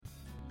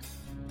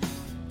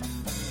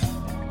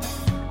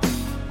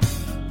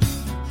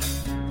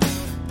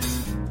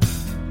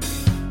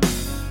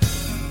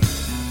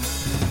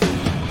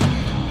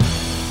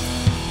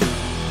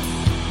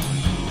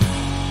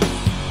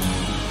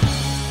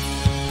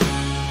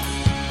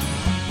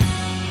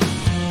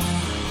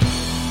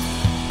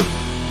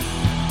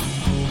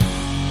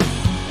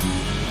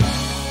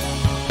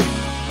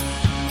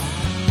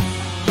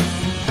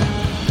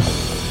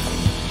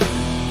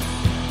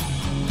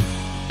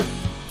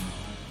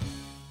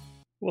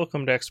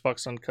Welcome to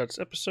Xbox Uncut's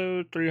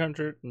episode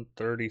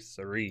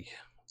 333,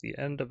 the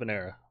end of an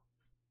era.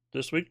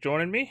 This week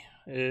joining me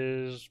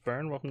is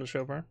Vern. Welcome to the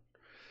show, Vern.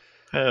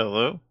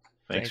 Hello.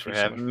 Thanks Thank for you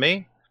so having much.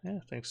 me.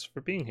 Yeah, thanks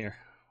for being here.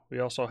 We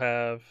also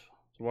have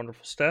the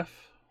wonderful Steph.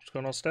 What's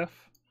going on,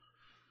 Steph?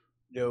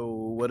 Yo,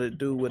 what it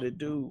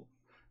do?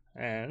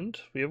 And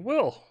we have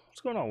Will. What's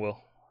going on, Will?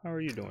 How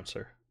are you doing,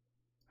 sir?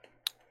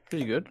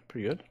 Pretty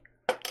good.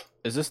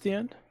 Is this the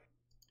end?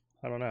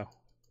 I don't know.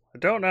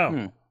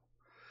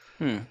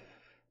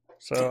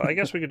 So I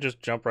guess we could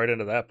just jump right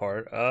into that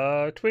part.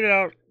 Tweeted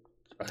out,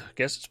 I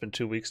guess it's been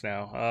 2 weeks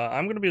now.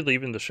 I'm going to be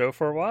leaving the show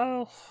for a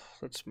while.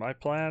 That's my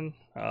plan.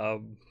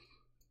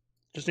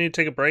 Just need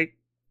to take a break.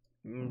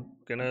 I'm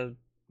gonna,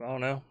 I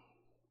don't know,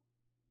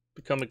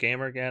 become a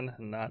gamer again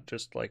and not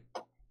just like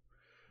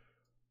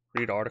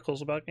read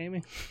articles about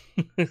gaming.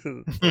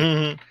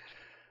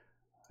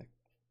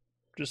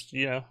 Just,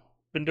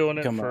 been doing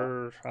it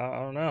for, I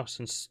don't know,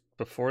 since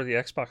before the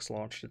Xbox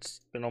launched.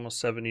 It's been almost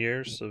 7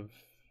 years of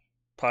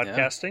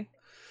podcasting.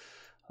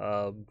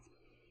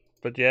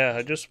 But yeah,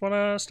 I just want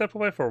to step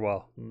away for a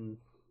while.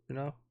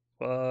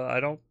 I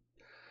don't,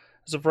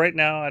 as of right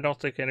now, I don't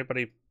think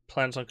anybody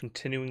plans on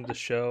continuing the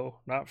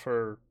show. Not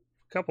for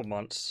a couple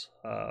months.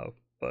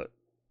 But,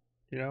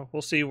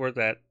 we'll see where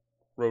that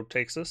road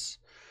takes us.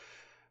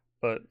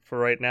 But for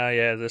right now,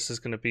 yeah, this is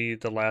going to be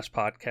the last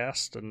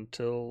podcast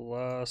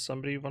until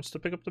somebody wants to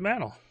pick up the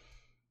mantle.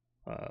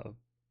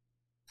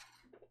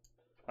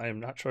 I am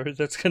not sure who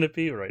that's going to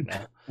be right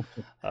now.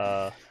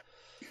 I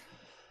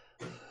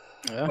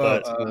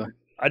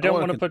don't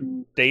want to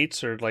put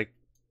dates or like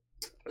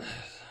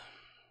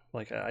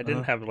I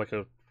didn't have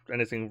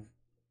anything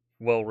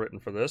well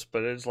written for this,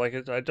 but it's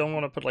like I don't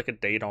want to put like a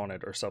date on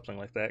it or something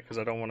like that because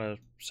I don't want to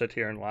sit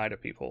here and lie to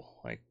people.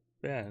 Like,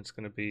 yeah, it's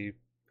going to be,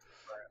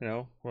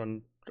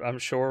 when I'm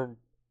sure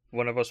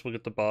one of us will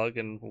get the bug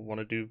and we'll want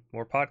to do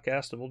more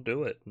podcasts and we'll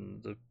do it,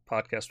 and the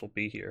podcast will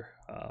be here,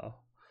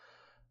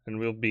 and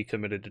we'll be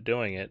committed to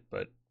doing it.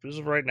 But as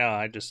of right now,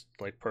 I just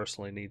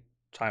personally need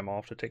time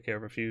off to take care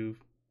of a few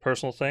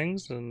personal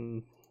things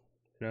and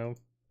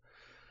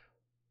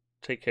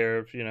take care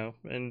of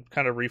and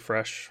kind of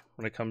refresh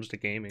when it comes to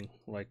gaming,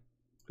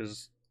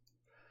 because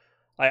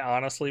I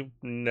honestly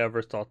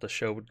never thought the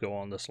show would go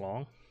on this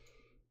long.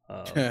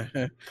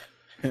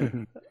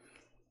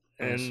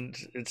 And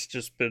it's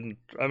just been,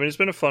 it's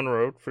been a fun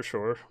road for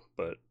sure,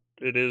 but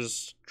it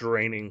is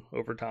draining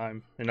over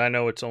time. And I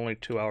know it's only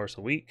 2 hours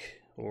a week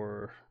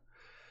or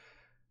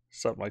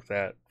something like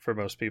that for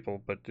most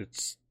people, but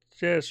it's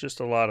just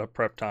a lot of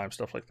prep time,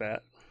 stuff like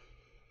that.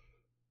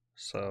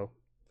 So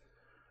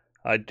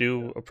I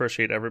do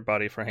appreciate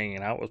everybody for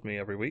hanging out with me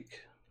every week,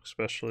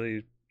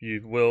 especially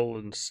you, Will,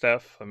 and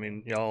Steph.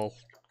 Y'all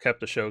kept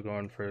the show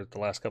going for the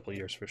last couple of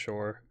years for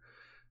sure.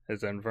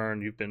 And then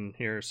Vern, you've been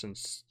here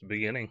since the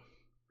beginning.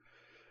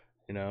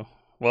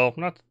 Well,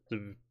 not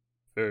the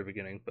very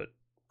beginning, but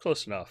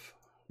close enough.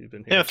 You've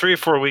been here. Yeah, 3 or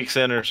 4 weeks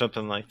in or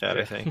something like that,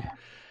 yeah. I think.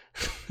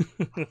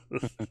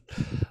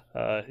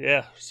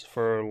 Yeah,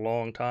 for a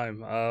long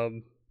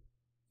time.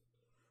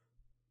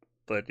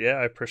 But yeah,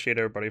 I appreciate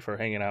everybody for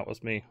hanging out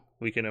with me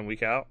week in and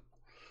week out,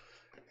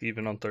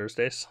 even on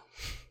Thursdays.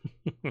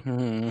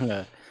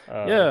 Yeah,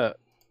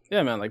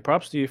 man. Like,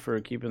 props to you for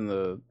keeping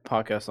the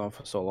podcast on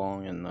for so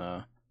long,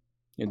 and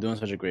you're doing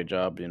such a great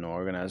job.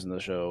 Organizing the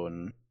show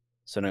and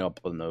setting up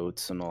the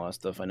notes and all that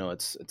stuff. I know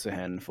it's a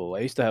handful. I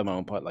used to have my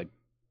own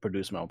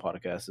produce my own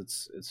podcast.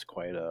 It's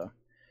quite a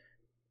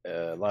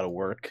lot of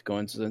work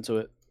going into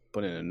it,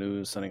 putting in the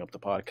news, setting up the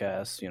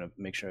podcast.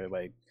 Make sure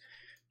everybody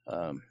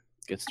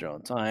gets there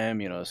on time.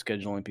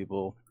 Scheduling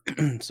people.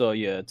 So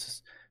yeah,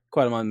 it's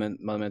quite a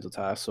monumental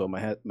task. So my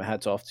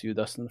hat's off to you,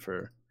 Dustin,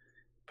 for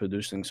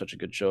producing such a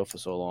good show for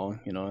so long.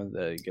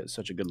 That you get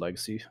such a good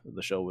legacy of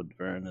the show with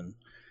Vern and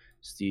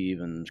Steve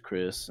and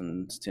Chris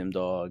and Tim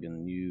Dog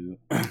and you,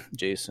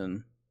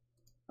 Jason,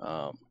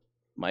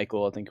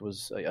 Michael. I think it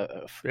was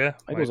Michael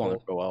was on there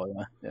for a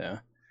while. Yeah.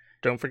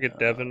 Don't forget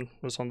Devin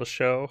was on the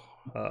show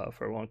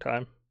for a long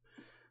time.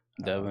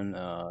 Devin,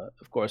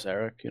 of course,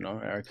 Eric.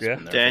 Eric's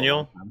been there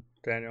Daniel.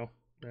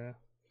 Yeah.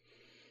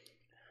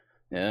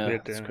 Yeah,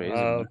 it's crazy.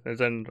 And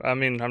then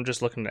I'm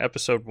just looking at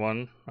episode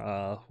 1.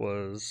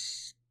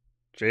 Was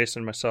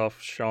Jason,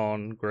 myself,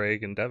 Sean,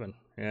 Greg, and Devin.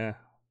 Yeah.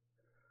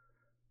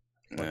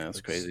 Yeah,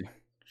 that's crazy.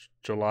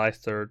 July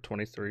 3rd,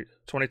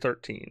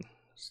 2013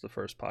 is the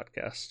first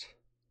podcast.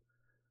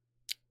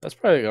 That's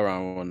probably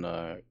around when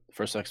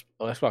first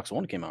Xbox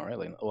One came out, right?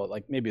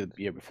 Maybe the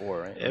year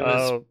before, right?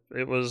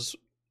 It was.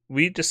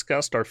 We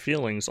discussed our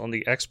feelings on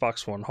the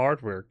Xbox One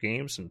hardware,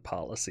 games, and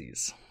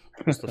policies.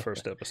 Was the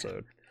first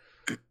episode.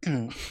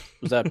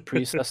 Was that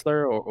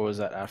pre-Sessler or was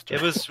that after?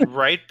 It was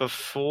right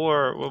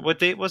before. What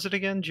date was it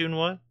again? June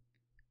what?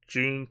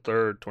 June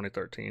 3rd,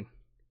 2013.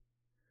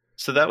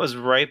 So that was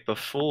right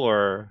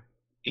before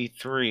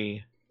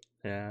E3.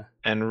 Yeah.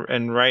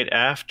 And right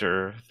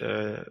after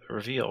the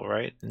reveal,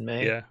 right? In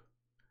May? Yeah.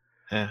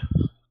 Yeah.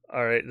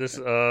 All right. This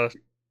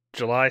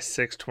July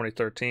 6,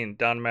 2013,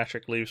 Don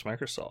Matrick leaves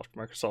Microsoft.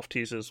 Microsoft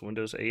teases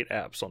Windows 8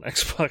 apps on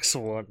Xbox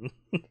One.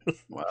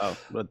 Wow.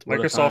 What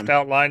Microsoft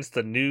outlines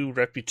the new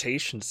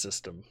reputation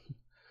system.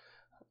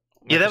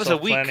 Yeah, that was a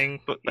Microsoft week. planning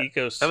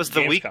That was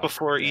the week Gamescom.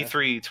 before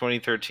E3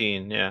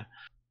 2013. Yeah,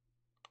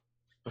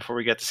 before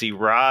we got to see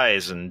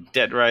Rise and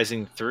Dead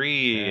Rising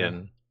 3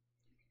 and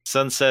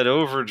Sunset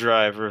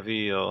Overdrive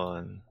reveal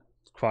and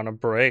Quantum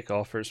Break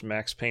offers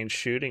Max Payne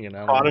shooting and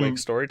Alan Wake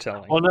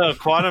storytelling. Oh no,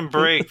 Quantum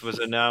Break was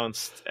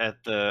announced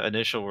at the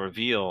initial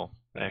reveal.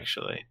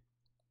 Actually,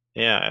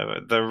 yeah,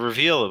 the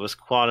reveal, it was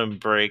Quantum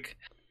Break,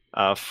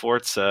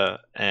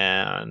 Forza,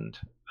 and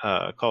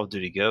Call of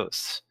Duty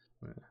Ghosts.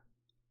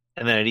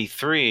 And then at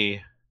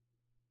E3,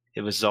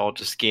 it was all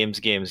just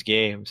games.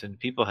 And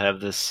people have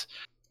this...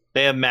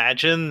 They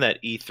imagine that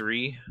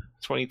E3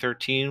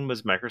 2013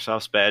 was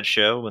Microsoft's bad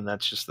show, when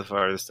that's just the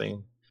farthest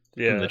thing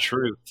from the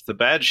truth. The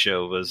bad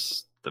show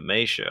was the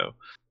May show,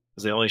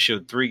 because they only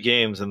showed 3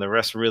 games, and the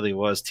rest really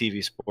was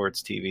TV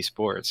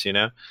sports, you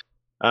know?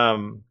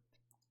 And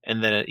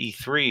then at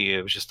E3,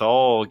 it was just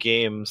all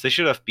games. They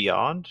showed off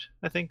Beyond,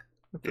 I think.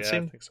 I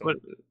think so.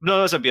 No,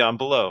 it wasn't Beyond.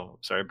 Below.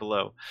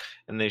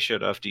 And they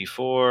showed off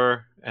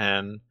D4,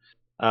 and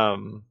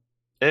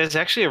it's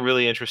actually a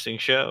really interesting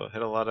show. It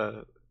had a lot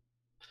of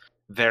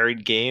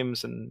varied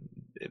games, and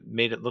it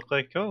made it look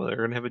like, oh, they're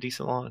going to have a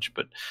decent launch.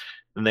 But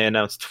then they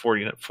announced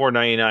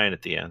 $4.99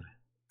 at the end.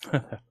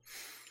 And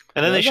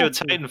then they showed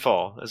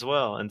Titanfall as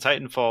well, and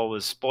Titanfall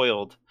was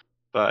spoiled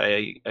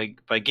by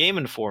Game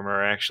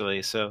Informer,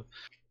 actually. So,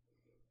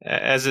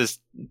 as is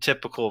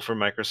typical for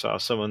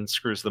Microsoft, someone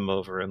screws them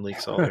over and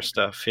leaks all their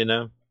stuff, you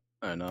know?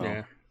 I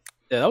know.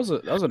 Yeah, that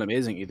was an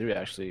amazing E3,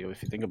 actually.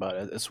 If you think about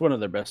it, it's one of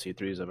the best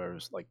E3s I've ever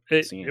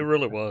seen. It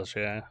really was,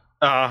 yeah.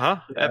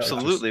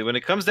 Absolutely. When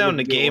it comes down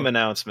to game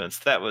announcements,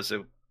 that was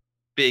a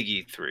big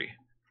E3.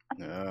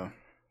 Yeah.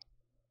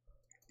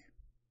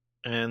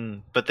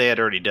 But they had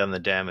already done the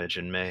damage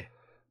in May.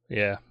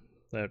 Yeah.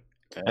 And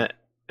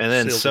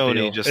then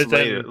Sony just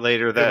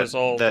later that was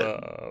all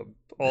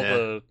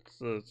the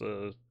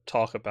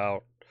talk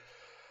about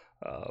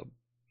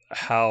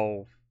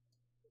how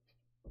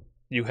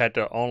you had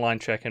to online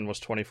check-in was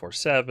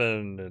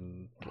 24/7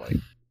 and like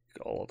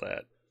all of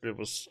that. It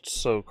was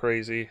so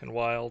crazy and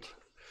wild.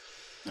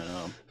 I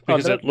know.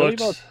 Because it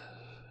looked...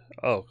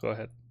 Oh, go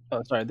ahead.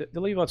 Oh, sorry. Did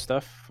leave out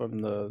Steph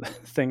from the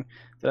thing?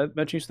 Did I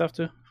mention you, Steph,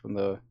 too? For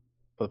the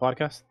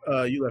podcast?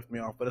 You left me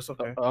off, but it's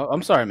okay.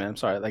 I'm sorry, man. I'm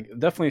sorry. Like,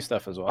 definitely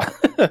Steph as well.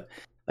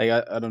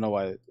 I don't know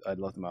why I'd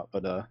left him out,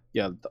 but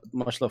yeah,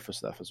 much love for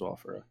Steph as well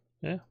for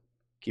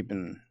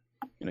keeping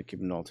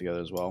it all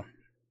together as well.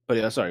 But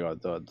yeah, sorry, go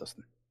ahead,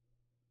 Dustin.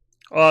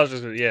 Oh, I was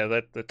just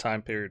the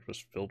time period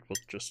was filled with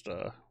just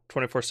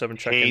 24/7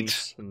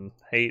 check-ins and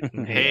hate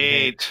and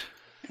hate.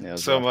 Yeah,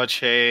 so much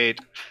hate.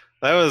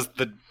 That was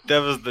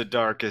the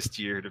darkest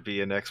year to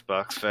be an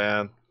Xbox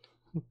fan.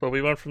 But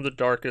we went from the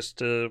darkest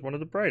to one of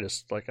the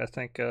brightest. Like, I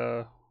think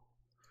they're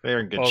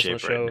in good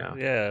shape right now.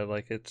 Yeah,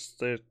 like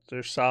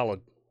they're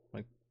solid.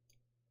 Like,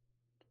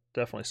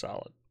 definitely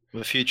solid.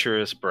 The future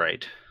is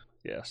bright.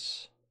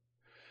 Yes.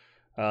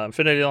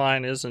 Infinity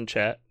Line is in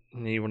chat.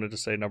 And he wanted to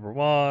say number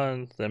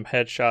 1. Them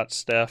headshot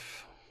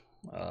Steph.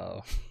 Yeah.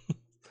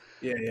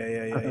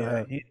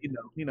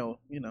 You know.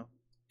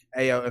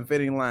 Hey, yo,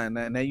 Infinity Line.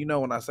 Now you know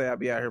when I say I'll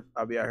be out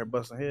here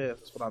busting heads.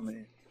 That's what I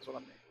mean.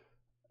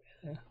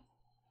 Yeah.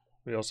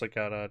 We also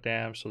got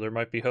Damn, so there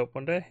might be hope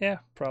one day. Yeah,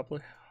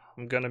 probably.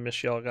 I'm gonna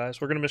miss y'all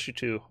guys. We're gonna miss you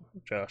too,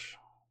 Josh.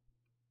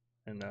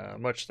 And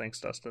much thanks,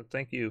 Dustin.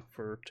 Thank you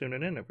for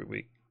tuning in every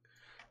week,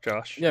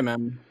 Josh. Yeah,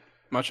 man.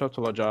 Much love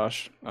to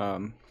Josh.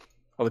 All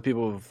the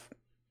people who've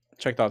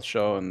checked out the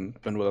show and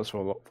been with us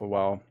for a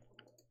while.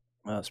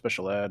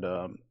 Special Ed,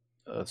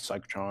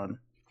 Psychotron.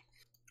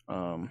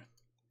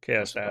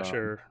 Chaos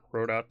Asher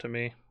wrote out to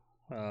me.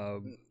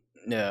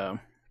 Yeah.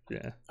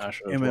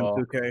 Asher as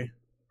MM2K.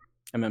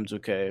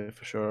 MM2K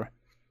for sure.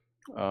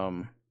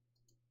 You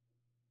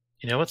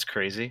know what's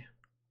crazy?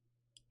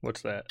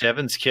 What's that?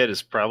 Devin's kid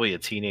is probably a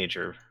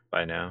teenager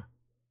by now.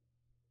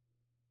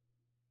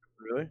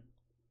 Really?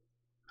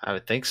 I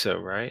would think so,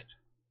 right?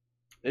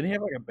 Didn't he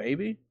have like a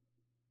baby?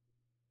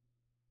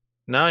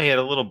 No, he had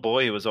a little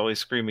boy who was always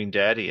screaming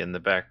 "Daddy" in the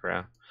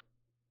background.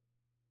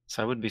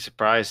 So I wouldn't be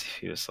surprised if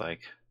he was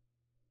like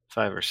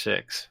 5 or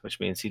 6, which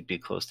means he'd be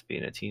close to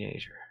being a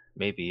teenager.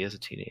 Maybe he is a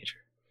teenager.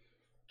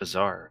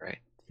 Bizarre, right?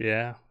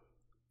 Yeah.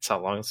 That's how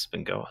long it's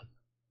been going.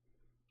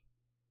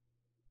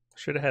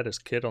 Should have had his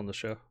kid on the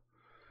show.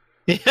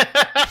 To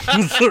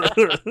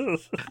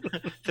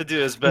do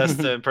his best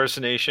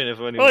impersonation of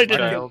when he was a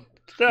child.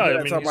 No,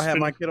 I mean, I had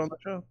my kid on the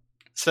show.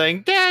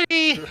 Saying,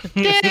 "Daddy!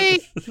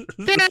 Daddy!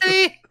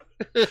 Daddy!"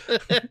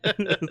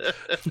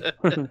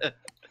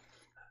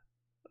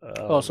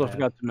 Also,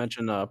 forgot to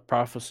mention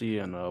Prophecy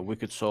and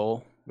Wicked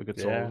Soul.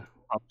 Soul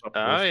popped up.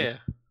 Oh, yeah.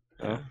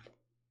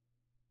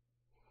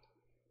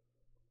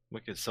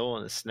 Wicked Soul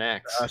and the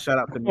snacks. Shout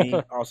out to me,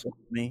 also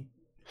me.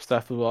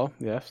 Steph as well.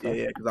 Yeah, Steph.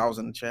 Yeah, because I was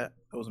in the chat.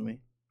 That was me.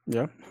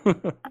 Yeah.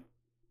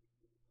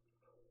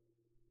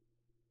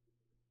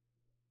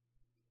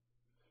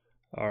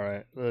 All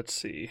right, let's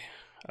see.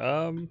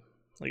 I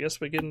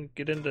guess we can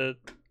get into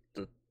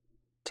the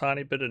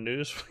tiny bit of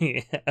news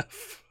we have.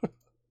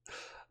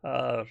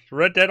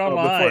 Red Dead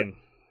Online.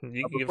 You can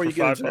get before for you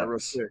get into $5. that real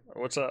quick,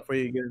 What's up? Before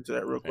you get into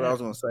that real quick, I was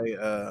gonna say,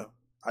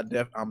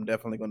 I'm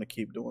definitely gonna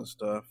keep doing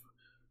stuff.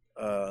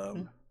 I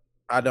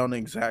don't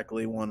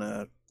exactly want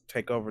to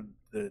take over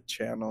the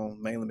channel,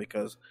 mainly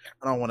because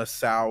I don't want to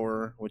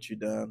sour what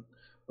you've done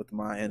with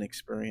my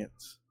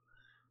inexperience,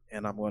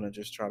 and I'm gonna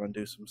just try to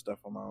do some stuff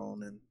on my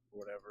own and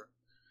whatever.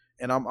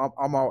 And I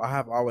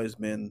have always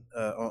been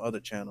on other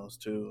channels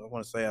too. I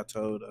want to say I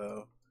told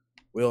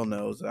Will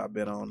knows that I've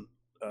been on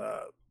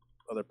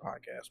other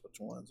podcasts. Which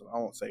ones? I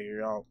won't say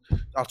here. I'll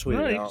tweet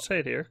it out. You can say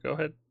it here. Go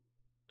ahead.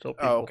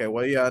 Oh, okay.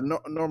 Well, yeah.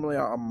 Normally,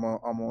 I'm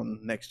on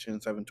Next Gen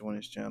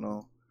 720's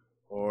channel,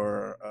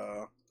 or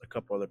a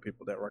couple other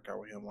people that work out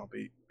with him. I'll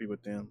be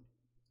with them.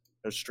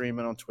 They're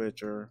streaming on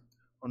Twitch or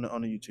on the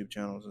YouTube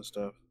channels and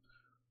stuff.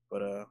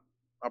 But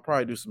I'll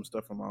probably do some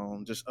stuff on my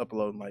own, just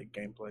upload like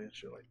gameplay and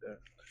shit like that.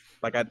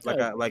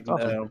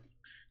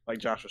 Like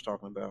Josh was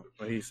talking about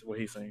what he's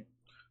saying.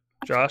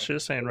 Josh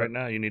is saying right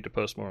now you need to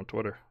post more on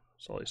Twitter.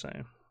 That's all he's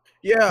saying.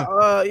 Yeah,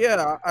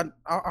 yeah.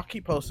 I'll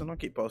keep posting. I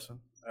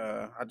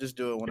just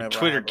do it whenever.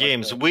 Twitter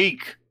game's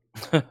weak.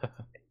 Yeah,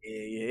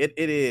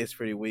 it is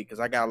pretty weak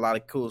because I got a lot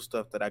of cool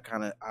stuff that I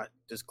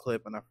just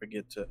clip and I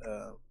forget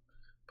to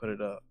put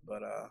it up.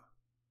 But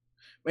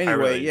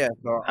anyway,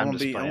 so I'm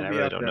just playing. I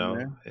really don't know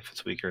man. if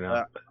it's weak or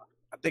not.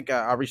 I think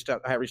I had reached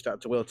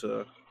out to Will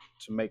to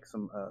make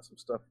some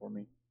stuff for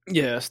me.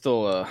 Yeah,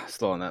 still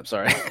on that.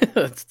 Sorry,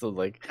 it's still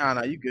like.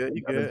 No, you good.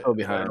 You good. Still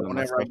behind.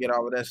 Whenever I get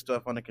all of that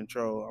stuff under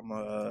control, I'm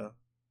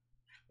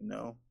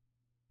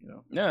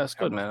Yeah, that's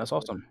good, man. That's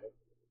awesome.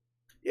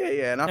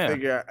 Yeah, and I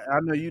figure I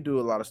know you do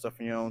a lot of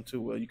stuff on your own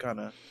too. Well, you kind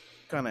of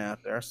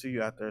out there. I see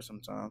you out there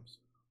sometimes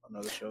on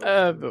other shows.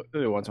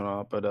 Every once in a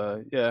while,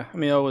 but yeah. I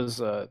mean,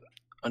 always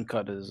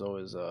uncut is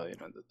always the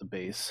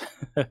base.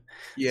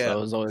 Yeah, so it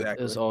was always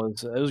exactly.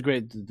 it was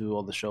great to do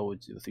all the show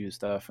with you,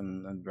 Steph,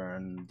 and VERN,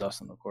 and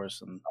Dustin, of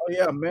course. And oh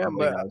yeah, man.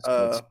 But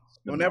it's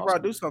whenever awesome.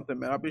 I do something,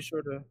 man, I'll be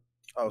sure to.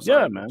 Oh,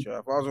 sorry, man. If I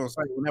was gonna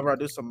say, whenever I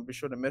do something, be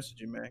sure to message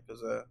you, man,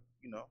 because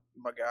you're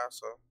my guy.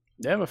 So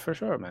yeah, but for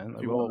sure, man.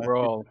 Like, we're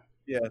all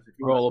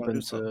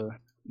open to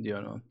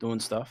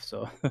doing stuff.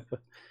 So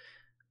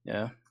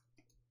yeah.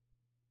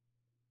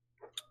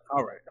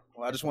 All right.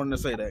 Well, I just wanted to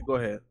say that. Go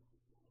ahead.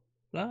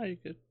 No, you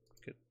could.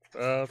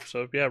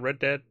 So yeah, Red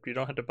Dead. You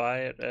don't have to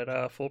buy it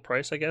at full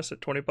price. I guess at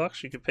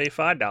 $20, you could pay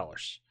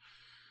 $5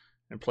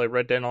 and play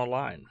Red Dead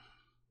Online.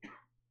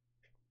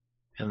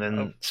 And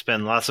then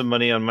spend lots of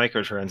money on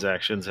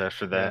microtransactions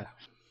after that.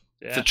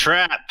 Yeah. It's a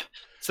trap.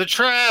 It's a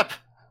trap.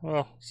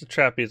 Well, it's a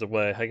trap either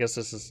way. I guess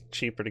this is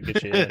cheaper to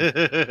get you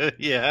in.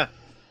 Yeah.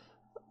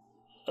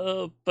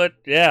 But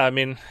yeah, I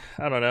mean,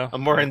 I don't know. A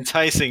more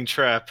enticing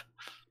trap.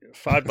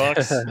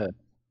 $5.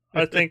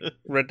 I think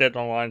Red Dead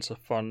Online's a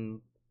fun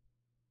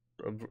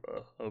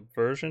a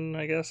version,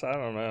 I guess. I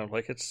don't know.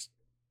 Like it's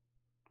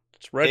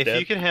Red Dead. If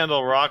you can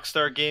handle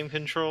Rockstar game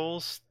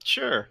controls,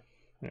 sure.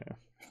 Yeah.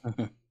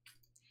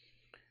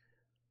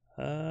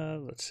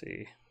 Let's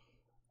see.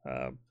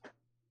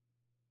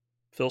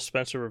 Phil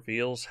Spencer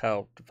reveals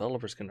how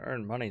developers can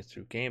earn money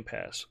through Game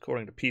Pass,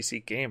 according to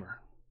PC Gamer.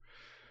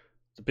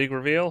 The big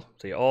reveal: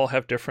 they all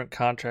have different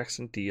contracts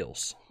and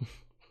deals.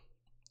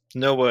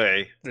 No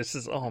way. This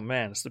is, oh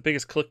man, it's the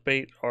biggest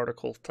clickbait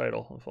article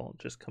title of all.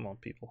 Just come on,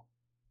 people.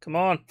 Come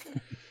on.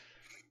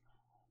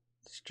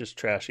 It's just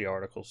trashy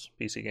articles,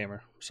 PC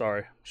Gamer.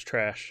 Sorry, it's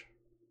trash.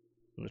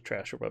 I'm going to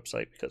trash your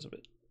website because of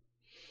it.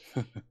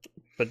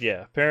 But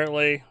yeah,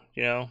 apparently,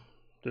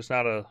 there's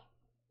not a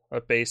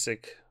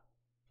basic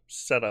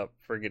setup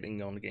for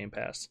getting on the Game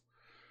Pass.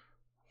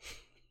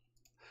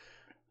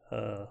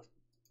 Like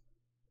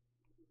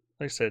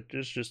I said,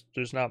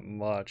 there's not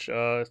much.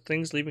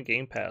 Things leaving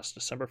Game Pass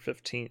December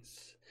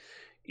 15th.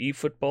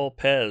 eFootball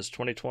PES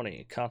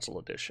 2020 Console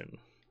Edition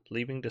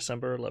leaving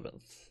December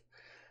 11th.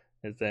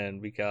 And then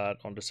we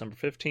got on December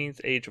 15th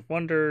Age of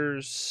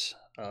Wonders,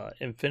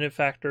 Infinite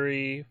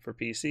Factory for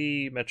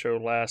PC, Metro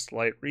Last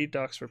Light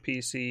Redux for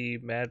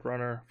PC, Mad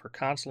Runner for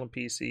console and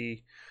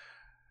PC,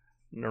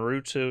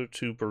 Naruto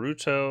to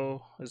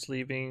Boruto is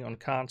leaving on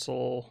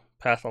console,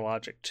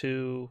 Pathologic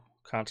 2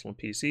 console and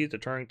PC, The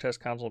Turing Test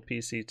console and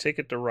PC,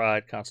 Ticket to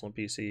Ride console and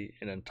PC,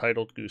 and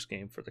Entitled Goose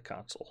Game for the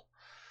console.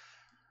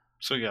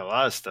 So we got a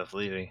lot of stuff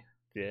leaving.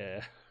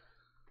 Yeah.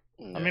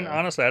 I mean,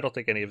 honestly, I don't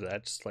think any of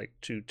that's like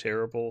too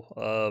terrible.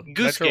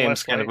 Goose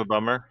Game's kind of a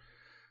bummer.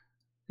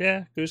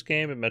 Yeah, Goose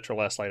Game and Metro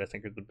Last Light, I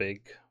think, are the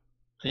big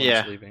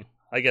ones leaving.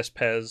 I guess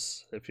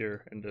PES, if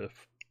you're into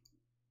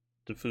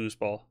the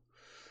foosball.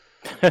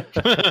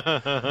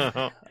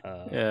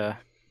 Yeah.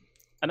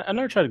 I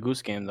never tried a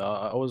Goose Game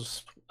though.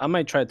 I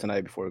might try it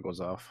tonight before it goes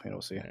off.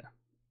 We'll see. Yeah.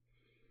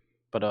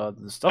 But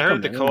the stuff. I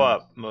heard the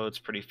co-op mode's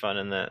pretty fun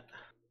in that.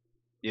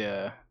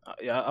 Yeah.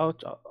 I'll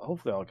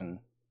hopefully I can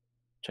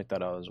check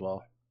that out as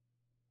well.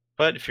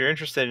 But if you're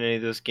interested in any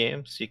of those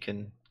games, you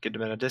can get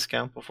them at a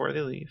discount before they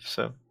leave.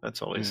 So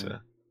that's always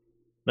a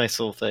nice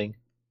little thing.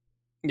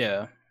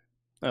 Yeah.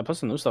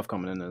 Plus, the new stuff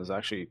coming in is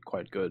actually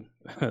quite good.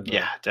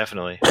 Yeah,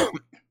 definitely.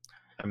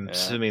 I'm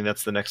assuming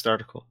that's the next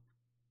article.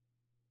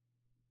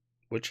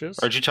 Which is?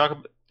 Or did you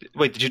talk?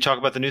 Wait, did you talk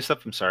about the new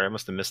stuff? I'm sorry, I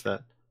must have missed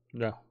that.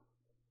 No.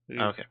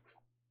 Okay.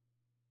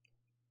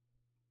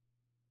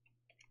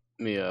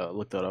 Let me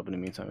look that up in the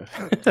meantime.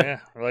 Yeah,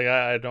 like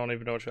I don't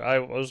even know what I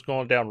was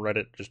going down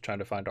Reddit just trying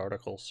to find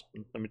articles.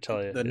 Let me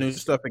tell you, The new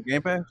stuff in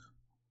Game Pass.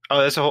 Oh,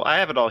 there's a whole. I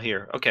have it all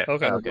here. Okay.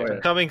 Okay.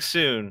 Coming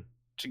soon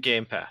to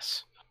Game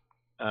Pass.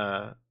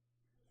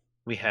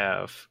 We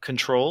have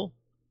Control,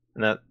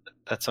 and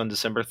that's on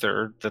December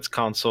 3rd. That's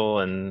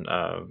console and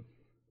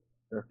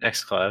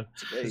xCloud.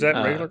 Is that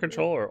regular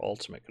Control or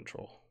Ultimate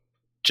Control?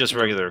 Just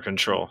regular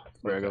Control.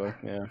 Regular,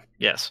 yeah.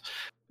 Yes.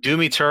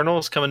 Doom Eternal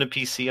is coming to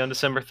PC on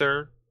December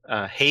 3rd.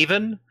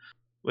 Haven,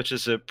 which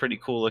is a pretty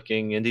cool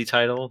looking indie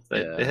title.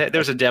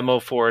 There's a demo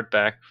for it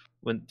back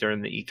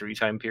during the E3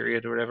 time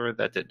period or whatever.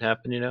 That didn't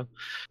happen,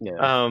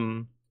 Yeah.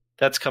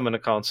 That's coming to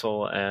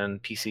console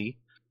and PC.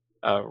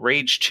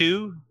 Rage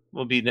 2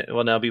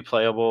 will now be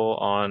playable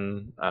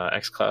on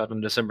xCloud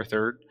on December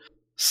 3rd.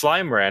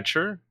 Slime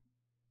Rancher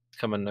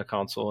coming to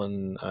console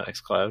and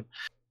xCloud,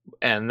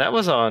 and that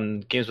was on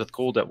Games with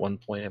Gold at one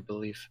point, I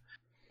believe.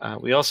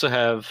 We also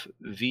have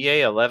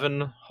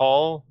VA11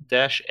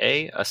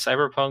 Hall-A, a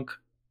cyberpunk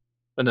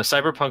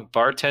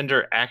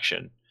bartender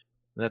action.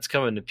 That's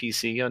coming to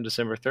PC on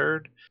December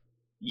 3rd.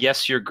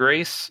 Yes, Your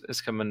Grace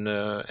is coming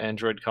to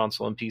Android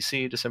console and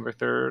PC December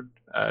 3rd.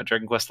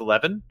 Dragon Quest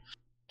XI,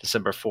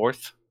 December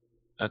 4th.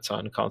 That's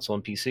on console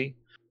and PC.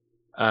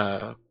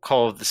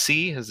 Call of the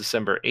Sea is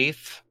December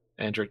 8th,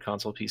 Android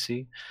console,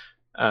 PC.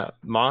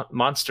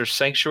 Monster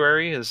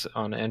Sanctuary is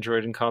on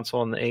Android and console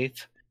on the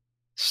 8th.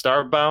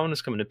 Starbound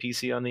is coming to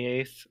PC on the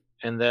 8th.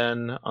 And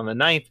then on the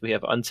 9th, we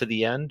have Unto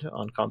the End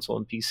on console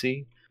and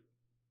PC.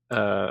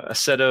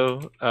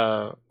 Assetto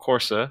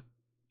Corsa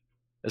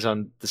is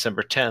on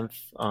December 10th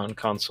on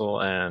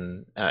console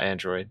and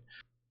Android.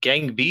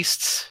 Gang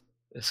Beasts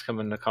is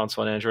coming to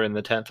console and Android on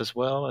the 10th as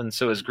well. And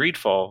so is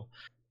Greedfall,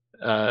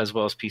 as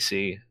well as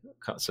PC.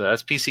 So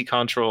that's PC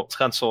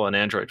console and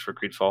Android for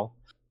Greedfall.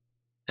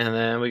 And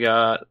then we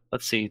got,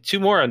 two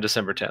more on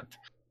December 10th.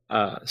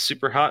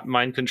 Super Hot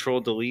Mind Control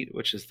Delete,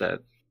 which is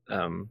that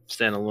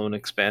standalone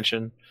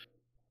expansion.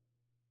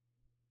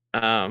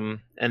 And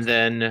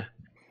then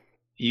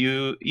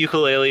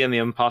Ukulele and the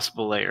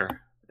Impossible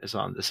Layer is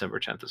on December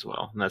 10th as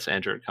well. And that's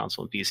Android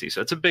console and PC.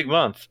 So it's a big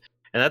month.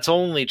 And that's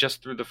only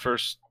just through the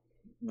first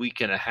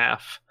week and a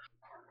half.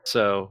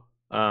 So,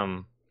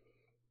 yeah,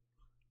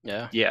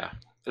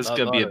 this is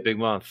going to be a big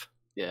month.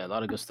 Yeah, a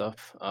lot of good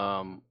stuff.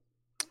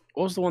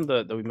 What was the one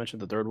that we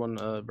mentioned? The third one,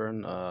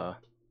 Vern. The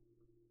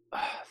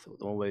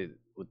one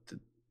with the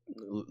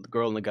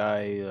girl and the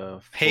guy.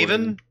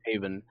 Haven.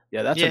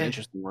 Yeah, that's an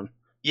interesting one.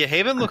 Yeah,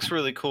 Haven looks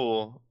really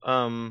cool.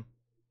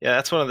 Yeah,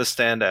 that's one of the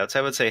standouts.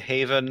 I would say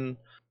Haven.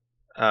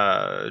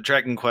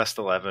 Dragon Quest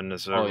XI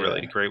is a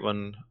really great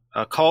one.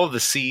 Call of the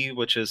Sea,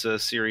 which is a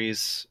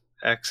Series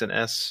X and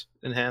S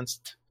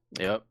enhanced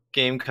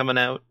game coming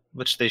out,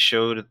 which they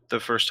showed the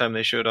first time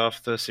they showed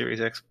off the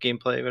Series X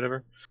gameplay,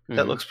 whatever. Mm-hmm.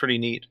 That looks pretty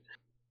neat.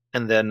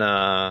 And then,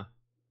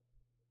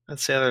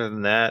 let's say other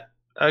than that,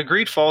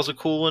 Greedfall's a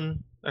cool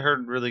one. I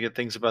heard really good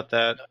things about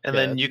that. And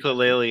then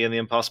Ukulele and the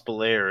Impossible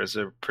Layer is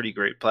a pretty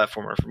great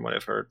platformer from what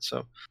I've heard.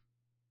 So.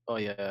 Oh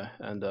yeah,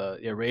 and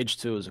Rage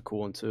 2 is a cool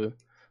one too.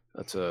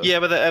 That's a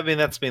but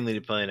that's mainly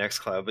to play in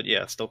xCloud. But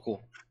yeah, it's still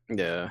cool.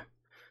 Yeah,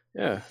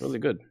 really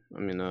good. I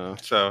mean,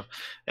 so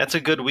that's a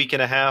good week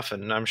and a half,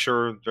 and I'm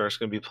sure there's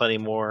going to be plenty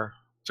more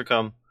to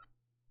come.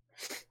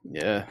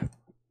 Yeah,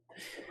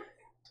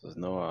 there's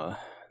no.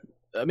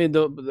 I mean,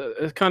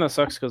 it kind of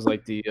sucks because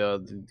like the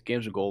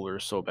Games of Gold are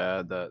so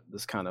bad that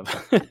this kind of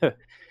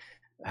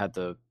had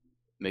to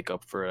make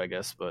up for it, I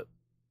guess. But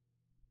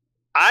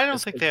I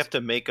don't think they have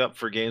to make up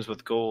for Games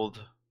with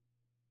Gold.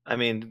 I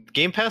mean,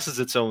 Game Pass is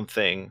its own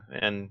thing,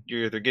 and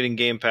you're either getting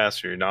Game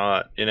Pass or you're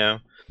not,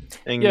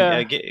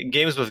 And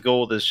Games with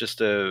Gold is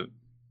just a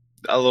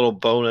little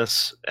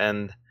bonus,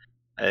 and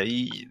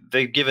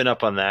they've given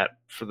up on that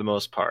for the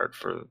most part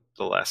for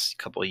the last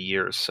couple of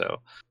years.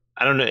 So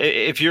I don't know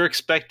if you're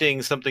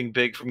expecting something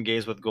big from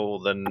Games with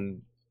Gold,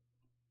 then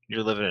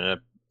you're living in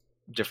a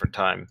different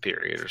time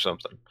period or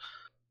something.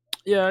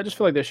 Yeah, I just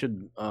feel like they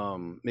should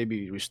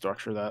maybe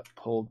restructure that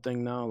whole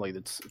thing now. Like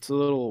it's a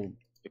little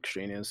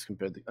extraneous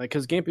compared to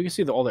because you can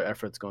see all their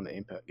efforts going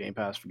to Game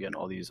Pass for getting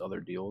all these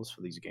other deals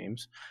for these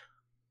games.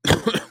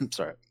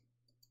 Sorry.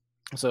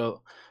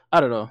 So I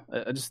don't know.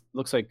 It just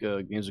looks like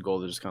Games of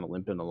Gold are just kind of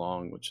limping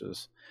along, which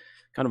is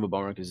kind of a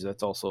bummer because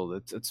that's also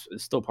it's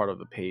still part of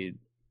a paid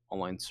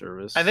online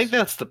service. I think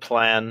that's the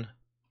plan,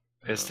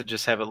 is to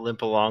just have it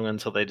limp along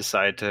until they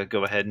decide to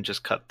go ahead and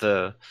just cut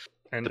the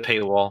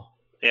paywall.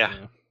 Yeah.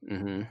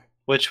 Mm-hmm.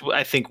 Which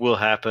I think will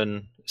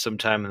happen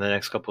sometime in the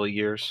next couple of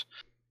years.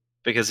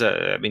 Because,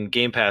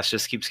 Game Pass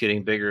just keeps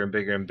getting bigger and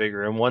bigger and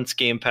bigger. And once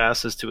Game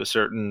Pass is to a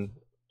certain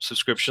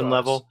subscription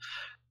level,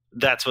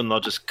 that's when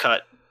they'll just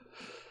cut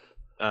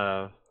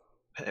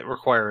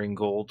requiring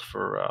gold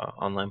for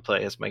online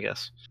play, is my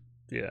guess.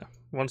 Yeah,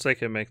 once they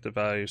can make the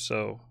value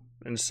so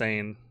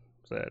insane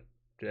that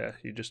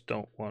you just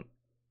don't want.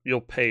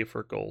 You'll pay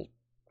for gold.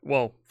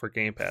 Well, for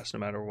Game Pass, no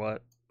matter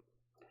what.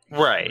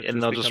 Right,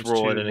 and they'll just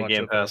roll it in a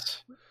Game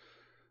Pass.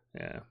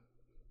 Yeah.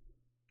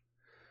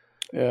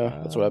 Yeah,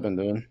 that's what I've been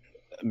doing.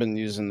 I've been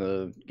using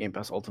the Game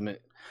Pass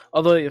Ultimate.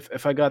 Although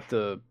if I got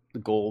the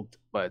gold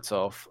by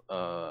itself,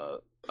 I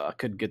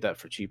could get that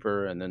for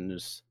cheaper and then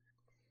just,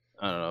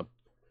 I don't know,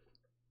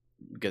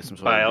 get some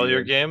sort Buy of all deal.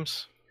 your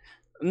games?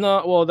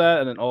 No, well, that,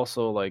 and then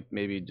also like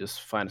maybe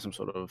just find some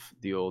sort of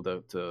deal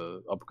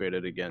to upgrade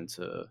it again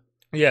to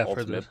for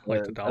Ultimate.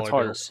 the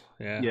dollar bills.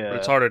 Yeah, but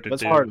it's harder to do.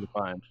 It's harder to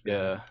find.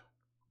 Yeah,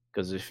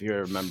 because if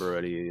you're a member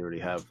already, you already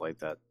have like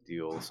that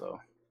deal, so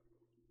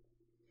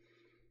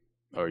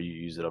or you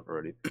use it up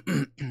already.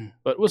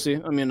 But we'll see.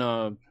 I mean,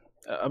 I'll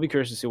be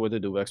curious to see what they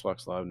do with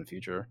Xbox Live in the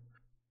future.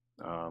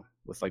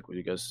 With like what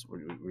you guys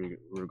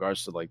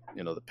regards to like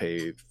the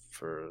pay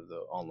for the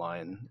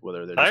online,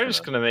 whether they're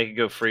just gonna make it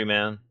go free,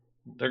 man.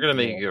 They're gonna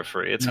make it go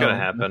free. It's gonna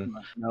happen.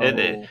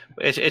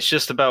 It's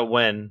just about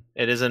when.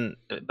 It isn't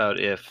about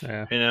if.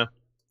 Yeah.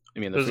 I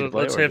mean,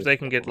 let's say if they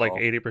can get like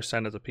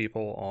 80% of the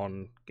people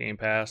on Game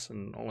Pass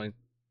and only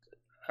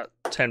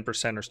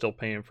 10% are still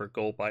paying for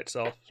gold by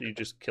itself, you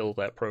just kill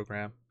that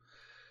program.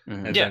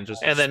 Mm-hmm.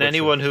 And then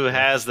anyone who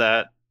has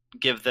that,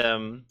 give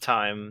them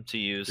time to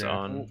use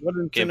on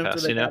Game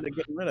Pass. To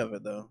get rid of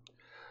it though.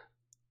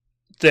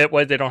 That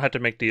way, they don't have to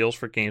make deals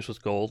for games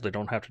with gold. They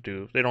don't have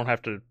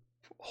to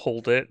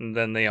hold it, and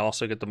then they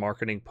also get the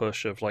marketing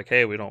push of like,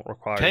 hey, we don't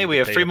require. Hey, we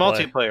have free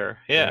multiplayer.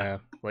 Yeah.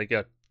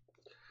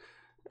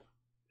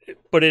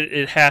 But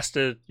it has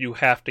to. You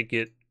have to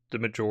get the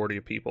majority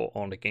of people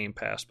on the Game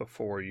Pass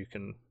before you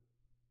can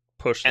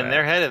push. And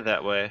they're headed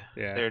that way.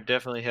 Yeah, they're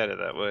definitely headed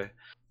that way.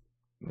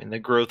 I mean, the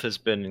growth has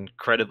been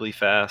incredibly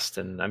fast,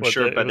 and I'm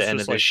sure by the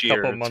end of this year,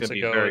 a couple months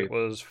ago, very... it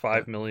was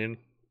 5 million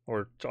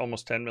or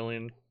almost 10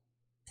 million.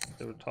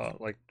 They would talk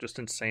like just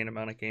insane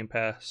amount of Game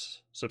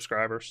Pass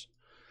subscribers.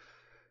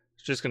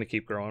 It's just going to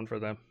keep growing for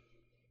them.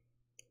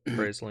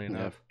 Crazily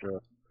enough.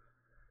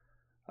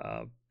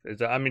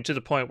 I mean, to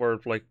the point where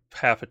like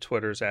half of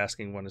Twitter's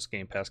asking when is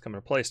Game Pass coming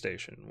to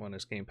PlayStation? When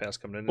is Game Pass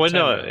coming to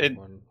Nintendo?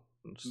 Well, no,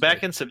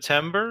 back in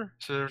September,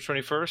 September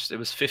 21st, it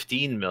was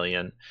 15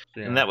 million,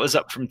 and that was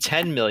up from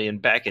 10 million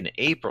back in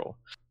April.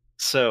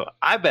 So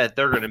I bet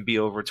they're going to be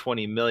over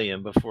 20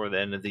 million before the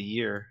end of the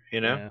year.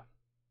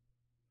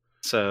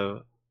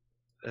 So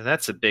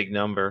that's a big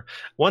number.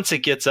 Once it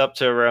gets up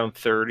to around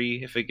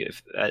 30,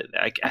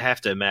 I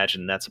have to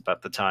imagine that's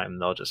about the time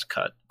they'll just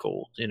cut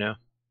gold.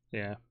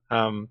 Yeah.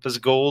 Does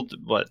gold,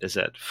 what is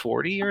that,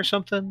 40 or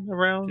something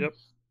around? Yep.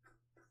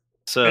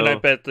 So, and I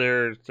bet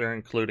they're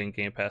including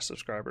Game Pass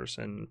subscribers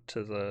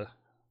into the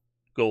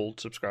gold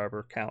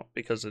subscriber count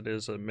because it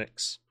is a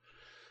mix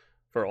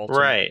for Ultimate.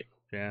 Right.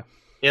 Yeah.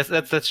 Yes,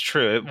 that's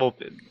true.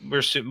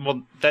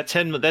 That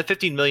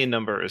 15 million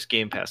number is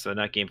Game Pass, though,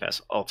 not Game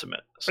Pass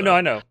Ultimate. So. No,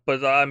 I know,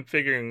 but I'm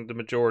figuring the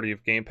majority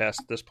of Game Pass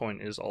at this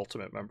point is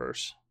Ultimate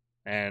members,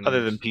 and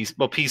other than PC,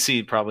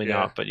 PC probably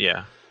not, but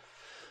yeah.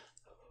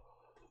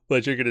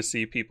 But you're gonna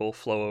see people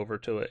flow over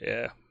to it,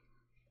 yeah.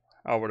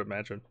 I would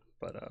imagine,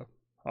 but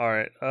all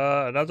right.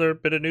 Another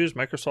bit of news: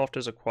 Microsoft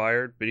has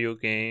acquired video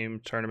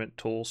game tournament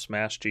tool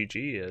Smash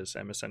GG as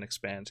MSN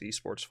expands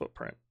esports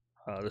footprint.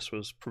 This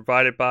was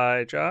provided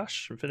by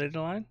Josh, Infinity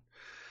Line.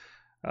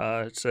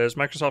 It says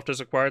Microsoft has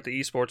acquired the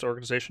esports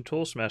organization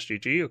tool Smash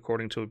GG,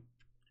 according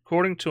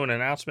to an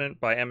announcement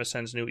by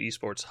MSN's new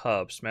esports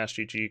hub. Smash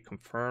GG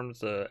confirmed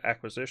the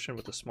acquisition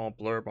with a small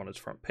blurb on its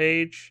front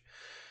page.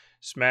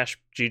 Smash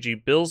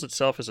GG bills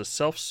itself as a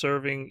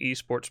self-serving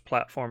esports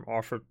platform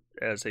offered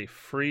as a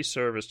free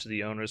service to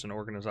the owners and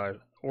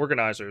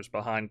organizers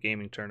behind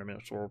gaming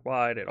tournaments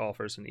worldwide. It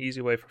offers an easy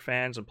way for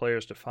fans and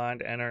players to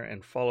find, enter,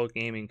 and follow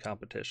gaming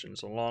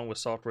competitions, along with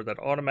software that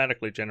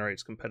automatically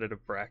generates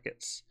competitive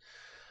brackets.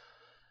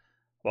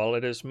 While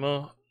it is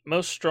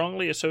most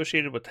strongly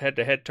associated with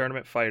head-to-head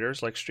tournament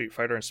fighters like Street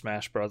Fighter and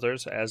Smash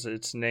Brothers, as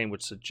its name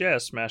would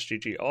suggest, Smash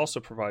GG also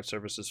provides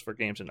services for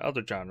games in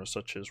other genres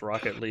such as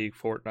Rocket League,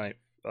 Fortnite,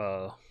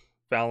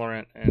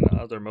 Valorant, and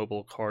other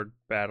mobile card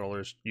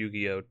battlers,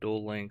 Yu-Gi-Oh!,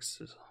 Duel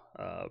Links.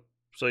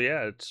 So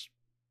yeah,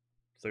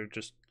 they're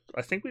just.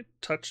 I think we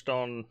touched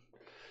on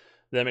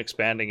them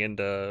expanding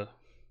into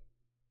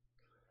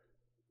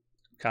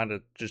kind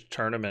of just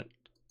tournament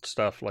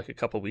stuff like a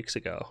couple weeks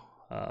ago.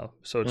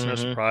 So it's no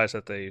surprise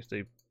that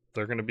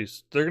they're gonna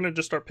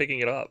just start picking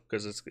it up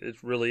because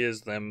it really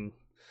is them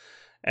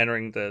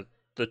entering the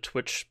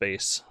Twitch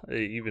space,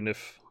 even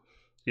if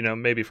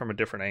maybe from a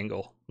different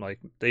angle. Like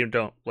they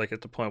don't like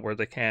at the point where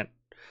they can't.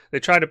 They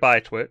try to buy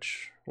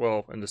Twitch,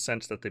 well, in the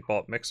sense that they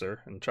bought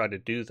Mixer and tried to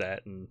do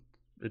that, and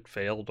it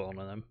failed on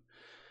them.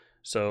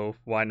 So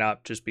why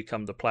not just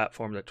become the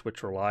platform that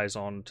Twitch relies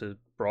on to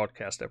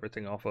broadcast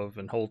everything off of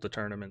and hold the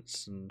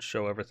tournaments and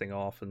show everything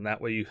off, and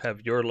that way you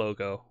have your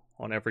logo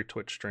on every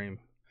Twitch stream,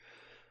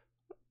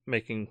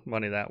 making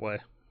money that way.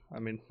 I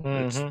mean,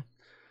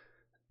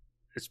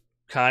 it's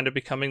kind of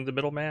becoming the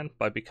middleman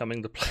by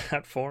becoming the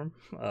platform.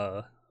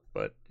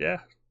 But yeah,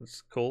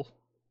 it's cool.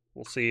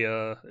 We'll see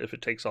if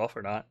it takes off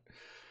or not.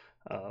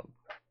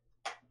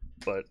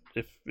 But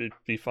if it'd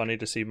be funny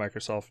to see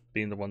Microsoft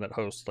being the one that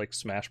hosts like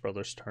Smash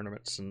Brothers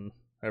tournaments and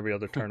every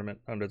other tournament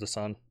under the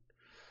sun.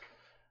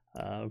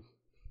 I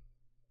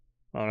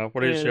don't know.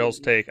 What is y'all's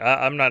take?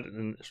 I'm not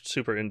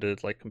super into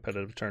like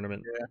competitive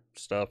tournament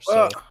stuff.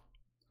 So,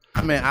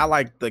 I mean, I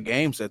like the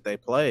games that they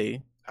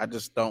play. I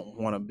just don't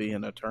want to be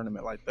in a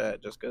tournament like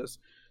that, just because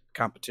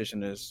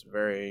competition is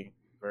very,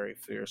 very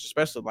fierce.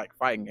 Especially like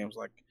fighting games.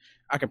 Like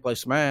I can play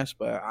Smash,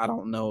 but I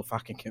don't know if I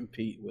can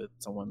compete with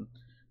someone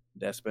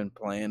that's been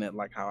playing it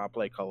like how I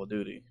play Call of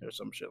Duty or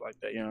some shit like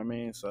that. You know what I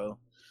mean? So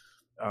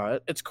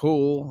it's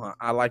cool.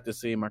 I like to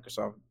see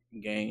Microsoft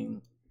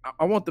gain.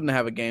 I want them to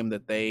have a game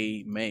that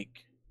they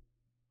make.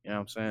 You know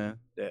what I'm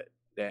saying?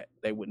 That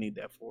they would need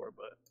that for,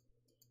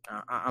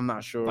 but I'm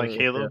not sure. Like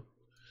Halo?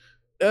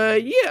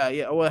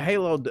 Yeah. Well,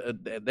 Halo,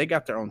 they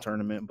got their own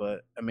tournament,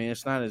 but I mean,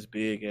 it's not as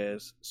big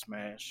as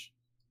Smash.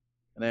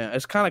 And then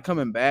it's kind of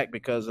coming back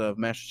because of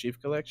Master Chief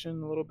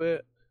Collection a little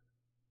bit,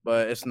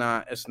 but it's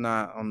not like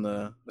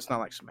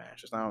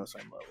Smash. It's not on the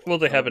same level. Well,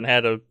 they haven't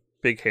had a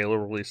big Halo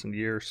release in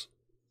years.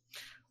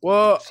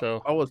 Well,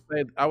 so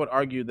I would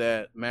argue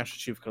that Master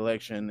Chief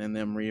Collection and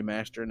them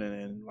remastering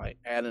and like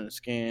adding the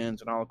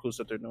skins and all the cool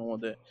stuff they're doing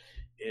with it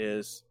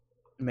is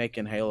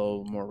making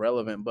Halo more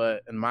relevant.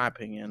 But in my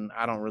opinion,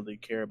 I don't really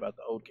care about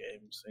the old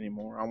games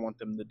anymore. I want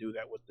them to do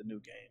that with the new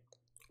game.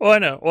 Well, I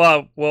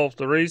know. Well,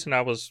 the reason I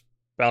was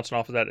bouncing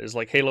off of that is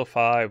like Halo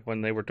 5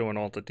 when they were doing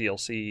all the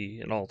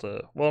DLC and all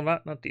the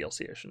not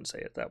DLC. I shouldn't say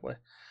it that way.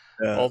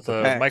 All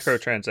the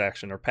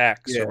microtransaction or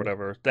packs or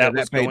whatever that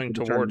was going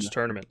towards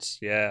tournaments.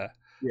 Yeah.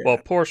 Well,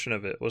 a portion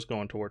of it was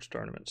going towards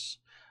tournaments.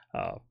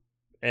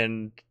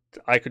 And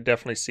I could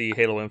definitely see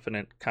Halo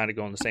Infinite kind of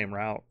going the same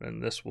route,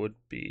 and this would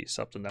be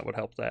something that would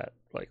help that,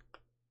 like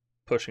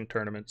pushing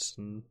tournaments.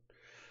 And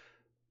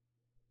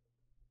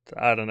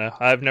I don't know.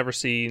 I've never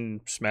seen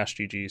Smash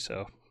GG,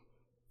 so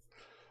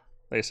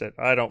like I said,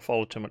 I don't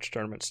follow too much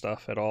tournament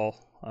stuff at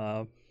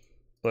all.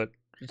 But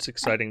it's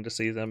exciting to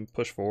see them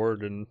push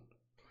forward and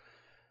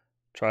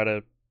try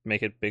to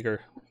make it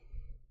bigger.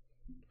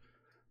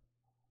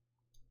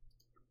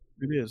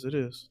 It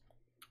is.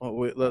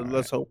 Well,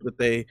 let's hope that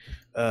they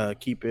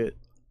keep it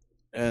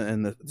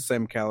and the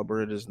same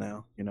caliber it is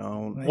now. You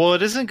know. Well,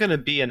 it isn't going to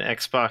be an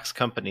Xbox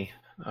company.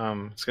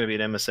 It's going to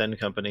be an MSN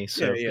company.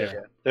 So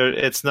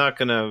it's not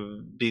going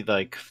to be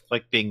like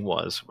Bing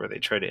was, where they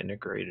try to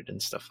integrate it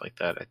and stuff like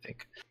that. I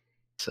think.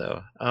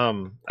 So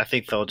I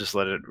think they'll just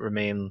let it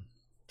remain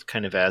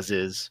kind of as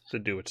is to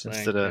do its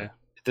thing.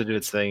 To do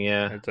its thing,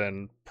 yeah. And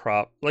then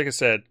like I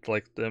said,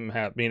 like them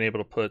being able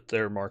to put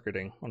their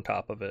marketing on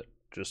top of it,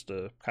 just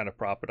to kind of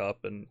prop it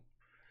up and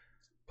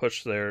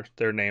push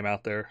their name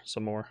out there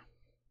some more.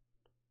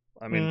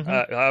 I mean,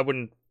 I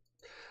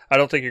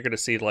don't think you're going to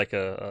see like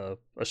a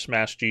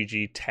Smash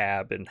GG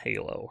tab in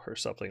Halo or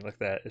something like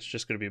that. It's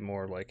just going to be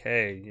more like,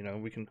 hey, you know,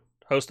 we can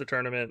host a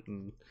tournament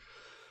and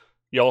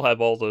y'all have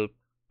all the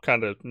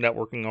kind of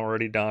networking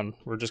already done.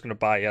 We're just going to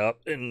buy up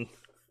and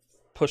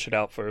push it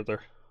out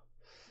further.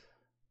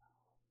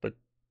 But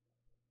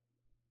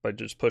by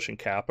just pushing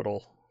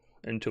capital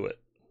into it.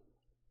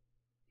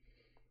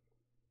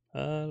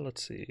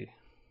 Let's see.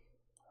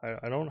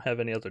 I don't have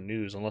any other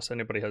news unless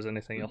anybody has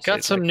anything else.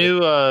 Got some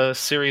new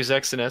Series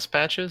X and S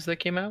patches that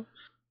came out.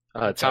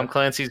 Tom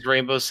Clancy's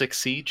Rainbow Six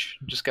Siege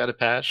just got a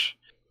patch,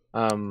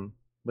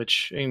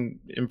 which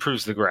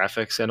improves the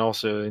graphics and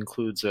also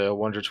includes a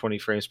 120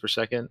 frames per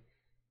second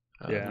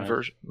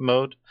version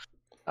mode.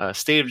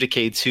 State of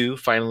Decay 2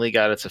 finally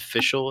got its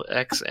official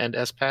X and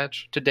S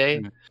patch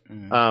today.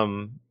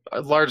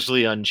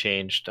 Largely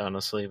unchanged,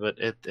 honestly, but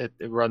it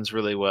runs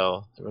really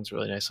well. It runs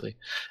really nicely.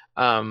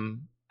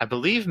 I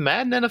believe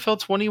Madden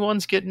NFL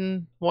 21's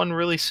getting one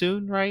really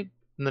soon, right?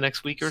 In the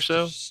next week or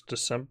so?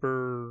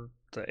 December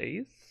the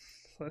 8th,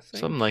 I think.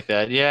 Something like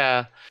that,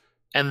 yeah.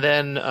 And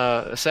then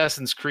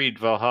Assassin's Creed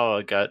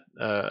Valhalla got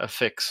a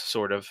fix,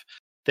 sort of.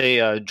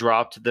 They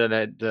dropped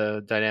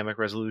the dynamic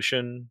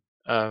resolution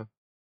a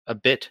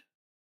bit,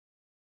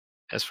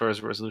 as far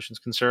as resolution is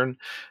concerned,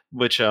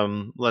 which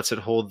lets it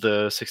hold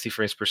the 60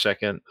 frames per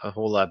second a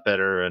whole lot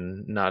better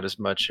and not as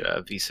much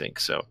VSync.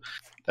 So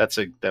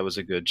that was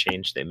a good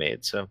change they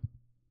made. So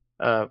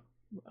other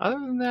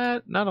than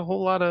that, not a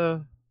whole lot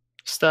of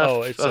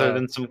stuff other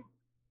than some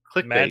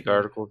clickbait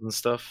articles and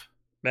stuff.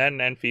 Madden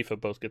and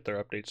FIFA both get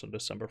their updates on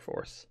December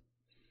 4th.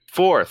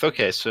 4th,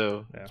 okay,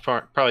 so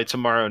probably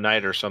tomorrow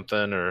night or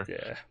something, or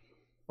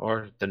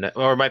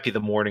it might be the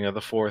morning of the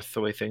 4th,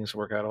 the way things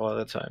work out a lot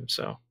of the time.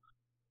 So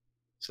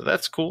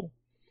that's cool.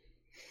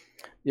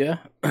 Yeah,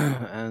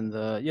 and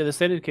the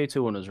State of Decay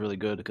 2 one is really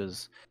good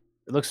because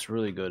it looks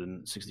really good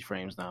in 60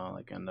 frames now.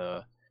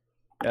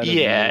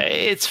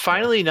 It's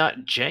finally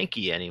not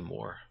janky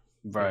anymore.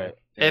 Right.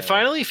 It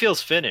finally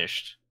feels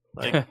finished.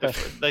 Like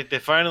they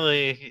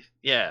finally,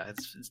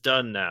 it's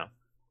done now.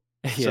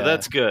 So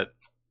that's good.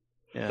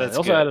 Yeah, they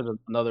also added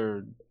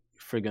another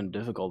friggin'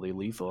 difficulty,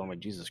 lethal. I'm like,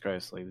 Jesus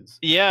Christ!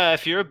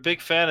 If you're a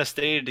big fan of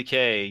State of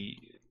Decay,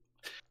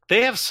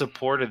 they have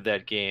supported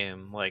that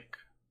game like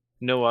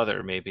no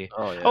other, maybe.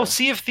 Oh yeah. Oh,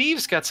 Sea of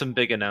Thieves got some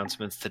big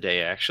announcements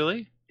today,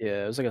 actually.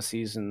 Yeah, it was like a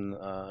season,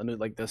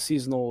 like the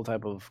seasonal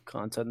type of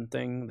content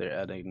thing. They're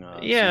adding.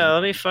 Yeah,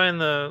 let me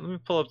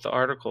pull up the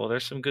article.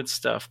 There's some good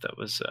stuff that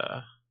was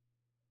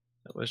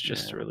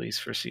just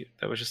released for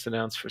that was just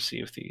announced for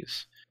Sea of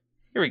Thieves.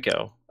 Here we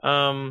go.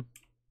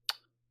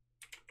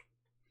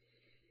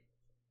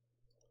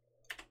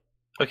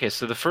 Okay,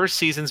 so the first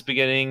season's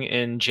beginning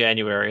in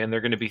January, and they're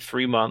going to be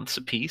 3 months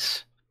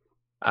apiece.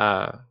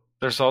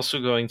 There's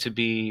also going to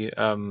be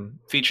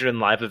featured in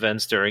live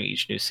events during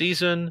each new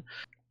season.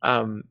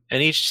 And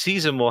each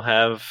season will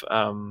have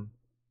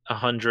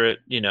 100,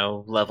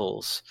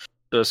 levels.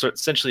 So it's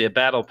essentially a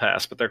battle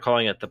pass, but they're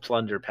calling it the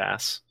Plunder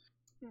Pass,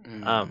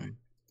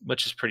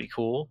 which is pretty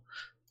cool.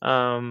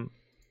 And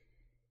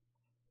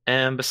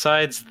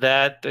besides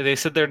that, they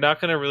said they're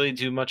not going to really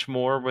do much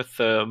more with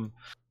the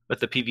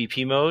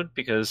PvP mode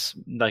because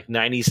like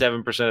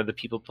 97% of the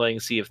people playing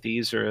Sea of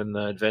Thieves are in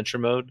the adventure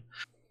mode.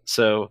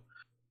 So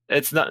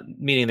it's not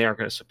meaning they aren't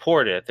going to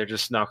support it. They're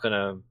just not going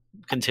to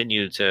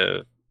continue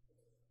to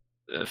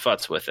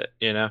futz with it,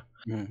 Yeah.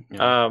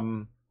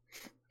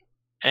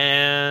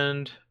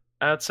 And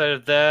outside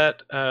of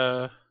that,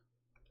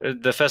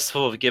 the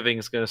Festival of Giving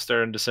is going to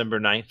start on December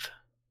 9th.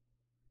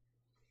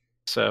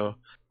 So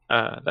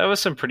that was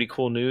some pretty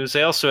cool news.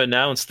 They also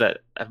announced that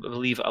I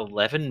believe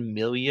 11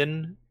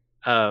 million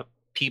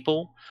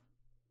people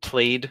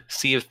played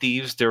Sea of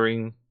Thieves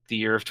during the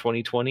year of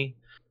 2020.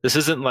 This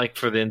isn't like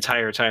for the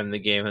entire time the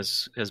game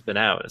has been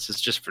out. This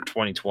is just for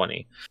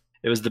 2020.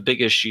 It was the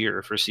biggest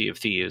year for Sea of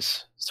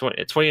Thieves.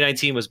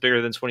 2019 was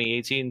bigger than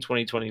 2018.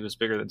 2020 was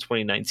bigger than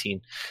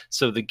 2019.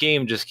 So the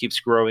game just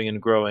keeps growing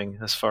and growing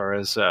as far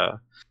as the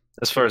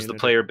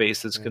player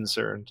base is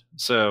concerned.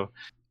 So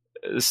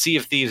Sea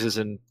of Thieves is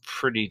in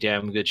pretty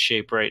damn good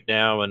shape right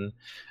now, and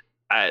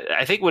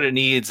I think what it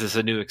needs is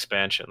a new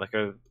expansion, like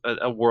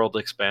a world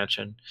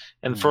expansion.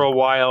 And for a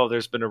while,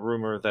 there's been a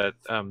rumor that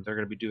they're going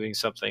to be doing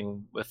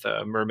something with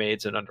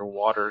mermaids and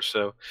underwater.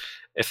 So,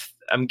 if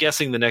I'm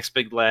guessing the next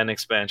big land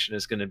expansion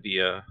is going to be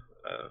a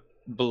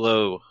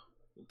below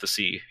the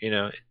sea,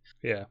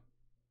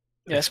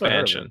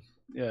 expansion.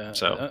 Yeah.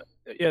 So.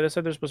 They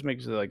said they're supposed to make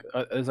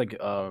it's like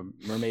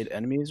mermaid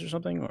enemies or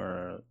something,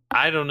 or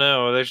I don't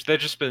know. They've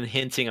just been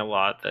hinting a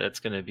lot that it's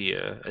going to be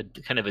a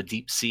kind of a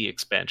deep sea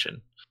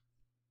expansion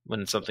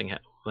when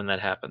that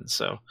happens.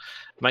 So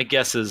my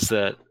guess is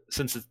that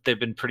since they've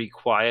been pretty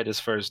quiet as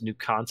far as new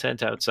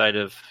content outside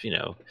of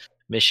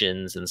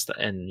missions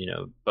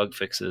and bug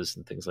fixes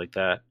and things like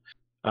that,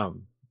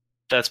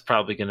 that's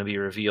probably going to be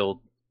revealed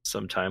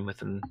sometime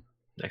within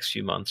the next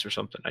few months or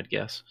something, I'd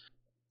guess.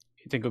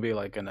 You think it'll be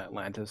like an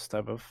Atlantis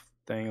type of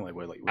thing, like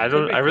where I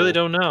really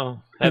don't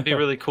know. That'd be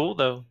really cool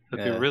though.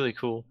 That'd be really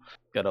cool.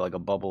 Got a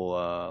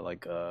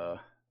bubble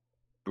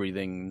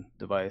breathing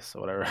device or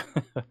whatever.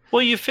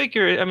 Well, you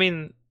figure, I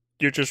mean,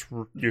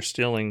 you're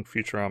stealing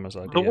Futurama's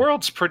idea. The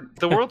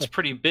world's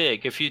pretty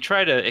big. If you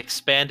try to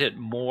expand it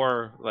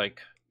more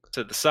like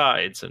to the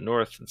sides and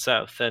north and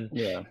south, then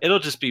it'll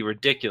just be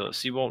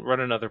ridiculous. You won't run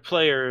enough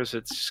players.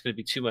 It's just going to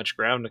be too much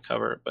ground to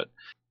cover. But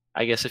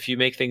I guess if you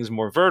make things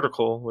more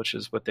vertical, which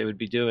is what they would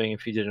be doing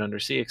if you did an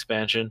undersea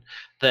expansion,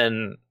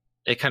 then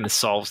it kind of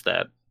solves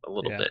that a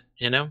little bit,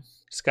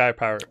 Sky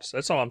Pirates.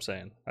 That's all I'm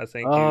saying. I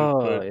think you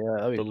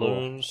put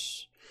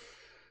balloons.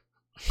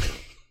 Cool.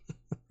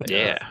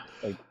 Yeah.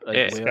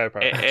 Like Sky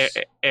Pirates.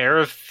 Air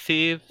of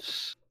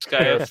Thieves.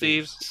 Sky of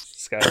Thieves.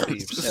 Sky of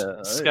Thieves.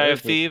 Sky of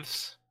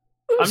Thieves.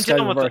 I'm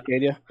down with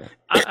Arcadia.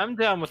 I'm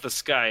down with the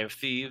Sky of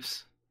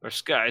Thieves or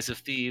Skies of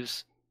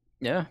Thieves.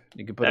 Yeah,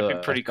 you could put that'd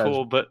be pretty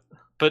cool, but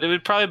it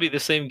would probably be the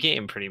same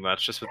game pretty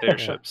much, just with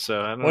airships.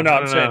 So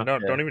I'm saying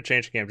don't even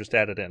change the game. Just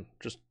add it in.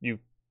 Just you.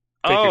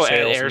 Take your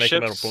sails and make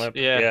them out of blimp.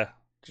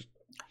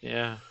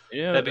 Yeah.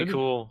 That'd be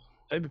cool.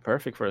 That'd be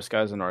perfect for a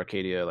Skies and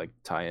Arcadia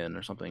tie-in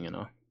or something.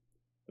 It'd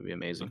be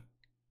amazing.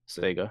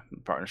 Sega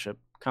partnership,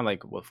 kind of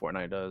like what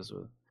Fortnite does.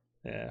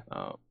 I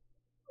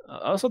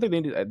also think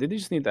they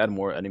just need to add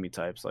more enemy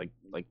types. Like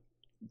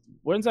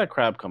when's that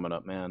crab coming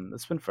up, man?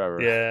 It's been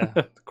forever. Yeah,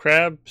 the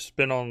crab's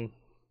been on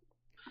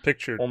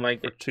picture for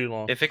too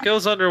long. If it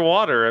goes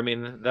underwater, I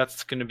mean,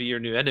 that's going to be your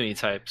new enemy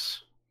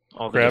types.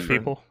 All crab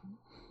people.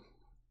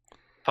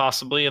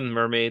 Possibly, and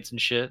mermaids and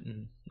shit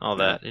and all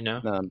that,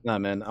 Nah,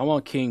 man. I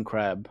want King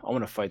Crab. I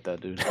want to fight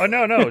that dude. Oh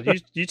no!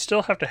 You'd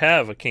still have to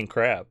have a King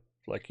Crab.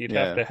 Like you'd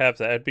have to have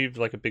that. It'd be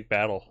like a big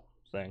battle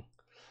thing.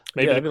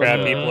 Maybe the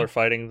crab people are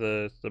fighting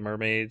the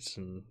mermaids,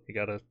 and you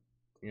gotta,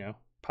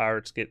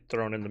 pirates get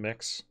thrown in the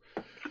mix.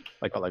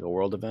 Like a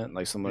world event,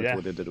 like similar to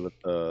what they did with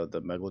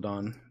the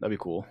Megalodon. That'd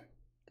be cool.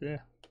 Yeah,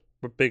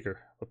 but bigger.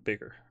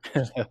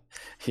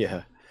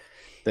 Yeah.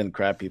 Then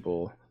crab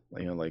people,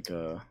 like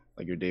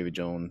your Davy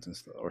Jones and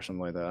stuff, or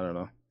something like that. I don't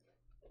know.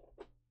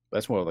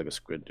 That's more like a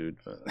squid dude,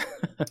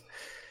 but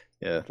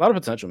yeah, a lot of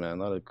potential, man.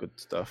 A lot of good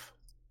stuff.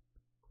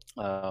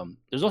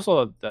 There's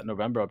also that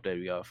November update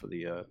we got for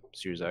the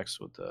Series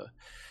X with the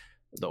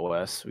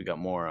OS. We got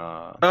more.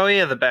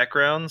 The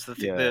backgrounds,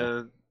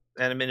 the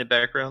animated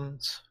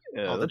backgrounds.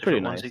 Yeah, all the they're pretty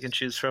different ones nice. you can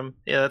choose from.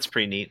 Yeah, that's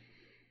pretty neat.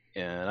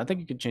 Yeah, and I think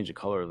you can change the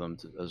color of them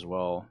as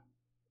well,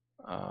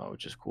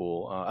 which is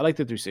cool. I like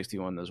the 360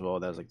 one as well.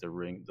 That has like the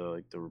ring,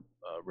 the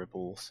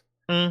ripples.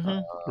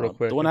 Mm-hmm. Real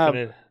quick, the one I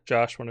have,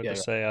 Josh wanted yeah. to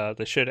say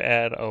they should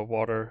add a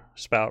water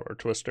spout or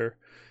twister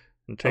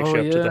and takes Oh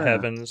you up to the yeah.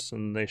 heavens,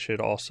 and they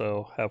should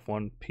also have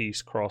one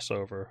piece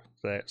crossover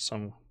that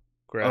some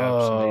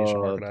grab some Asian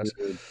Oh, organize.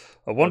 dude,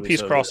 A one that'd be piece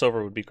so good.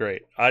 crossover would be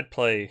great. I'd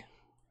play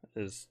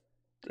as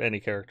any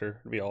character.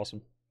 It'd be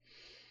awesome.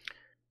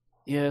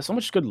 Yeah, so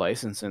much good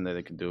licensing that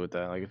they can do with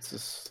that. Like it's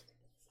just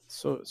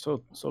so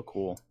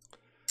cool.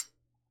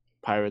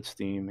 Pirates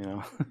theme, you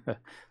know,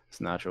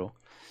 it's natural.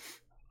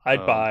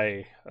 I'd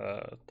buy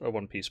a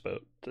one piece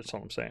boat. That's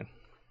all I'm saying.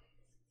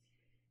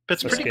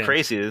 But it's pretty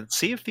crazy.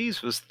 Sea of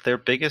Thieves was their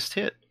biggest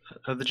hit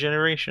of the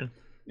generation.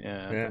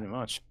 Yeah, pretty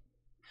much.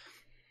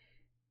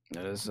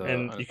 That is,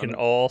 and you can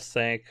all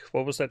thank,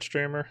 what was that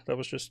streamer that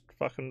was just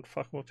fucking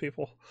with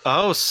people?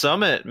 Oh,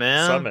 Summit,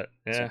 man. Summit,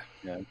 yeah.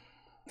 Yeah.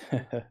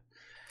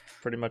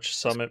 Pretty much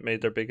Summit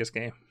made their biggest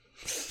game.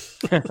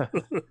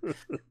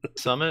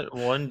 Summit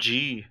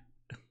 1G.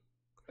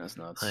 That's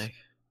nuts. Like,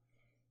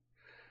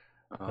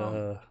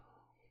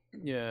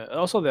 yeah.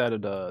 Also, they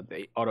added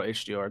the auto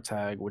HDR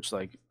tag, which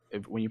like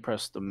when you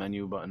press the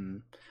menu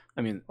button,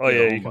 I mean,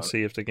 you can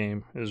see if the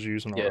game is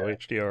using auto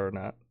HDR or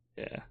not.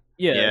 Yeah,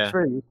 it's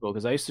very useful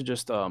because I used to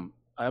just I'm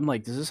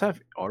like, does this have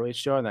auto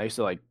HDR? And I used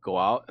to like go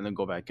out and then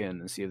go back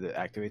in and see if it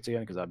activates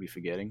again because I'd be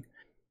forgetting.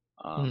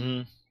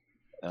 Yeah,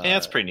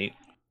 that's pretty neat.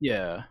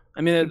 Yeah,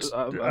 I mean,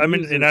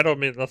 and I don't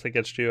mean nothing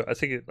against you. I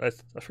think I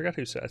forgot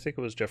who said. I think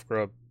it was Jeff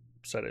Grubb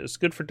said it. It's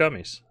good for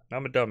dummies.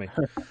 I'm a dummy,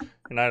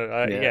 and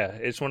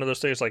it's one of those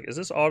things. Like, is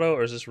this auto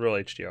or is this real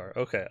HDR?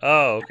 Okay.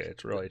 Oh, okay,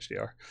 it's real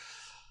HDR.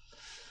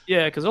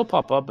 Yeah, because it'll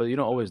pop up, but you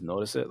don't always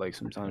notice it. Like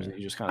sometimes you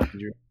just kind of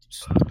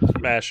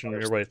smashing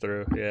your way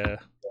through. Yeah.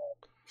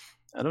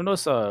 I don't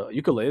know.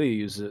 Ukulele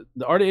uses it.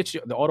 The auto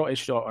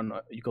HDR on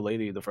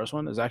Ukulele, the first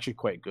one, is actually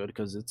quite good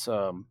because it's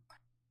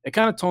it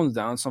kind of tones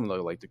down some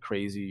of the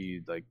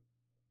crazy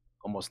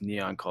almost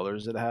neon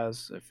colors it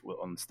has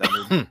on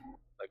standard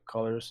like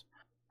colors.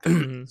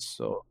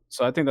 so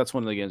I think that's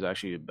one of the games that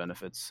actually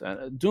benefits.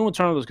 And Doom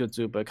Eternal is good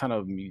too, but it kind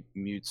of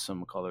mutes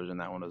some colors in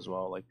that one as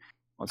well. Like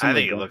I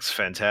think it looks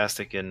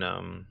fantastic in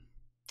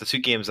the two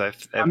games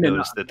I've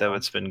noticed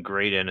that's been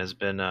great in has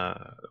been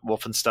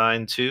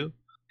Wolfenstein 2.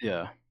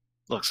 Yeah.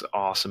 Looks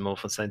awesome.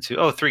 Wolfenstein 2.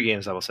 Oh, 3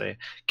 games I will say.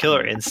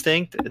 Killer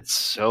Instinct. It's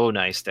so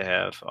nice to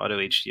have auto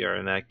HDR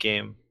in that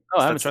game. Oh,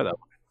 I haven't tried that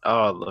one.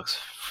 Oh, it looks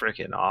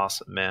freaking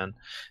awesome, man.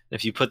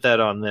 If you put that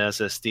on the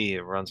SSD,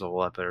 it runs a whole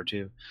lot better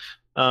too.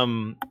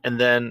 And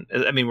then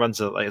runs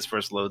as far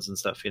as loads and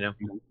stuff, you know.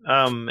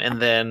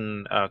 And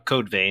then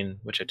Code Vein,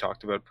 which I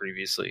talked about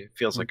previously,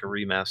 feels like a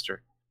remaster.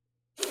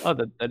 Oh,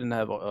 that didn't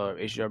have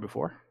HDR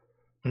before?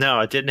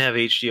 No, it didn't have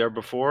HDR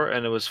before,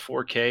 and it was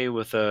 4K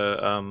with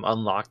a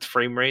unlocked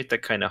frame rate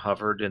that kind of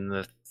hovered in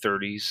the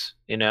 30s,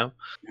 you know.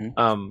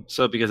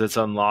 So because it's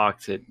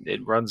unlocked,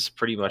 it runs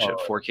pretty much at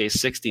 4K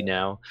 60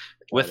 now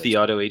with the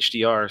auto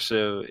HDR.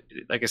 So,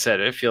 like I said,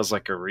 it feels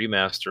like a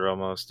remaster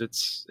almost.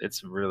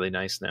 It's really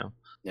nice now.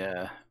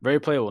 Yeah, very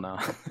playable now.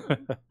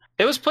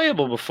 It was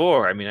playable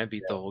before. I mean, I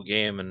beat the whole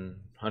game and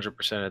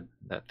 100% of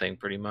that thing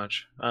pretty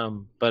much.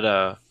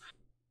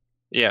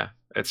 Yeah,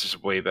 it's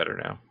just way better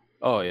now.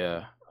 Oh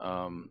yeah,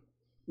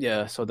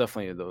 yeah. So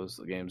definitely those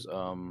games.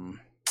 And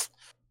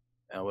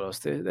what else?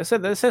 They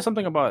said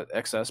something about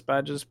XS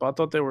badges, but I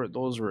thought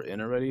those were in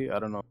already. I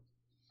don't know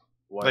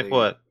why. Like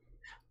what?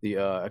 The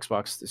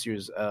Xbox, the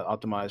Series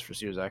optimized for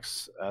Series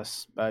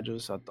XS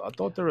badges. I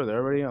thought they were there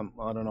already. I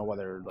don't know why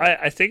they're.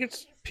 I think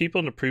it's people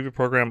in the preview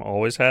program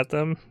always had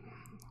them,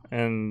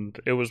 and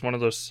it was one of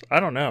those. I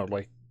don't know.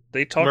 Like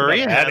they talked.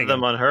 Maria about had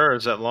them on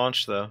hers at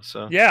launch though.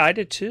 So yeah, I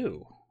did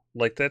too.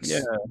 Like that's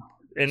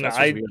and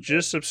I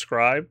just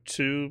subscribed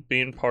to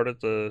being part of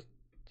the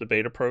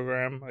beta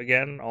program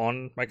again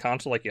on my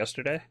console like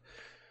yesterday.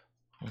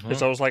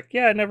 Because I was like,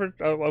 I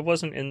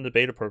wasn't in the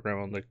beta program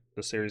on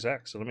the Series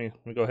X, so let me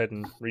go ahead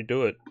and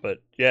redo it.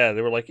 But yeah,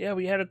 they were like,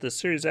 we added the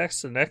Series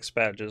X and X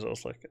badges. I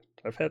was like,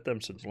 I've had them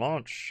since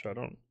launch. I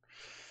don't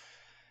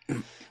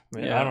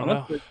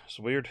know. It's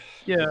weird.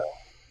 Yeah,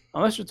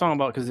 unless you're talking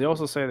about, because they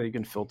also say that you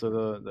can filter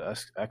the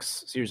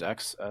X Series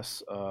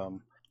XS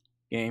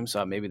games.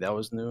 Maybe that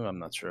was new. I'm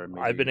not sure.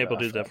 Maybe I've been able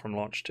to do that from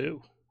launch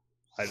too.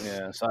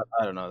 So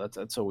I don't know.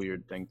 That's a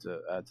weird thing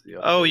to add to the.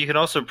 Oh, you can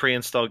also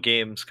pre-install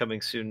games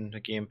coming soon to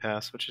Game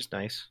Pass, which is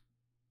nice.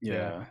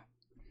 Yeah,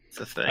 it's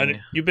a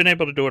thing. You've been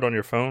able to do it on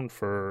your phone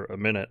for a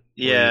minute.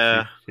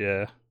 Yeah.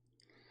 Yeah,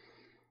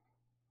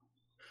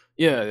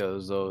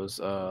 those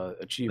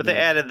achievements. But they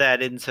added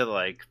that into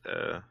like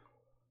the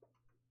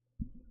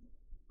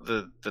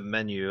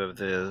menu of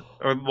the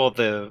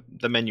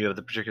menu of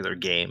the particular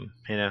game,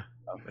 you know.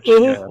 Which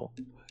is cool.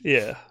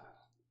 Yeah.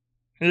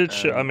 It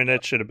should.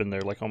 It should have been there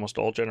like almost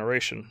all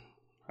generation.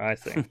 I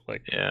think.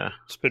 Like,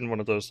 it's been one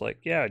of those like,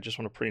 I just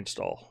want to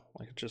pre-install.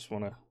 Like, I just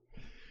want to.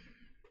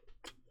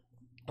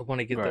 I want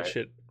to get that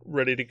shit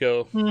ready to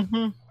go.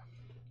 Mm-hmm.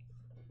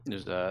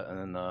 There's that,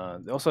 and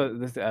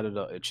then they added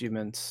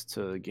achievements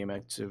to the game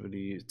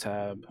activity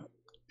tab,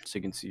 so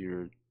you can see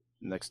your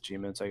next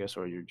achievements, I guess,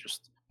 or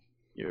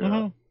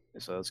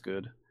so that's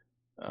good.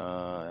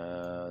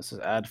 It says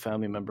add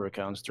family member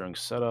accounts during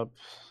setup.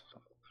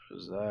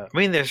 There's that. I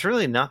mean, there's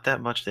really not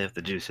that much they have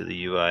to do to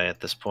the UI at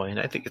this point.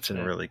 I think it's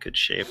in really good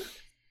shape.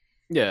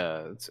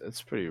 Yeah,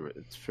 it's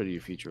pretty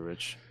feature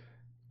rich.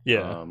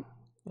 Yeah.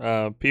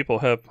 People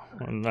have,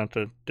 not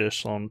to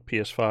dish on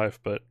PS5,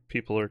 but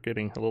people are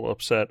getting a little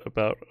upset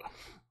about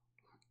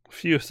a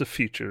few of the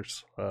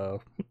features,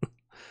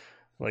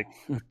 like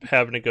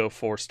having to go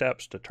 4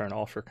 steps to turn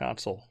off your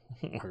console,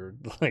 or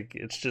like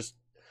it's just,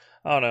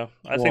 I don't know.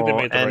 I think they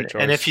made the right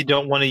choice. And if you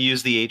don't want to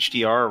use the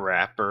HDR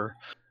wrapper,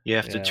 you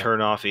have to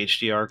turn off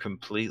HDR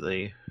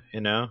completely.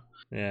 You know.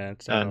 Yeah,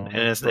 it's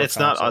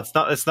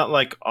not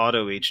like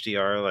auto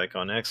HDR like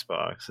on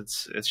Xbox.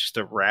 It's just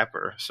a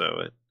wrapper,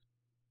 so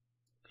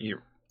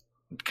you're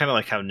kind of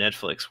like how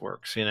Netflix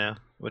works, you know,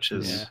 which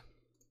is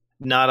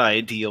not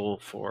ideal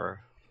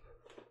for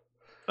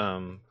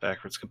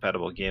backwards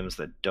compatible games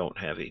that don't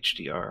have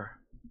HDR.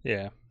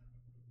 Yeah.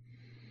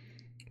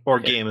 Or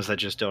games that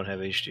just don't have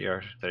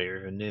HDR that are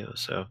even new.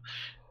 So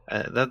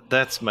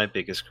that's my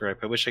biggest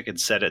gripe. I wish I could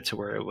set it to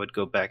where it would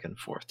go back and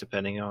forth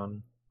depending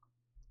on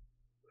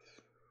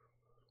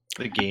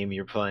the game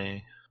you're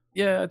playing.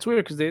 Yeah, it's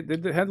weird because they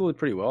handled it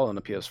pretty well on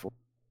the PS4.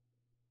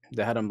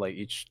 They had them like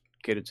each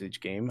catered to each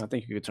game. I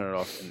think you could turn it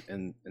off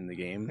in the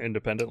game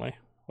independently.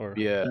 Or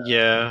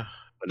yeah.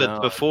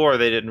 But before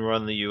they didn't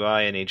run the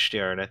UI in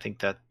HDR, and I think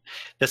that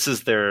this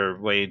is their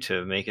way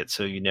to make it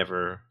so you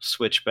never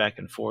switch back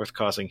and forth,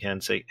 causing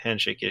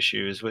handshake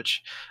issues,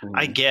 which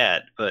I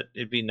get, but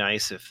it'd be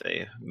nice if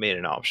they made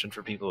an option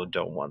for people who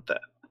don't want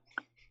that.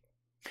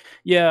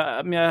 Yeah,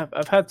 I mean,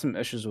 I've had some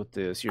issues with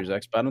the Series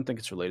X, but I don't think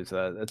it's related to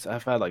that.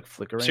 I've had like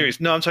flickering.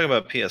 No, I'm talking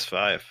about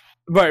PS5.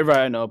 Right,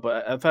 I know,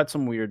 but I've had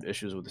some weird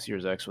issues with the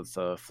Series X with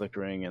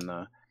flickering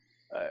and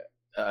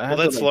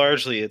that's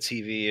largely a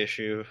TV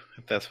issue.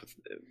 If that's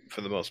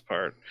for the most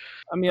part.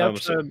 I mean, I've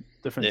tried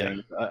different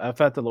things. I've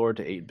had to lower it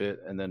to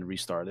 8-bit and then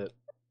restart it,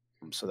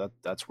 so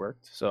that's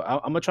worked. So I'm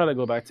gonna try to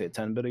go back to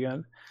 10-bit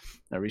again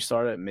and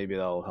restart it. Maybe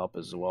that'll help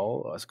as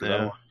well.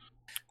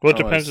 Well, it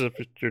depends if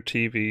your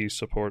TV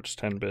supports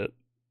 10-bit.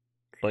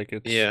 Like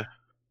it's yeah.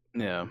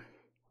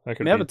 That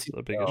could be a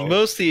big issue.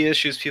 Most of the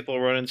issues people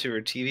run into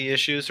are TV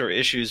issues or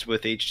issues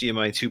with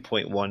HDMI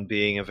 2.1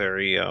 being a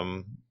very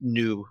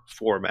new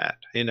format,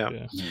 you know.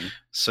 Yeah.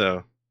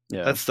 So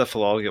that stuff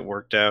will all get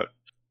worked out.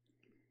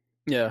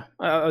 Yeah,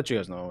 I'll let you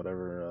guys know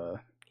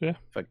whatever. If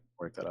I can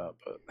work that out,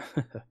 but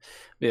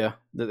yeah,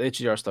 the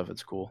HDR stuff,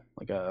 it's cool.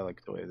 Like I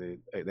like the way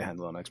they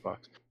handle it on Xbox.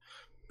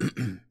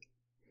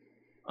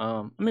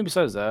 I mean,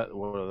 besides that,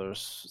 what other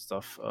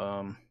stuff?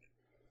 I mean,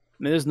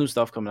 there's new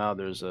stuff coming out.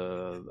 There's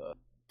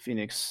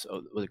Phoenix.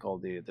 What's it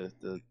called?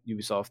 The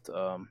Ubisoft.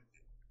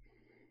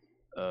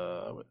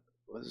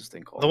 What is this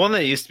thing called? The one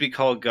that used to be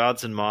called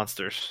Gods and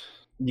Monsters.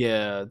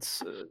 Yeah,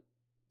 it's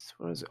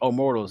what is it? Oh,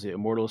 Mortals. Yeah,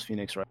 Mortals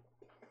Phoenix, right?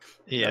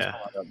 Yeah.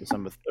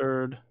 December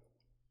 3rd.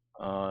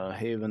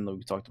 Haven, that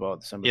we talked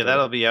about December. Yeah,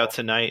 that'll be out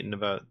tonight in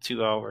about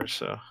 2 hours.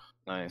 So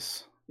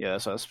nice. Yeah,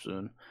 that's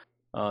soon.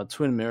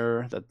 Twin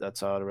Mirror,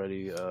 that's out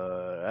already.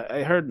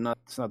 I heard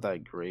it's not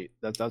that great.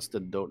 That's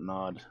the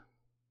Dotnod.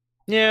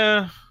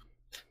 Yeah,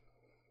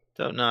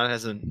 Dotnod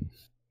hasn't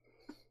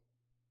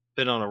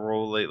been on a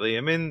roll lately.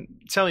 I mean,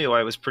 Tell Me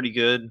Why was pretty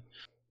good,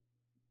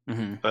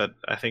 but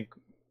I think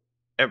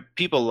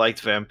people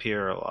liked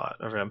Vampire a lot,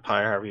 or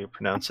Vampire, however you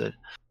pronounce it.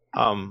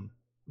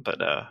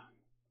 But I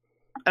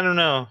don't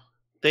know.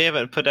 They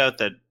haven't put out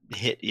that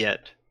hit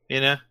yet,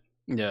 you know?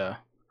 Yeah.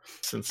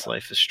 Since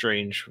Life is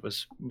Strange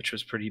which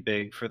was pretty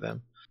big for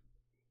them.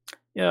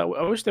 Yeah,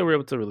 I wish they were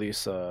able to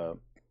release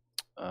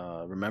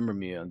Remember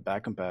Me on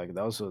Back and Pack.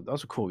 That was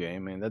a cool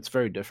game. I mean, that's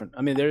very different.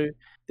 I mean,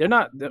 they're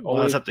not.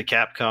 That's up to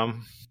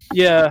Capcom.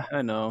 Yeah,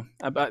 I know.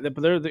 But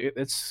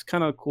it's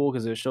kind of cool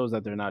because it shows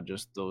that they're not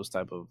just those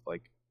type of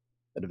like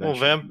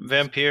adventure. Well,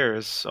 Vampire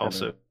is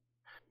also.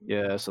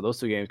 Yeah, so those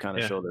two games kind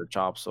of show their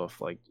chops off.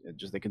 Like,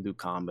 they can do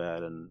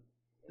combat and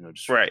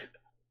just right.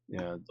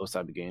 Yeah, those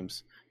type of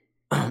games.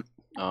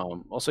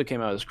 Also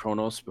came out as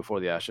Chronos Before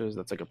the Ashes.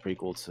 That's like a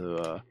prequel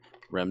to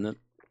Remnant.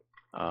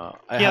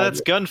 That's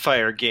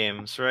Gunfire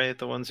Games, right?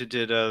 The ones who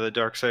did the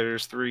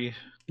Darksiders 3.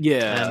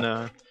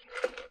 Yeah. And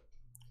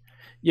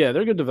yeah,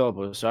 they're good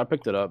developers. So I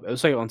picked it up. It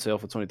was like on sale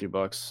for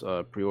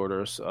 $23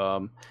 pre-orders.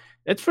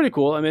 It's pretty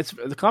cool. I mean,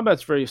 the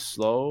combat's very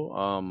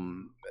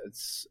slow.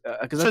 It's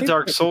a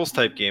Dark Souls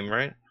type game,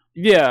 right?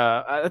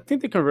 Yeah, I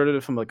think they converted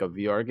it from like a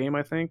VR game.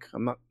 I think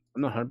I'm not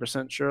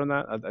 100% sure on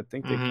that. I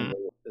think they converted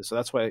it, so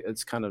that's why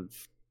it's kind of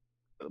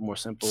more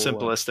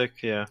simplistic.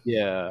 Yeah.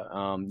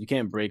 You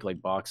can't break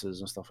like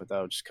boxes and stuff like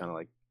that, which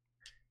kind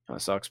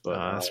of sucks.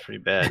 But that's pretty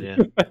bad. Yeah.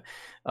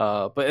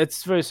 But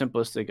it's very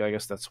simplistic. I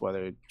guess that's why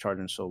they're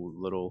charging so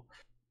little.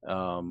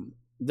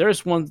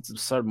 There's one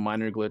sort of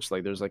minor glitch.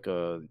 Like there's like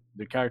the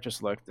character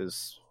select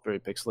is very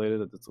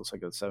pixelated. It looks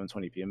like a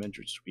 720p image,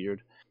 which is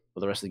weird.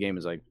 But the rest of the game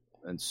is like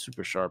in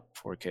super sharp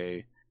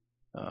 4K.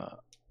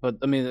 But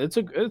I mean, it's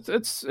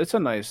a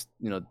nice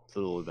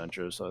little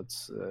adventure. So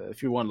it's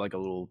if you want like a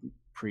little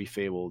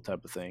pre-Fable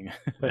type of thing.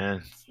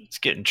 Man, it's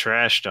getting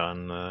trashed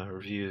on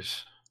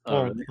reviews.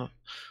 Oh, Well,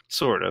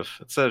 sort of.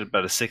 It's at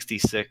about a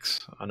 66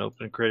 on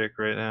OpenCritic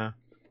right now.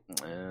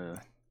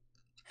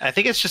 I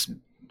think it's just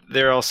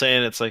they're all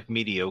saying it's like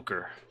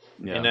mediocre.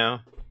 Yeah. You know.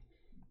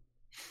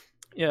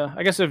 Yeah,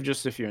 I guess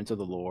if you're into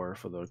the lore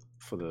for the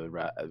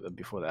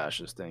Before the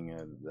Ashes thing,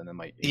 then it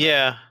might.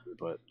 Yeah.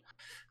 But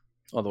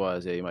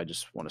otherwise, yeah, you might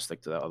just want to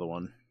stick to that other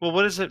one. Well,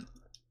 what is it?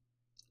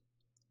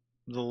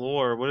 The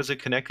lore. What is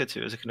it connected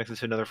to? Is it connected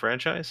to another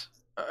franchise?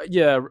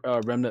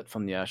 Remnant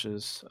from the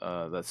Ashes.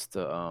 That's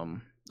the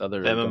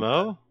other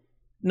MMO.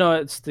 No,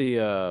 it's the.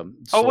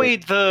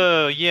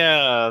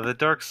 the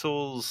Dark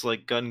Souls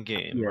like gun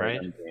game, right?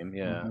 Gun game,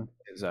 yeah, Mm-hmm.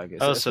 exactly.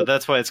 Oh, so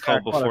that's why it's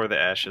called Before the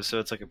Ashes. So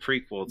it's like a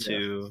prequel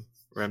to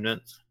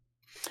Remnant.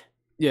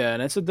 Yeah,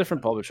 and it's a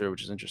different publisher,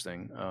 which is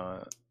interesting.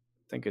 I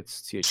think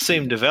it's THQ.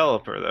 Same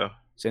developer though.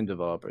 Same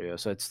developer, yeah.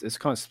 So it's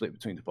kind of split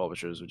between the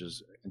publishers, which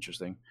is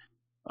interesting.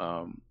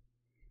 But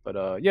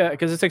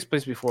because it takes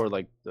place before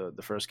like the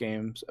first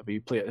games.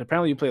 You play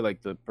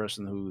like the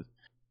person who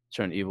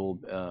turned evil.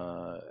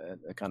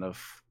 It kind of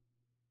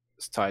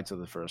is tied to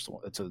the first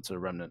one, to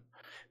Remnant.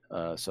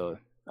 So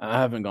I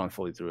haven't gone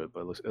fully through it,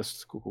 but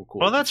it's cool.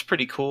 Well, that's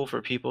pretty cool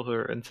for people who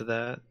are into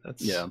that.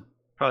 That's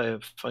probably a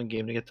fun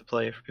game to get to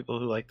play for people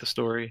who like the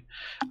story.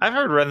 I've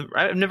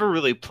never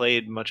really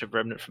played much of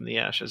Remnant from the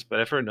Ashes, but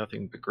I've heard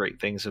nothing but great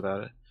things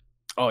about it.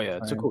 Oh yeah,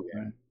 it's a cool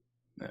game.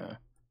 Yeah,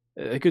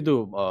 it could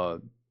do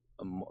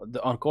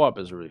on co-op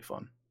is really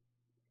fun.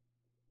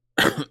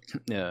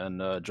 Yeah,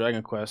 and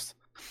Dragon Quest,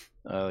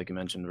 like you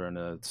mentioned,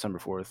 Vern, December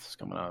 4th is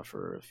coming out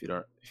for if you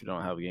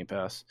don't have a Game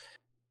Pass.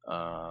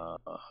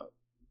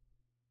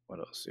 What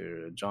else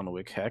here? John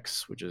Wick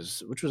Hex, which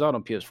was out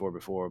on PS4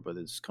 before, but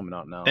it's coming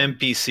out now.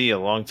 NPC a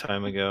long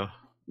time ago.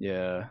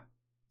 Yeah,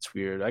 it's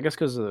weird. I guess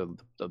because of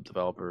the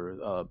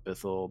developer,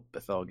 Bethel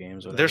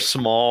Games. They're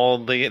small.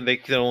 They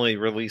can only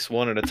release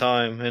one at a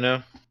time. You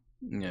know.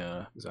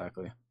 Yeah,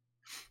 exactly.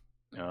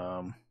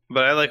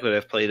 But I like what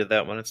I've played of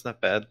that one. It's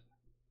not bad.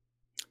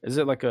 Is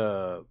it like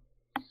a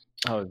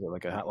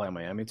Hotline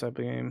Miami type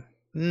of game?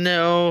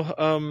 No,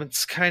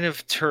 it's kind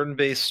of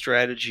turn-based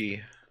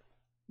strategy.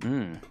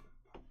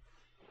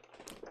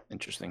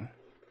 Interesting.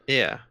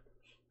 Yeah.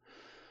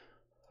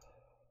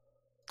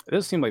 It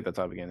does seem like that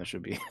type of game there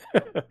should be. I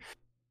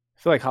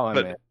feel like Hotline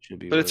Miami should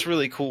be. But it's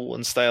really cool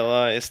and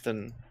stylized,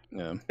 and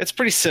it's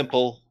pretty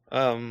simple.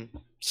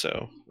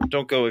 So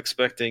don't go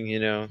expecting,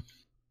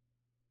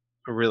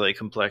 a really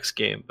complex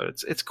game,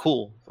 but it's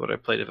cool what I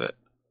played of it.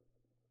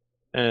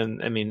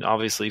 And I mean,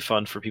 obviously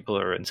fun for people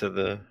who are into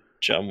the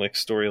John Wick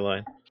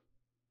storyline.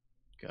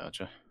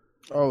 Gotcha.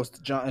 Oh,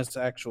 it's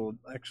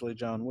actually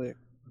John Wick.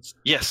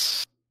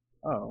 Yes.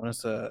 Oh, and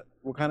it's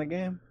what kind of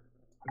game?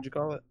 What'd you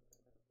call it?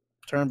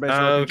 Turn-based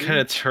RPG? RPG? Kind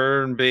of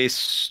turn-based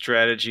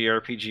strategy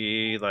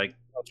RPG, like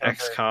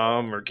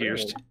XCOM or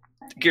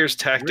Gears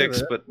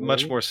Tactics, but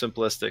much more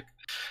simplistic.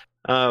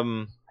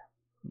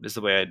 Is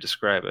the way I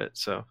describe it.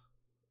 So.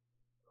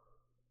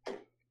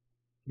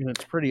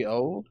 It's pretty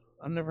old.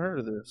 I've never heard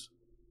of this.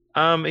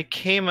 It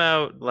came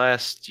out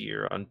last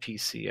year on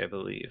PC, I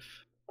believe.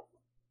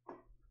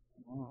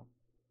 Wow.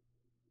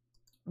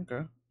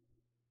 Okay.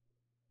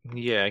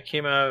 Yeah, it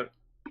came out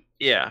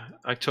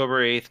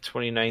October 8th,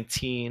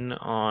 2019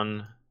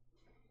 on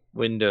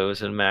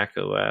Windows and Mac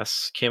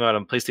OS. Came out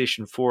on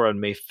PlayStation 4 on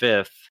May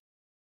 5th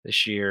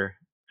this year,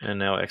 and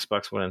now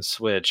Xbox One and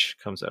Switch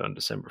comes out on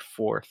December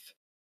 4th.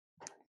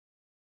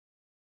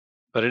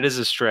 But it is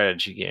a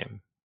strategy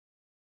game.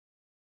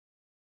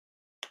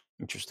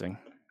 Interesting.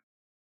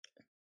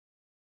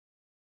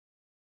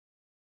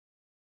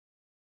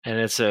 And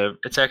it's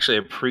actually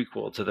a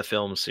prequel to the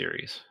film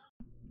series.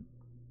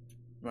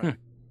 Right.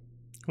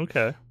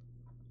 Okay.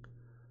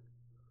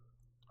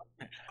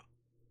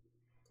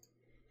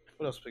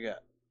 What else we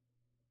got?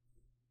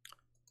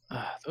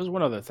 There was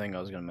one other thing I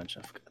was going to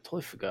mention. I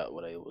totally forgot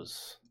what it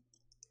was.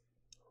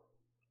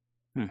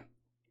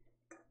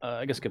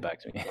 I guess get back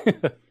to me.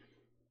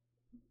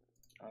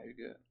 Oh, you're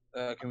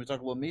good. Can we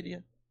talk about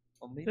media?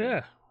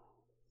 Yeah.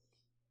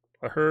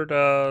 I heard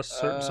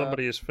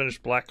somebody has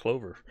finished Black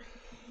Clover.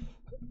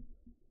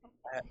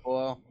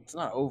 Well, it's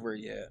not over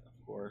yet,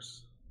 of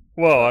course.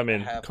 Well, I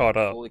mean, caught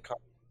up.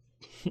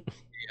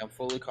 I'm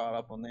fully caught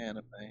up on the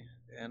anime,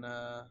 and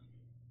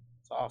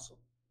it's awesome.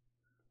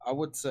 I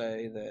would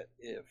say that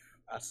if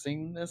I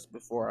seen this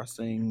before I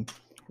seen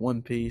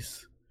One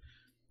Piece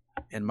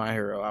and My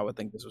Hero, I would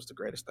think this was the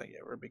greatest thing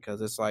ever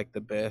because it's like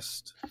the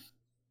best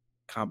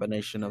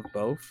combination of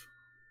both.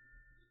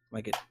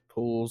 Like it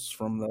pulls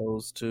from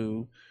those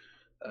two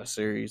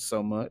series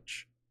so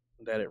much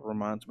that it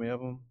reminds me of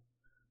them.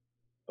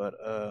 But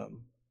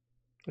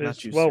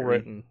it's well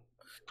written,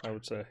 I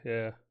would say.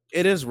 Yeah,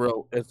 it is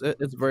real.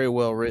 It's very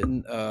well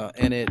written,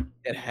 and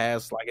it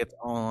has like its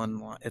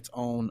own.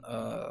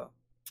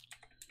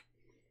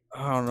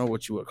 I don't know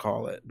what you would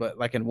call it, but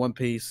like in One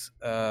Piece,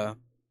 I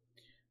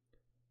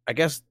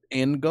guess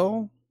end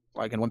goal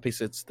Like in One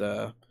Piece, it's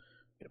the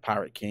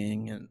Pirate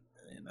King, and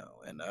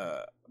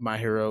My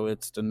Hero,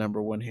 it's the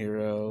number one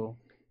hero.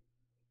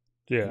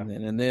 Yeah. And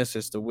then in this,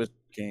 it's the Wizard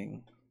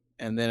King,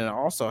 and then it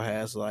also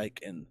has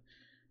like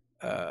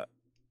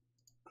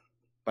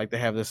they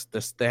have this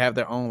they have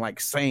their own like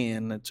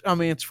saying.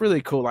 It's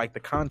really cool. Like the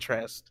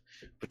contrast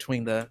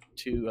between the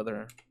two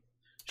other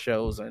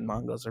shows and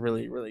mangas are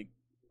really, really,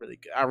 really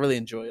good. I really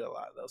enjoy it a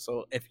lot though.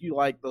 So if you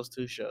like those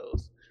two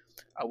shows,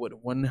 I would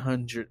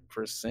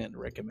 100%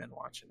 recommend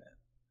watching it.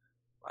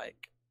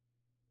 Like,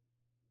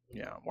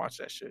 yeah, watch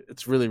that shit.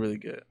 It's really, really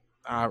good.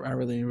 I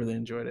really, really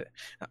enjoyed it.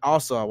 And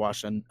also, I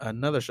watched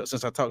another show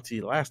since I talked to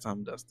you last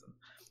time, Dustin.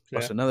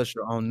 Watched another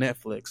show on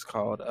Netflix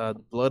called The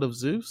Blood of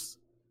Zeus.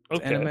 It's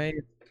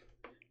anime.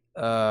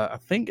 I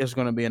think it's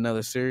going to be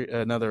another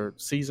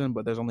season,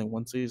 but there's only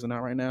one season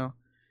out right now.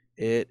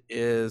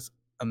 It's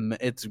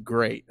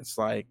great. It's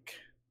like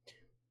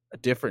a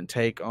different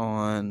take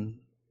on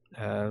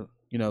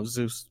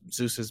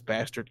Zeus's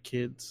bastard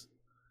kids.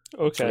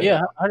 Okay.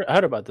 Yeah, I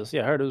heard about this.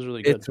 Yeah, I heard it was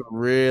really good. It's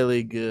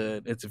really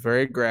good. It's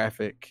very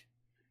graphic.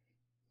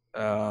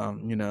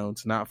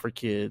 It's not for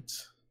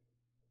kids.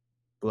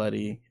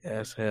 Bloody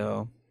as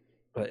hell,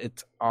 but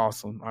it's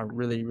awesome. I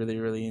really, really,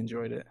 really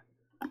enjoyed it.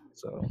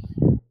 So,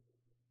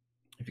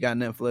 if you got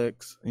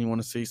Netflix and you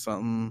want to see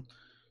something,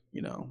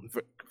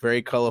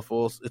 very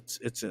colorful, it's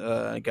got it's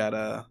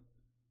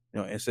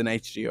in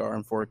HDR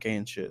and 4K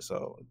and shit.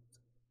 So,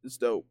 it's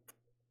dope.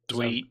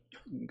 Sweet.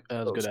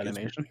 That's good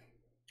animation.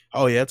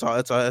 Oh yeah,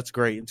 it's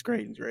great. It's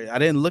great. I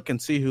didn't look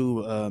and see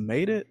who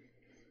made it,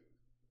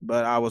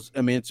 but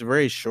it's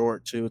very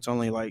short too. It's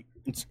only like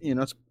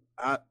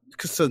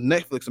because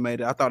Netflix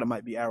made it. I thought it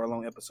might be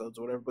hour-long episodes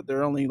or whatever, but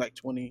they're only like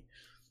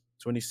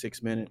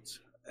 26 minutes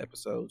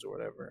episodes or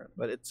whatever.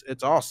 But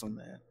it's awesome,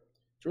 man.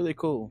 It's really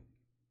cool.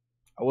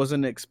 I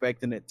wasn't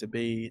expecting it to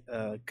be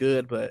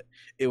good, but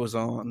it was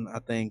on, I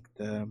think,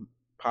 the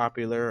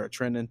popular or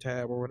trending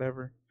tab or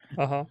whatever.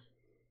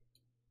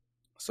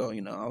 So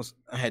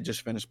I had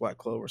just finished Black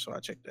Clover, so I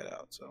checked that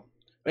out. So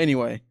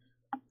anyway,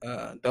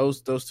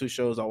 those two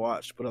shows I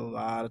watched, put a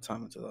lot of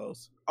time into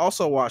those.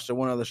 Also watched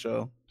one other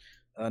show,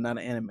 not an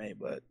anime,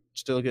 but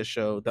still a good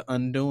show, The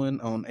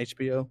Undoing on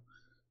HBO.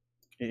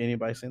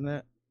 Anybody seen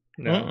that?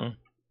 No.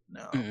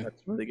 No,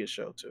 that's a really good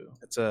show too.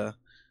 It's a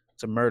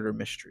murder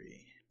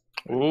mystery.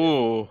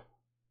 Ooh.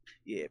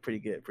 Yeah, pretty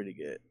good.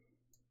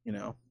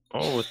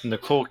 Oh, with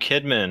Nicole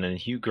Kidman and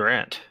Hugh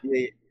Grant.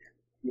 Yeah,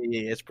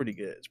 it's pretty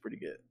good.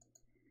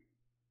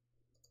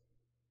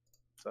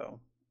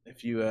 So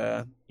if you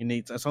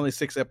need, it's only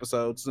 6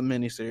 episodes, it's a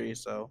miniseries,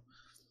 so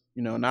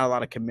not a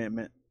lot of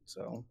commitment.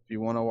 So if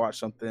you want to watch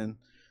something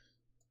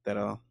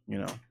that'll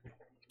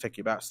take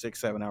you about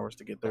 6-7 hours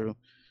to get through,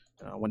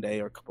 one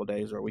day or a couple of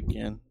days or a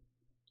weekend,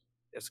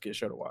 it's a good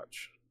show to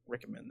watch.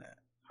 Recommend that.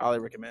 Highly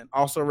recommend.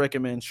 Also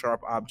recommend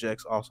Sharp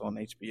Objects, also on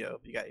HBO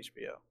if you got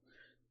HBO.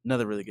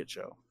 Another really good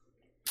show.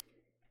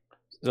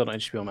 Is that on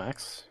HBO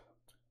Max?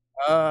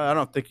 I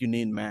don't think you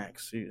need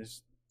Max.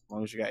 As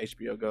long as you got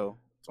HBO Go,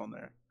 it's on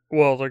there.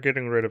 Well, they're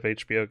getting rid of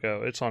HBO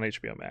Go. It's on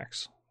HBO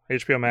Max.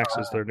 HBO Max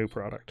is their new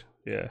product.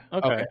 Yeah.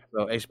 Okay.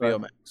 So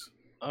HBO Max.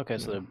 Okay,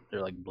 so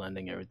they're like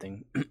blending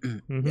everything.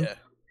 Mm-hmm. Yeah.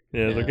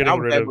 Yeah, they're getting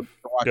rid of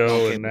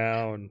Go and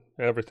Now, and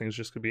everything's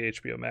just going to be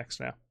HBO Max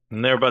now.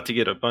 And they're about to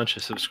get a bunch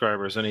of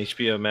subscribers on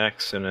HBO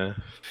Max in a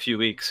few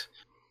weeks.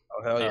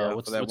 Oh, hell yeah.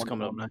 What's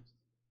coming up next?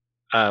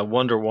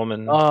 Wonder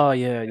Woman. Oh,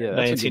 yeah.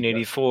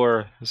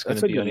 1984 is going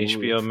to be on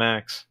HBO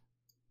Max.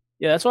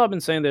 Yeah, that's what I've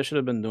been saying they should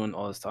have been doing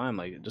all this time.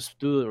 Like, just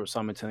do a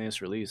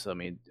simultaneous release. I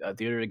mean, at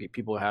theater to get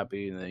people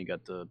happy, and then you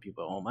got the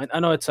people at home. I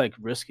know it's like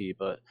risky,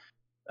 but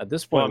at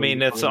this point, well, I mean,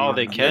 that's all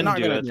they can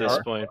do at this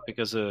point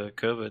because of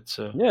COVID.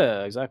 So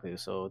yeah, exactly.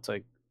 So it's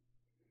like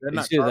they're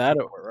not that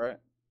right?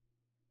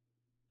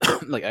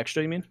 Like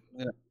extra, you mean?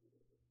 Yeah.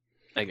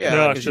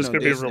 No, it's just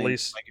going to be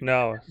released.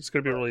 No, it's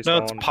going to be released. No,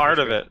 it's part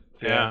of it.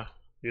 Yeah.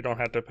 You don't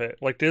have to pay.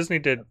 Like Disney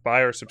did,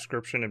 buy our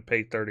subscription and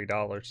pay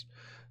 $30.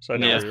 So I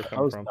know where you're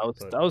coming from.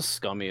 That was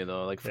scummy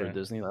though. Like for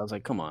Disney, I was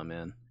like, come on,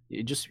 man.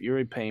 You're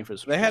already paying for.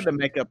 They had to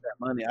make up that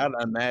money. I'd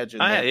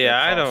imagine.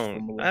 I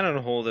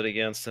don't hold it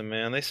against them,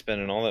 man. They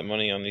spending all that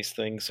money on these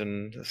things,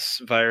 and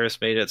this virus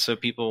made it so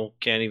people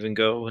can't even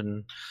go,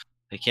 and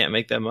they can't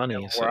make that money.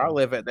 Where I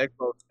live at, they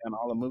closed down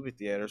all the movie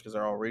theaters because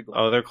they're all Regal.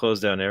 Oh, they're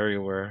closed down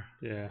everywhere.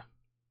 Yeah.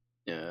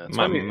 Yeah,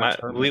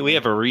 we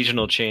have a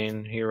regional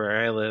chain here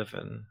where I live,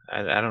 and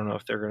I don't know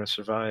if they're going to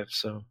survive.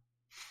 So,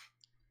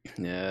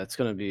 yeah, it's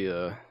going to be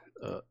a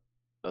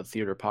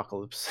theater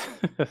apocalypse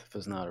if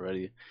it's not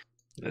already.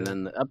 Yeah. And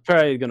then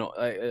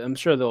I'm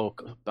sure they'll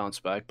bounce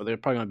back, but they're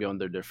probably going to be on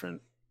their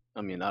different.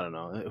 I mean, I don't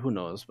know. Who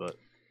knows? But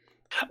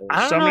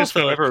I don't know if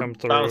they'll ever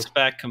bounce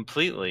back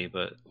completely.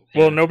 But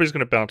nobody's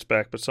going to bounce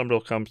back, but somebody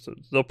will come.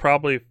 They'll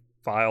probably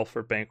file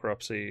for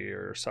bankruptcy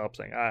or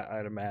something.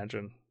 I'd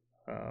imagine.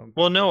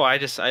 Well, no, I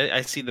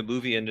see the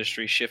movie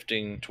industry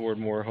shifting toward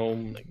more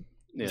home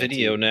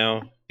video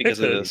now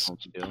because of this.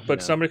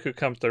 But somebody could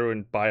come through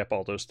and buy up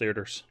all those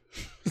theaters.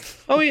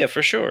 Oh yeah,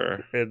 for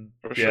sure. And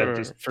sure.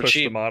 just for push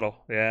cheap. the model.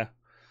 Yeah.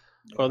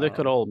 Or they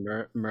could all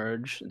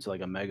merge into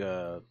like a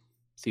mega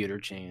theater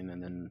chain,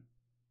 and then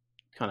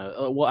kind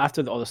of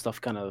after all the stuff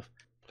kind of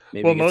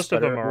maybe. Well, gets most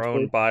of better, them are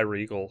hopefully. owned by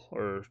Regal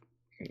or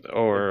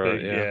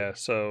yeah.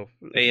 So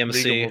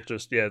AMC. Regal will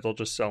just they'll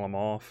just sell them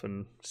off,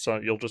 and so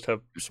you'll just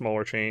have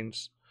smaller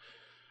chains.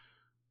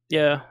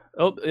 Yeah,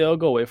 it'll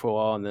go away for a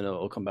while, and then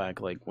it'll come back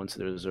like once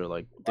things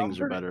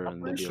are better. I'm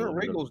pretty sure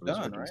Regal's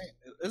done, right?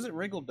 Isn't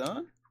Regal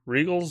done?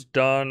 Regal's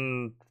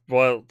done.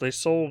 Well, they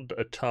sold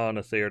a ton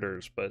of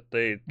theaters, but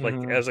they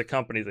as a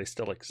company they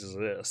still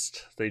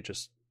exist. They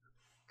just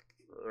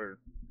are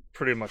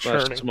pretty much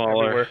turning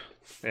smaller. Everywhere.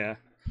 Yeah,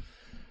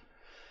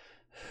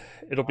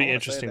 it'll be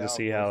interesting to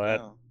see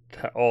how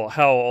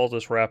all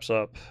this wraps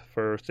up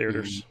for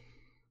theaters.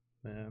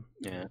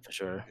 Yeah, for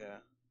sure. Yeah.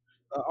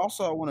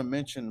 Also, I want to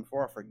mention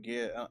before I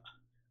forget,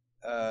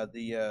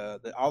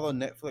 the all the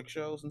Netflix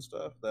shows and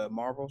stuff, the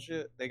Marvel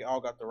shit, they all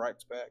got the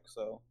rights back.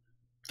 So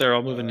they're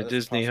all moving to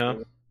Disney, huh?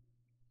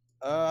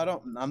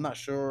 I'm not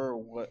sure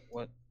what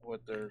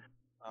they're.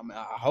 I mean,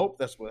 I hope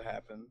that's what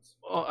happens.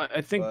 Well,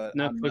 I think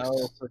Netflix. I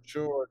know for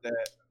sure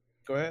that.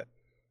 Go ahead.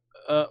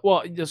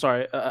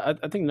 Sorry. I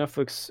think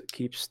Netflix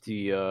keeps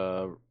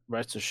the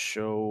rights to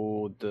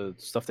show the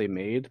stuff they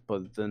made,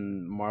 but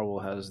then Marvel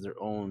has their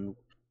own.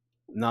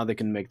 Now they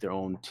can make their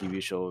own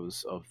TV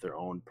shows of their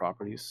own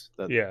properties.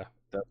 They've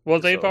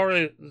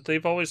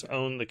always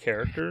owned the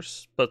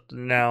characters, but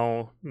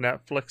now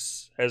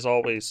Netflix as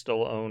always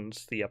still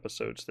owns the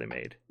episodes they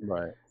made.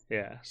 Right.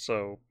 Yeah.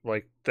 So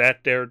like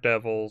that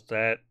Daredevil,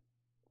 that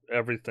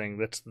everything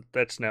that's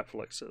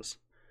Netflix's.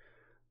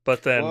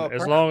 But then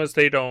as long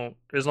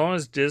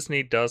as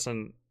Disney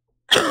doesn't,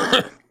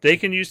 they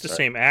can use the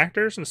same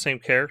actors and the same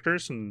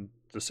characters and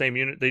the same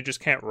unit. They just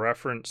can't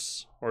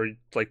reference or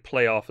like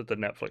play off of the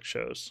Netflix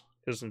shows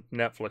because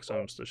Netflix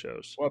owns the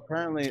shows. Well,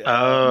 apparently,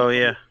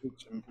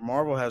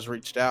 Marvel has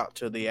reached out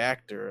to the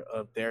actor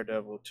of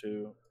Daredevil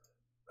to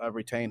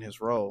retain his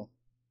role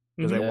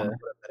because they want to put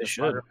him in a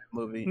Spider-Man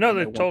movie. No,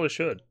 they totally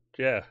should.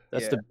 Yeah,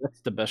 that's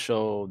the best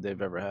show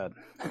they've ever had.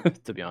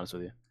 To be honest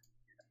with you.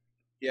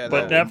 Yeah,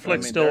 but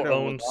Netflix still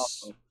owns.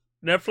 Awesome.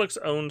 Netflix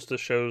owns the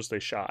shows they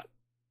shot.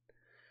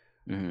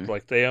 Mm-hmm.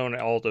 Like they own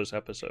all those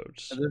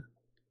episodes.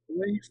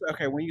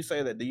 When you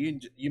say that, do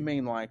you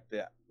mean like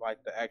the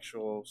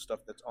actual stuff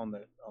that's on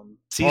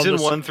season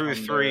 1 through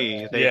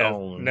 3? They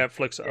own.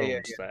 Netflix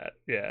owns that.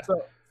 Yeah.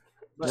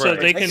 So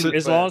they can,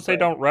 as long as they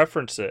don't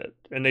reference it,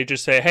 and they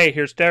just say, "Hey,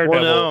 here's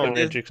Daredevil," and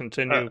then you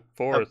continue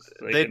forth.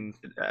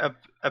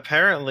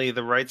 Apparently,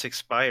 the rights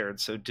expired,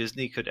 so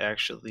Disney could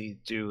actually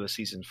do a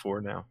season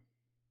 4 now.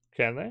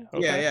 Can they?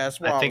 Okay. Yeah.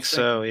 That's what I think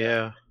so.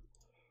 Yeah,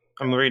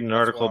 I'm reading an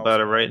article about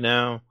it right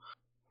now.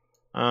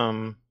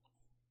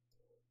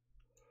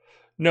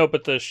 No,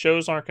 but the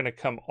shows aren't going to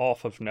come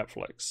off of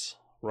Netflix,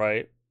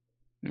 right?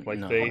 Like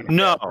no, they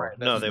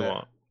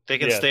won't. They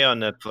can stay on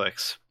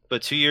Netflix.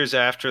 But 2 years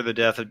after the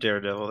death of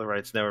Daredevil, the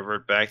rights now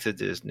revert back to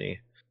Disney.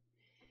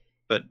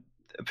 But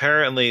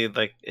apparently,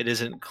 like, it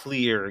isn't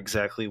clear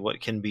exactly what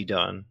can be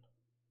done.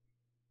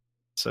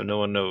 So no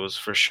one knows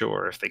for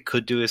sure if they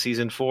could do a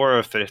season 4 or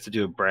if they have to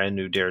do a brand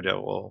new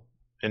Daredevil,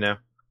 you know?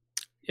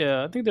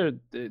 Yeah, I think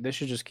they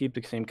should just keep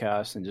the same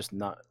cast and just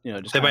not,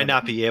 just they might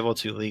not be able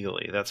to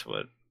legally. That's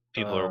what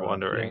people are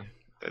wondering.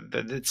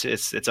 Yeah.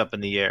 It's up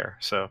in the air.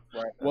 So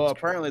right. Well,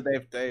 apparently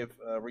they've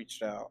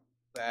reached out.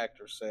 The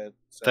actor said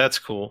that's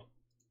cool.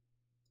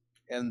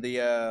 And the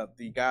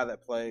guy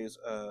that plays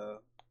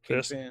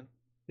Kingpin,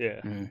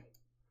 Mm-hmm.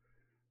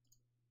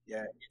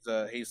 Yeah,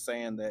 he's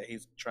saying that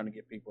he's trying to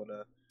get people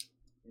to,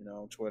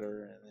 on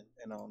Twitter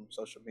and on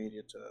social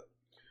media to,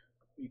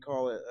 you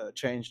call it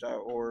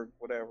change.org,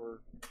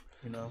 whatever,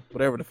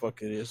 whatever the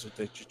fuck it is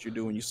that you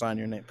do when you sign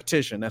your name.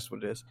 Petition, that's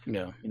what it is.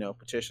 Yeah.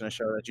 Petition to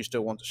show that you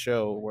still want the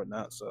show or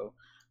whatnot. So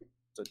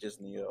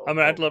Disney.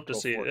 I'd love to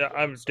see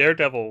it.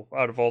 Daredevil,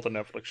 out of all the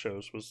Netflix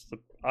shows, was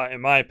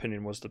in my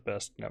opinion, was the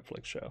best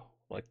Netflix show.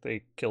 Like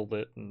they killed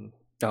it, and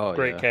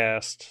great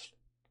cast,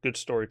 good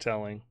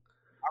storytelling.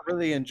 I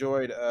really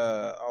enjoyed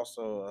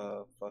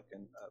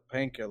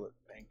Painkiller.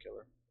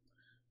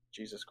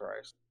 Jesus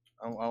Christ.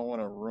 I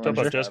want to ruin. Talk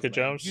about Jessica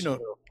Jones.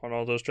 On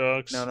all those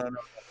drugs. No.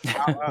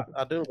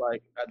 I do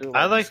like.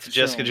 I liked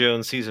Jessica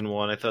Jones season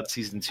 1. I thought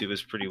season 2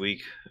 was pretty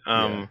weak.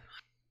 I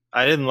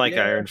didn't like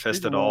Iron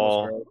Fist at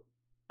all.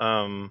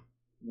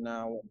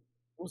 No.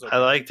 I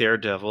like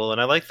Daredevil,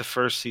 and I like the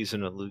first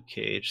season of Luke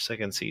Cage.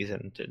 Second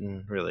season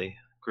didn't really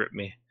grip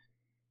me.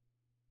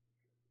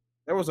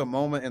 There was a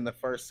moment in the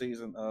first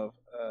season of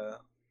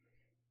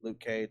Luke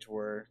Cage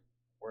where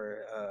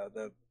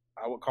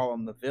I would call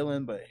him the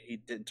villain, but he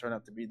didn't turn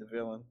out to be the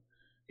villain.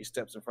 He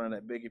steps in front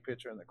of that Biggie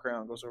picture, and the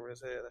crown goes over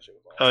his head. That shit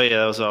was awesome. Oh yeah,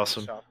 that was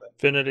awesome.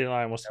 Infinity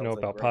Line wants to know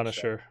about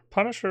Punisher.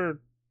 Punisher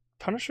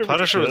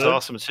was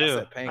awesome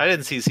too. I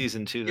didn't see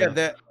season 2 though.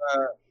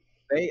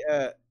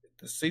 Yeah,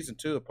 the season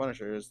 2 of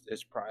Punisher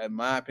is probably, in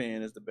my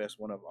opinion, is the best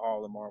one of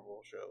all the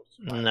Marvel shows.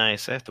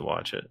 Nice, I have to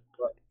watch it.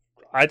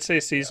 I'd say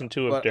season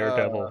 2 of But,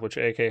 Daredevil, which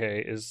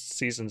AKA is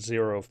season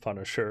 0 of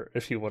Punisher,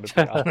 if you want to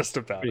be honest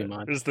about Pretty it,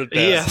 much. is the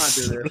Yes.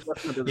 best.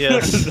 Let's not do this.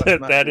 Yes. Let's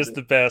not That do is this.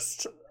 the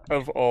best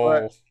of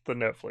all the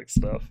Netflix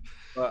stuff.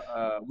 But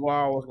what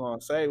I was going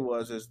to say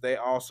is they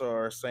also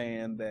are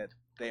saying that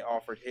they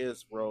offered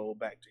his role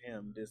back to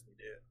him. Disney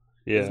did.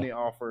 Yeah. Disney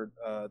offered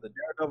the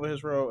Daredevil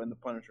his role and the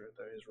Punisher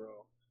his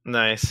role.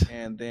 Nice.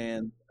 And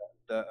then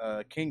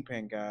the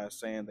Kingpin guy is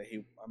saying that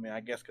I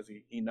guess because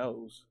he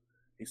knows,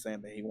 he's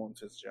saying that he wants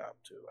his job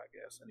too, I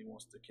guess, and he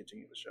wants to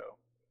continue the show.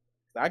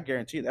 I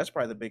guarantee you, that's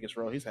probably the biggest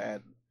role he's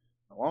had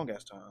in a long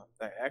ass time.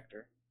 That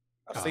actor.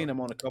 I've seen him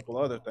on a couple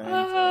other things.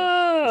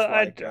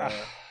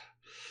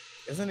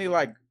 Isn't he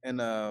like in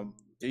DC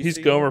he's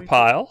Gomer movie?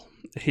 Pyle.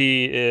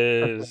 He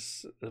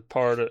is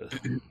part of.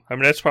 I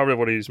mean, that's probably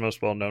what he's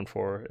most well known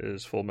for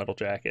is Full Metal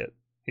Jacket.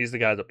 He's the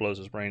guy that blows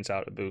his brains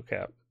out at boot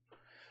camp.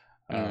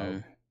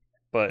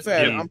 But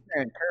I'm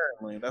saying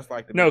currently, that's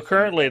like the no,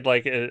 currently,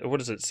 like what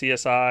is it?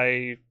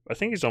 CSI. I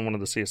think he's on one of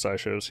the CSI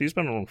shows. He's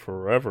been on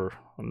forever.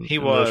 He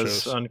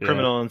was on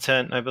Criminal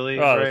Intent, I believe.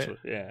 Oh, right?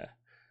 Yeah.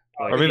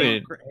 Or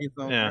maybe he's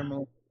on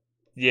Criminal.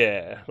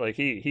 Yeah, like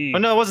he. Oh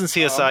no, it wasn't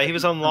CSI. He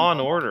was on Law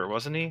and Order,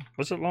 wasn't he?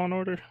 Was it Law and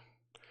Order?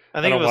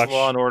 I think it was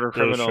Law and Order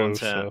Criminal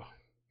shows, Intent. So.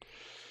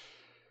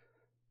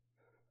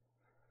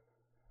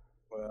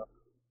 Well,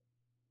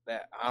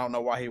 that I don't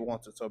know why he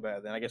wants it so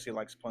bad. Then I guess he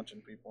likes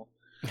punching people.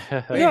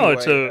 No, anyway,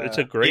 it's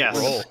a great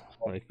role.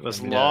 Like, it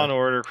was Law and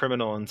Order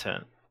Criminal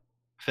Intent.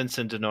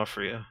 Vincent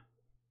D'Onofrio.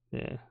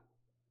 Yeah,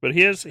 but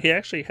he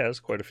actually has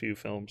quite a few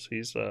films.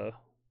 He's Well,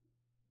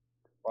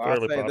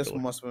 fairly I'd say popular. this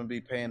must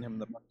be paying him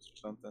the money or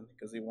something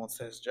because he wants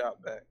his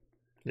job back.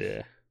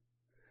 Yeah.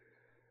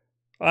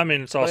 I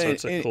mean, it's also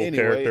it's a cool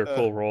character,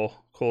 cool role,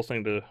 cool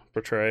thing to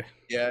portray.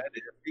 Yeah,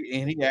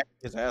 and he acted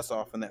his ass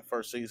off in that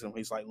first season.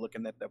 He's like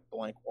looking at the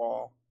blank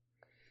wall,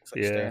 he's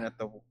like staring at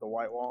the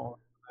white wall.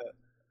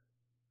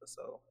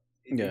 So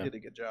he did a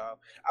good job.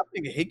 I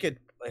think he could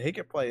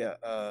play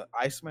a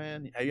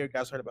Iceman. Have you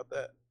guys heard about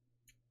that?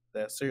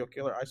 That serial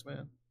killer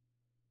Iceman.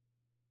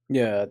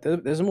 Yeah,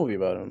 there's a movie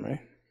about him, right?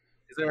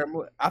 Is there a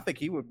movie? I think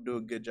he would do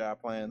a good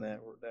job playing that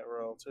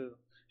role too.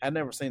 I've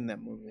never seen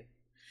that movie,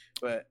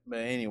 but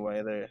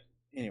anyway,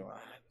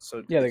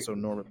 So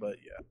Norbert, but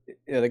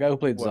yeah, the guy who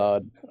played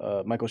Zod,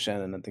 Michael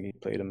Shannon, I think he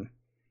played him,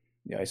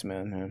 the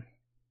Iceman. Man.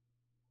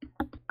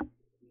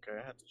 Okay,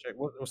 I have to check.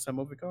 What's that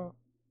movie called?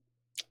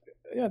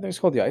 Yeah, I think it's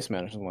called The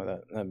Iceman or something like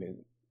that. I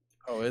mean,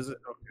 oh, is it?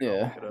 Okay,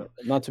 yeah,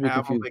 not to be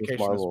confused with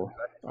Marvel.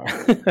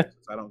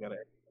 I don't got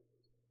it.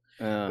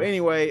 But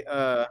anyway,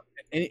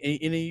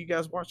 any of you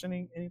guys watch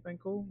anything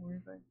cool or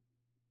anything?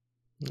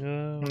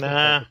 No,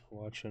 nah.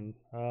 Watching.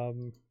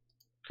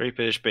 Great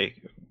British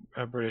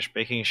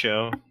Baking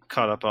Show.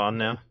 Caught up on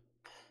now.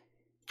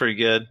 Pretty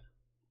good.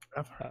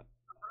 I've heard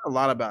a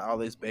lot about all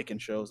these baking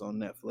shows on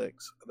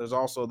Netflix. There's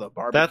also the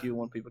barbecue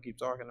one people keep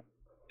talking about.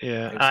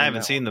 Yeah, I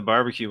haven't seen the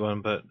barbecue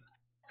one, but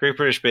Great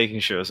British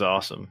Baking Show is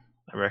awesome.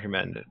 I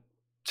recommend it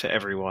to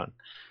everyone.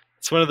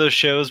 It's one of those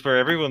shows where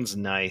everyone's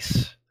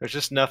nice. There's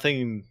just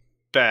nothing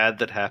bad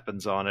that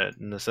happens on it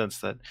in the sense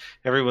that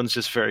everyone's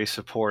just very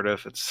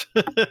supportive. It's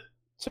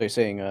So you're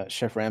saying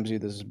Chef Ramsay,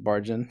 this is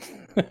bargain?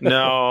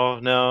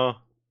 No.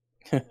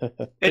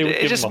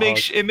 It just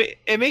makes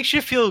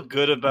you feel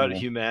good about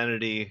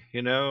humanity,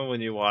 when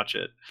you watch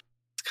it.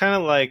 It's kind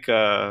of like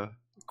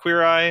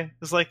Queer Eye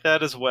is like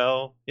that as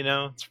well.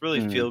 It's a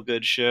really feel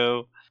good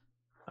show.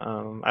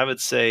 I would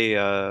say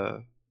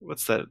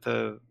what's that?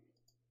 The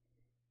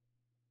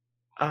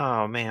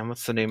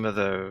what's the name of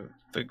the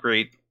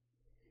great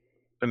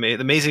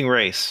Amazing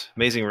Race?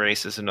 Amazing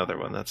Race is another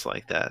one that's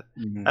like that.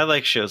 Mm-hmm. I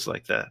like shows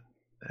like that.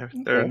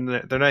 They're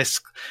nice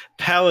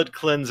palate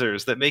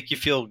cleansers that make you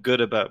feel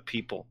good about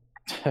people.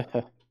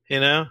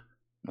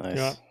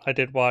 Nice.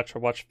 I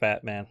watched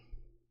Fat Man.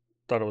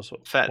 Thought it was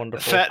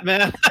wonderful. Fat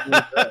Man.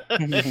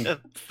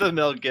 The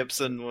Mel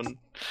Gibson one.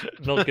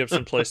 Mel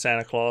Gibson plays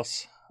Santa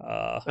Claus.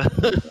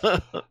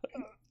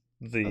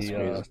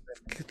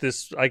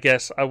 This, I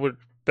guess,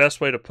 best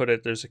way to put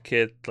it. There's a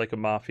kid, like a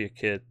mafia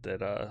kid,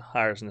 that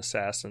hires an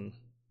assassin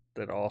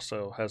that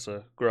also has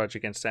a grudge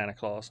against Santa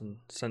Claus and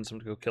sends him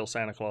to go kill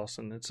Santa Claus.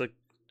 And it's a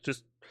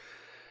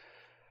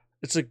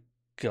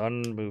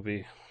gun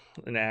movie,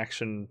 an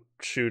action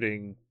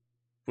shooting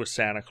with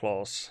Santa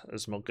Claus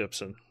as Mel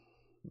Gibson.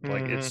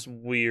 Like, it's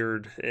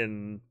weird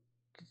and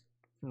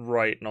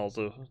right in all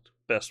the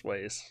best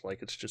ways.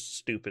 Like, it's just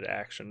stupid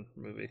action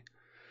movie.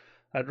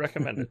 I'd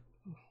recommend it.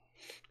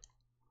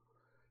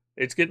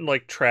 It's getting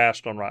like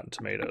trashed on Rotten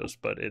Tomatoes,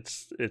 but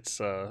its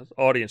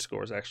audience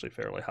score is actually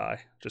fairly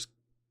high.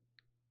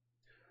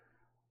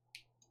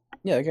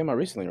 Yeah, it came out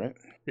recently, right?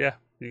 Yeah,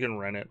 you can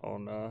rent it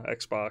on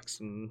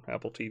Xbox and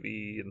Apple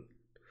TV and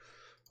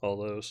all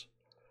those.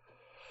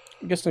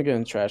 I guess they're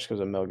getting trashed because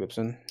of Mel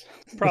Gibson.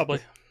 Probably.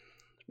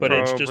 But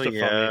it's just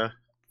a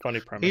funny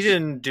premise. He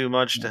didn't do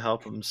much to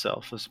help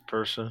himself as a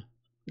person.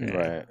 Yeah.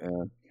 Right,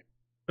 yeah.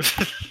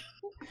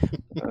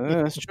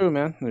 That's true,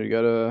 man. You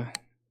gotta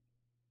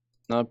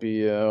not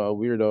be a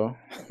weirdo.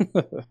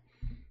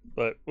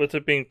 But with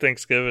it being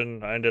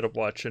Thanksgiving, I ended up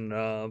watching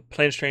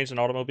Planes, Trains, and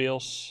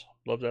Automobiles.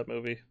 Love that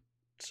movie.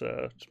 It's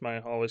my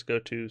always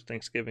go-to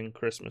Thanksgiving,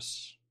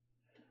 Christmas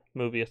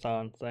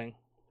movie-a-thon thing.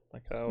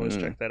 Like I always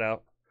check that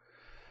out.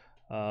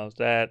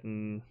 That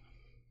and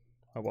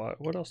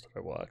what else did I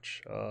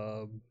watch?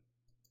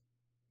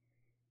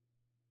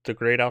 The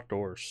Great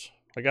Outdoors.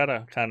 I got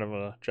a kind of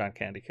a John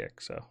Candy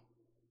kick, so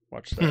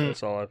watch that.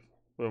 That's all I've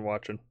been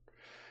watching.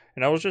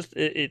 And I was just,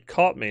 it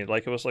caught me.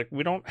 Like, it was like,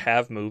 we don't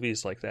have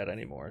movies like that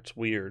anymore. It's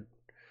weird.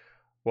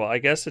 Well, I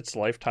guess it's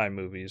Lifetime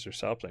movies or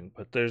something,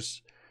 but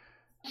there's,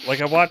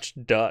 like, I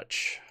watched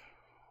Dutch.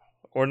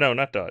 Or no,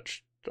 not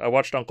Dutch. I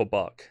watched Uncle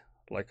Buck.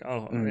 Like,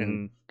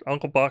 and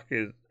Uncle Buck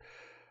is,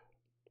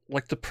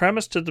 like, the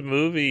premise to the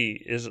movie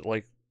is,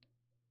 like,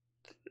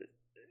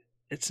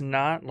 it's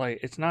not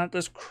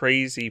this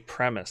crazy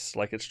premise.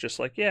 Like, it's just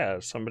like,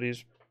 yeah,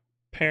 somebody's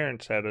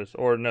parents had a,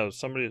 or no,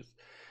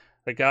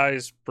 the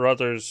guy's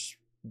brother's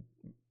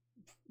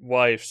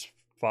wife's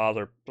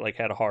father like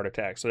had a heart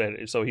attack,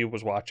 so he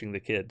was watching the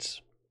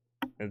kids,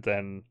 and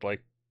then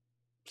like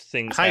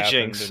things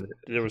happened, and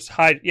there was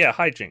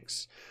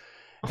hijinks,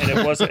 and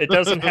it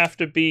doesn't have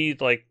to be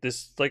like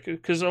this, like,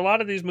 because a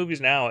lot of these movies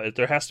now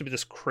there has to be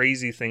this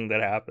crazy thing that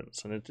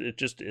happens, and it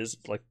just is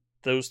like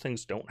those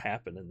things don't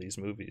happen in these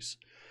movies,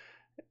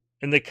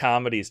 and the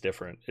comedy's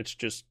different. It's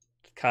just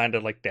kind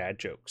of like dad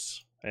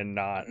jokes and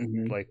not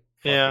like.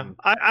 Yeah,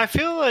 I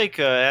feel like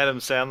Adam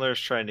Sandler is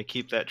trying to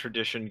keep that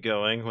tradition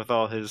going with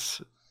all his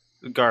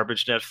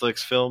garbage Netflix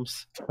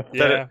films.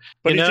 Yeah,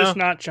 but he's just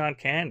not John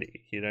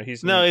Candy. You know,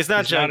 he's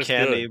not John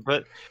Candy,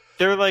 but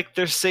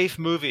they're safe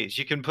movies.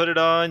 You can put it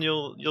on,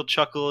 you'll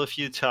chuckle a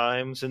few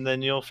times, and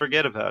then you'll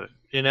forget about it.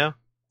 You know,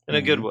 in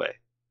a good way.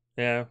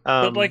 Yeah,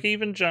 but like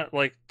even John,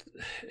 like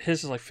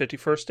his is like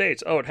 51st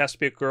Dates. Oh, it has to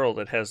be a girl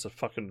that has a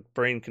fucking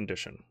brain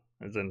condition.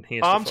 And then he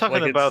has I'm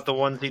talking about the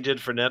ones he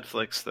did for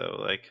Netflix, though.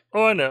 Like,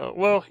 oh, I know.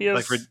 Well, he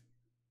has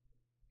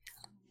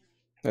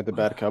like the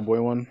Bad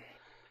Cowboy one.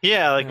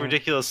 Yeah, like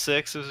Ridiculous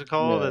Six is it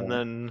called, and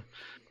then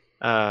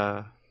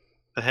The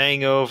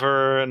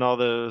Hangover and all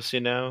those. You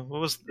know,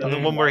 what was the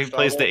one where he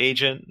plays the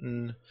agent?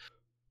 And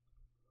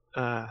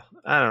I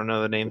don't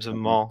know the names of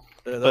them all.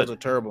 Those are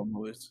terrible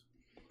movies.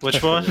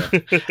 Which one?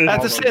 That's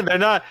the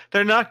same.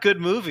 They're not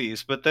good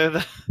movies, but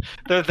they're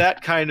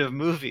that kind of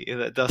movie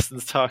that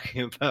Dustin's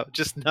talking about,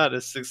 just not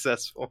as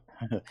successful.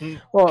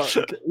 Well,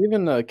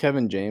 even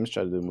Kevin James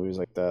tried to do movies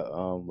like that.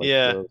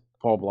 The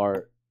Paul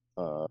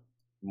Blart,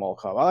 Mall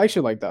Cop. I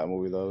actually like that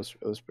movie though.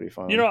 It was pretty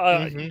fun. You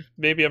know,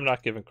 maybe I'm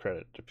not giving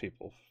credit to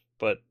people,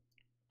 but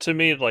to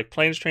me, like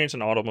Planes, Trains,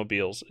 and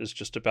Automobiles is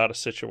just about a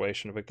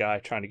situation of a guy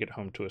trying to get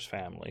home to his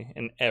family,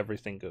 and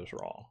everything goes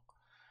wrong,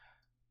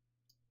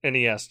 and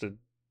he has to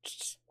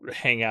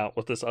hang out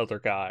with this other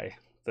guy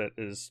that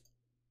is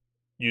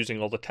using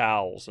all the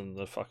towels in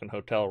the fucking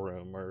hotel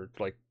room, or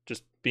like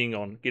just getting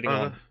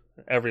on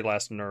every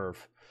last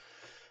nerve.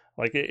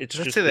 Like it's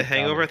Did I just say the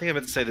Hangover? I think I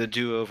meant to say the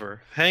Do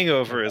Over.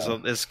 Hangover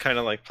is kind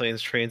of like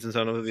Planes, Trains, and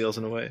Automobiles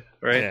in a way,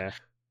 right? Yeah,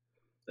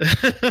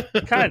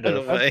 kind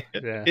of. In a way.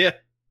 Yeah.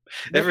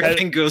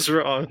 Everything goes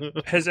wrong.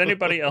 Has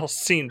anybody else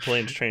seen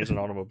Planes, Trains, and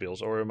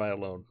Automobiles, or am I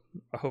alone?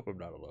 I hope I'm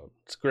not alone.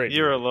 It's great.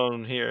 You're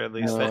alone here, at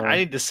least. I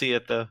need to see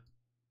it though.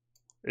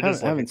 It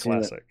is like a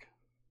classic.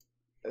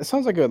 It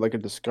sounds like a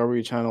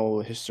Discovery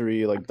Channel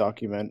history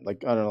document.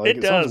 Like I don't know. Like,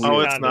 it does. Oh,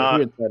 it's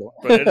not.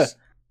 But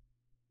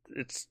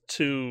it's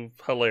two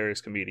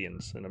hilarious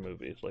comedians in a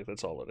movie. Like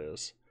that's all it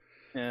is.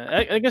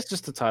 Yeah, I guess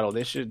just the title.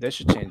 They should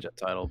change that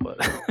title, but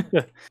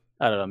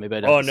I don't know. Maybe I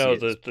don't. Oh no,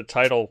 the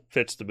title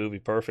fits the movie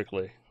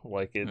perfectly.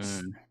 Like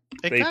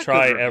they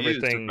try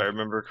everything. If I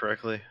remember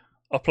correctly.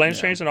 Planes,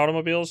 Trains, and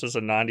Automobiles is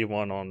a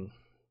 91 on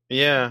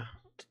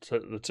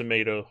the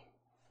Tomato,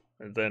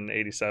 and then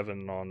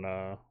 87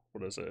 on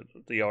what is it?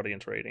 The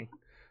audience rating.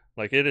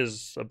 Like it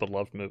is a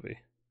beloved movie.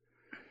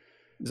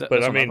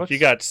 But I mean, you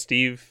got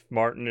Steve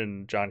Martin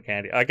and John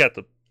Candy. I got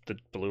the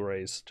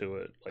Blu-rays to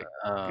it. Like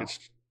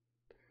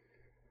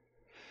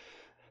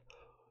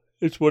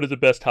it's one of the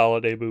best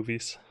holiday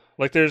movies.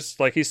 Like there's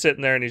like he's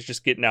sitting there and he's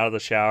just getting out of the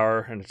shower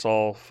and it's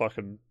all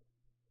fucking,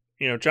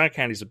 you know, John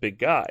Candy's a big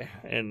guy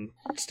and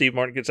Steve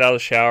Martin gets out of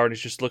the shower and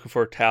he's just looking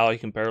for a towel. He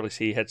can barely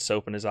see. He had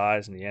soap in his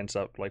eyes and he ends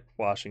up like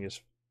washing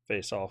his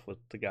face off with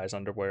the guy's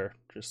underwear.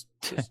 Just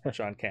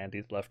John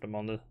Candy left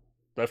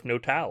no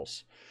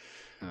towels.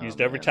 Used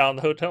every towel in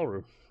the hotel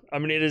room. I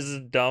mean, it is a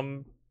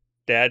dumb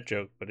dad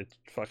joke, but it's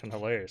fucking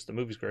hilarious. The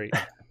movie's great.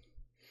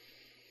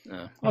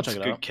 I'll check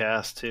it out. Good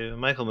cast too.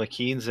 Michael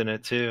McKean's in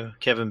it too.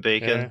 Kevin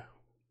Bacon.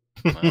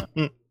 Yeah.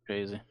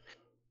 Crazy.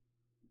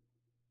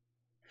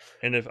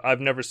 And if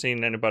I've never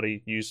seen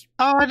anybody use.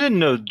 Oh, I didn't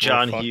know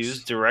John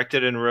Hughes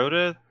directed and wrote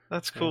it.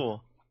 That's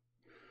cool.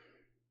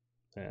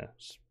 Yeah,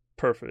 it's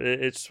perfect.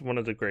 It's one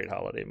of the great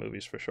holiday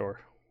movies for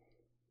sure.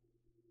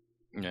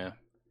 Yeah.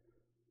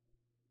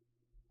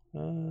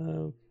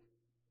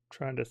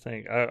 Trying to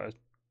think. I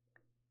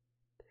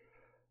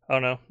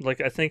don't know.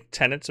 Like I think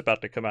Tenet's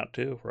about to come out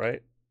too,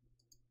 right?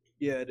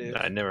 Yeah, it is.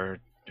 I never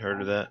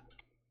heard of that.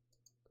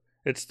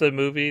 It's the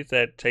movie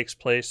that takes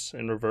place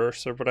in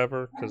reverse or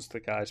whatever, because the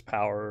guy's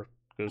power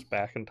goes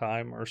back in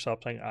time or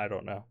something. I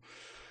don't know.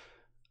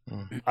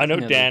 I know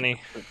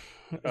Danny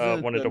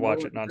wanted to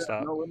watch it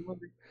nonstop.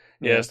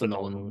 Yeah, it's the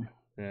Nolan movie.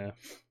 Yeah.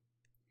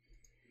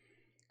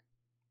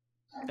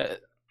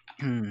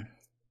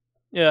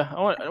 Yeah,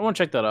 I want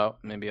to check that out.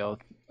 Maybe I'll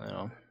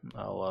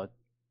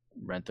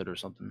rent it or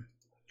something.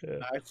 Yeah.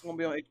 It's gonna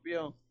be on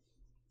HBO.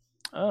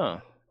 Oh,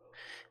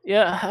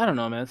 yeah. I don't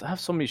know, man. I have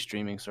so many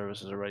streaming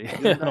services already.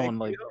 I don't want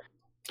like.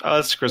 Oh,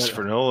 that's the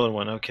Christopher Nolan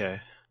one. Okay.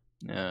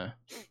 Yeah,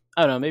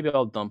 I don't know. Maybe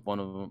I'll dump one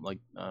of them. Like,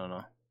 I don't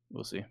know.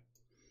 We'll see.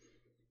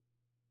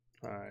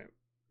 All right.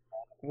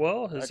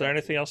 Well, is there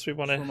anything else we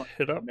want to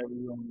hit up?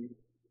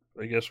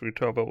 I guess we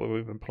talk about what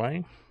we've been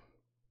playing.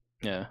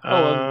 Yeah.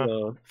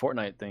 The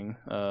Fortnite thing.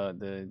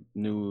 The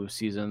new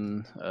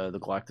season, the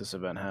Galactus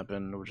event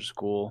happened, which is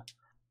cool.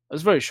 It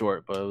was very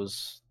short, but it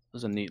was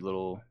a neat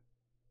little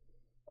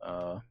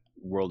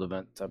world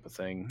event type of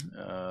thing.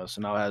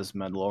 So now it has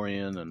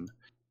Mandalorian and a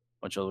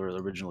bunch of other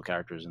original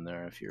characters in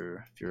there. If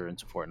you're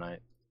into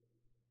Fortnite,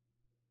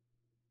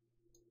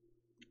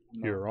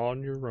 you're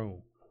on your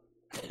own.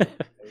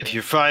 If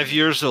you're 5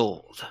 years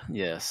old,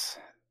 yes,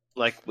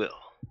 like Will,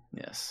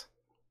 yes,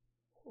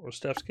 or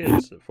Steph's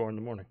kids at 4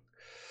 a.m.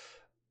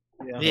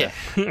 Yeah.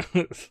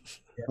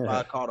 If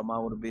I caught him, I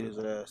would have beat his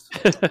ass.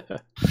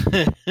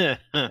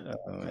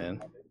 Oh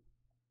man.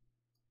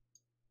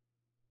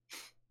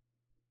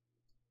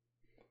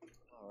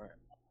 All right.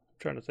 I'm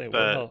trying to think.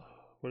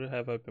 What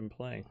have I been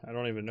playing? I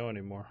don't even know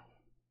anymore.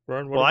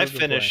 Vern, well, I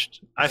finished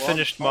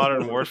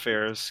Modern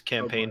Warfare's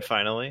campaign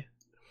finally.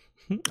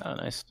 Oh,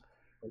 nice.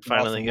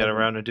 Finally got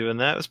around to doing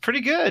that. It was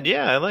pretty good.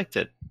 Yeah, I liked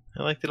it.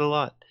 I liked it a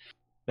lot.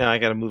 Now I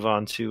got to move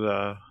on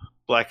to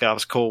Black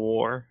Ops Cold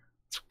War.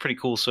 It's pretty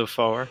cool so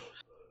far.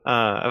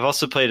 I've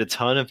also played a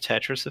ton of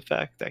Tetris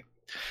Effect.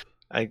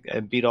 I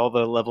beat all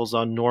the levels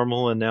on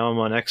normal, and now I'm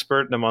on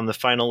expert, and I'm on the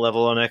final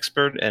level on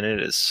expert, and it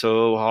is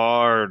so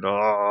hard.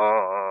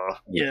 Oh.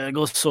 Yeah, it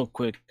goes so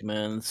quick,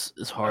 man.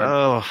 It's hard.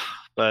 Oh,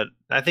 but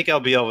I think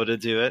I'll be able to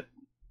do it.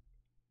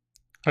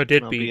 I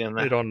did beat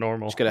it on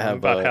normal. Just gotta have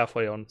about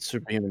halfway on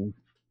superhuman.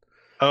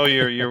 Oh,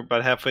 you're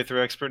about halfway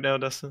through expert now,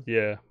 Dustin?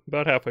 Yeah,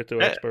 about halfway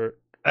through expert.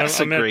 That's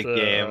a great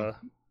game.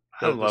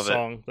 I love the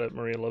song that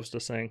Maria loves to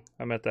sing.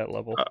 I'm at that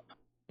level.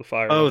 The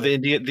fire. Oh, level.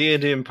 the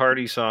Indian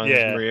party song,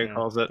 as Maria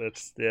calls it.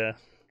 That's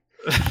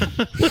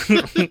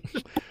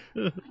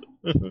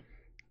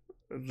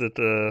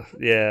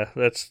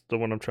that's the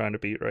one I'm trying to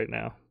beat right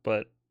now.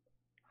 But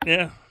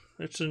yeah,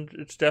 it's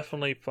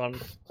definitely fun.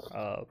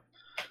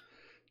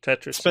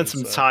 Tetris. Spent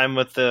some time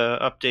with the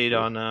update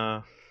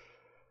on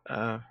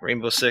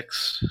Rainbow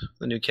Six,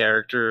 the new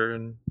character,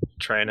 and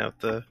trying out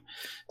the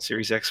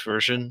Series X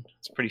version.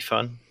 It's pretty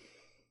fun.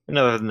 And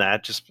other than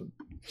that, just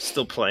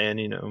still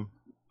playing,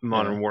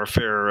 Modern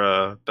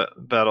Warfare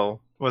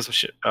battle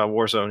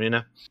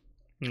Warzone,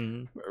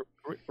 Mm-hmm.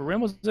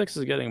 Rainbow Six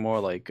is getting more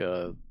like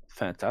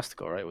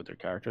fantastical, right? With their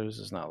characters,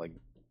 it's not like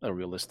a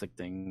realistic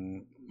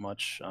thing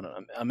much. I don't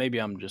know. Maybe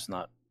I'm just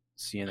not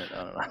seeing it.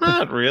 I don't know.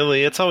 Not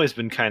really. It's always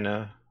been kind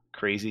of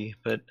crazy,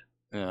 but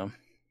yeah.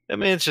 I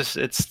mean,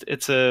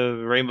 it's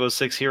a Rainbow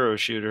Six hero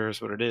shooter,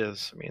 is what it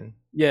is. I mean,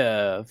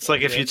 yeah, it's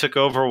like if you took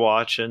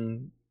Overwatch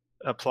and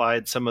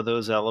applied some of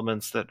those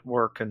elements that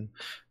work and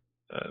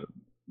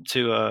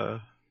to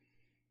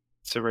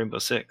Rainbow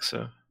Six.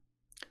 So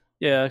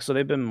yeah, so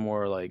they've been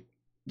more like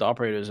the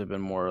operators have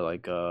been more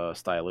like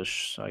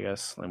stylish, I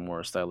guess, like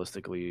more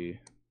stylistically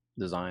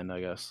designed, I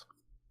guess.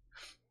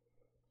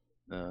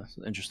 It's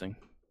interesting.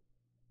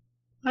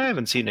 I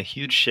haven't seen a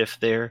huge shift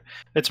there.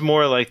 It's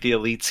more like the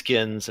elite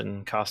skins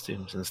and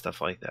costumes and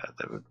stuff like that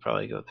would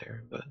probably go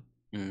there. But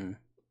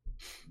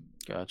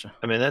gotcha.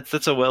 I mean,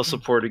 that's a well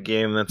supported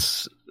game.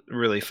 That's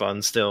really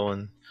fun still,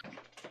 and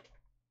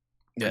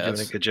they're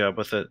doing a good job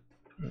with it.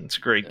 It's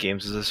a great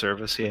games as a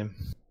service game.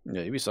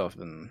 Yeah,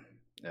 Ubisoft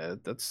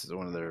that's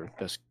one of their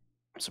best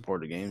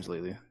supported games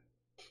lately.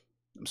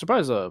 I'm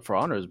surprised For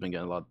Honor has been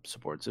getting a lot of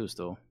support too.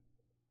 Still,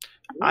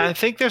 I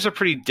think there's a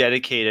pretty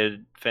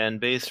dedicated fan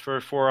base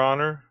for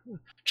Honor,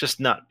 just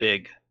not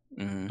big.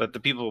 Mm-hmm. But the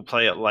people who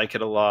play it like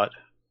it a lot.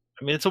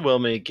 I mean, it's a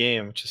well-made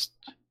game. It's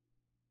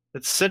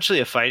essentially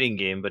a fighting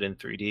game, but in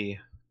 3D.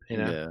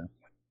 Yeah,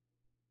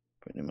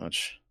 pretty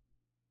much.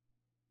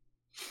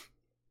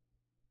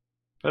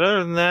 But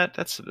other than that,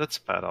 that's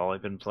about all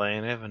I've been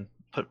playing. I haven't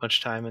put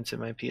much time into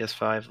my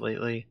PS5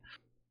 lately,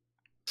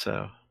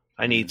 so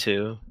I need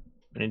to.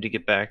 I need to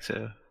get back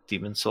to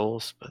Demon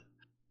Souls, but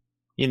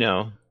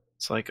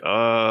it's like,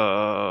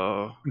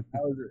 How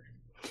is it?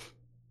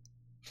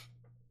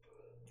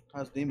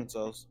 How's Demon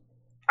Souls?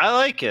 I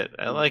like it.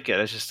 I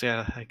just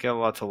I got a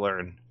lot to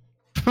learn.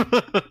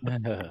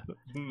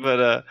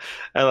 But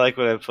I like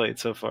what I've played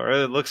so far.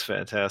 It looks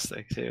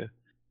fantastic too.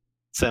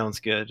 Sounds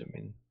good. I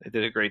mean, they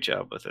did a great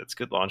job with it. It's a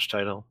good launch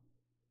title.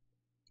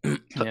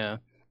 Yeah.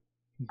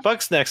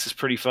 Bugsnax is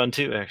pretty fun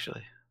too,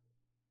 actually.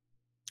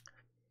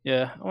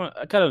 Yeah,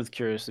 I kind of was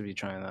curious to be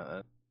trying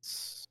that.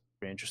 It's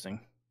very interesting.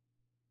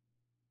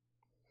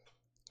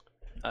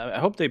 I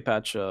hope they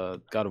patch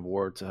God of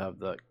War to have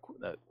that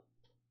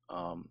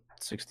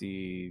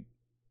 60.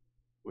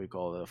 What do you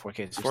call it?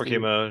 4K 60? 4K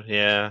mode,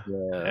 yeah.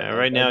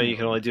 Right now you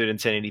can only do it in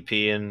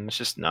 1080p, and it's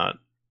just not.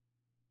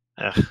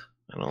 I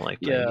don't like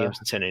playing games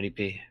in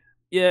 1080p.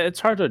 Yeah, it's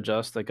hard to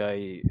adjust. Like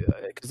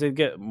because they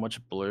get much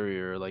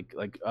blurrier.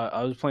 Like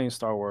I was playing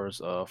Star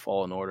Wars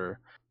Fallen Order,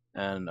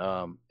 and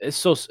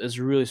it's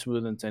really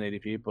smooth in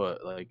 1080p,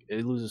 but like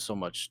it loses so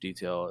much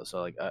detail.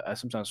 So like I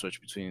sometimes switch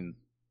between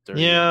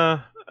 30.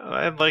 Yeah,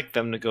 I'd like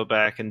them to go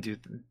back and do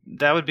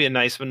that. Would be a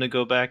nice one to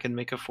go back and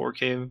make a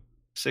 4K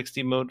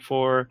 60 mode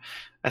for.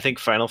 I think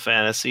Final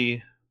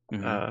Fantasy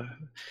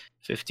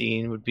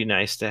 15 would be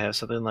nice to have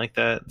something like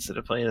that instead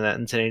of playing that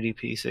in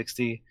 1080p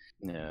 60.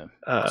 Yeah,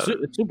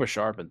 it's super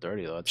sharp in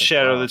 30 though. It's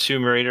Shadow of the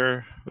Tomb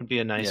Raider would be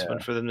a nice one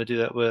for them to do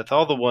that with.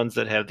 All the ones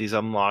that have these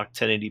unlocked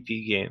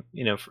 1080p game,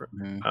 for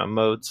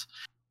modes,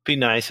 be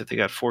nice if they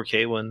got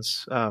 4K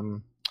ones.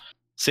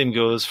 Same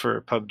goes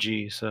for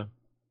PUBG. So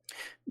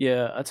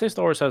yeah, I'd say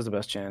Star Wars has the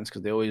best chance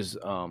because they always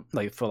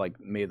like for like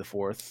May the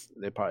 4th,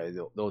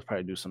 they'll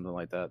probably do something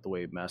like that the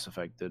way Mass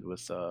Effect did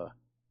with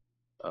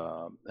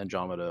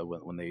Andromeda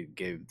when they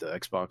gave the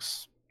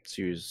Xbox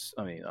Series,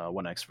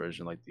 One X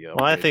version, like the.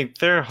 Well, I think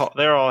they're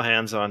all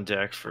hands on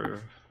deck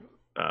for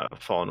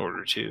Fallen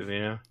Order 2.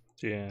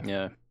 Yeah.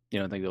 You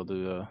don't think they'll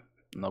do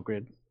an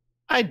upgrade?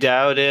 I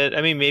doubt it.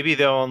 I mean, maybe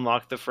they'll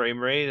unlock the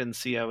frame rate and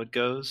see how it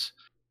goes.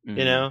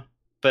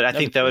 But I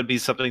think that would be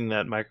something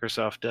that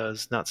Microsoft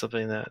does, not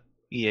something that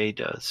EA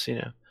does.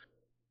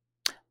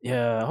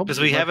 Yeah, because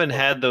we haven't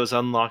had those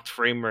unlocked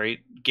frame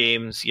rate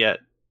games yet,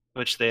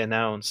 which they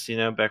announced.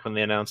 Back when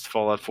they announced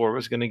Fallout 4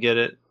 was going to get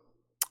it.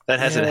 That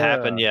hasn't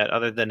happened yet,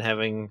 other than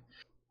having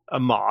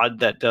a mod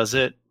that does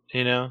it.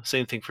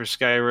 Same thing for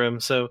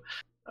Skyrim. So,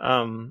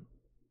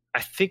 I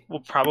think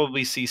we'll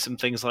probably see some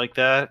things like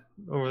that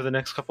over the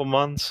next couple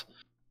months.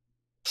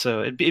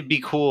 So it'd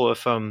be cool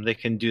if they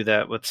can do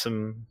that with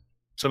some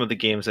of the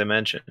games I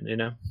mentioned.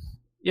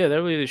 Yeah, they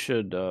really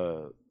should.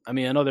 I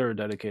know they're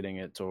dedicating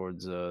it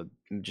towards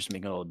just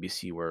making all the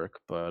BC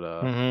work, but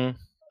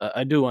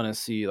I do want to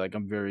see. Like,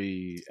 I'm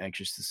very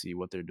anxious to see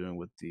what they're doing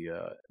with the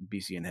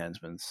BC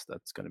enhancements.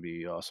 That's going to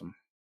be awesome.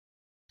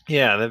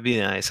 Yeah, that'd be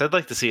nice. I'd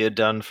like to see it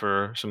done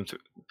for some,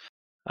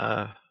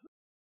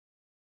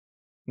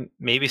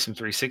 maybe some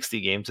 360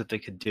 games if they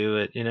could do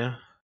it. Yeah,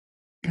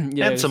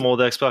 and some old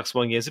Xbox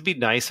One games. It'd be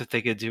nice if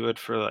they could do it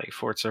for like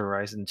Forza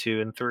Horizon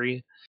 2 and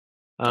 3.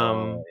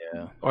 Or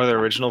the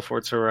original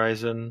Forza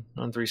Horizon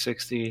on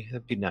 360.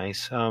 That'd be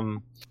nice.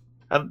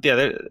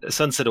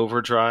 Sunset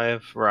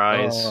Overdrive,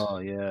 Rise. Oh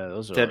yeah,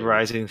 those are Dead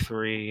Rising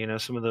 3.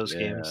 Some of those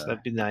games.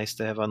 That'd be nice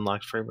to have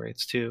unlocked frame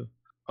rates too.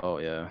 Oh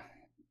yeah,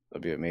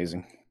 that'd be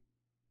amazing.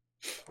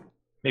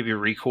 Maybe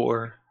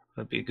Recore.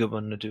 That'd be a good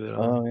one to do it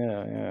on. Oh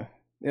yeah.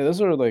 Those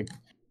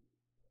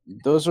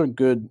are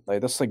good.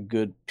 Like, that's like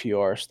good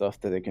PR stuff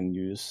that they can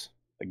use.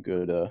 Like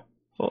good.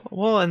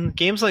 Well, and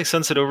games like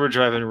Sunset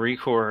Overdrive and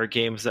Recore are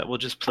games that will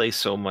just play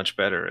so much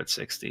better at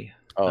 60.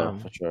 Oh,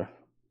 for sure.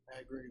 I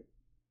agree.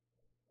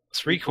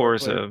 Recore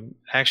is an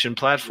action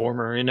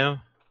platformer,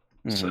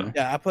 Mm-hmm. So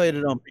yeah, I played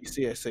it on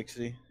PC at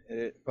 60.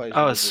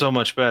 it's so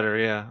much better.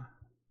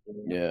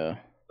 Yeah.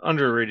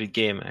 Underrated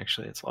game,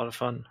 actually. It's a lot of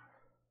fun.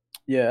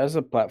 Yeah, as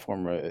a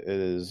platformer, it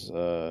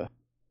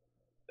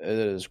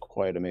is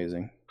quite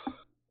amazing.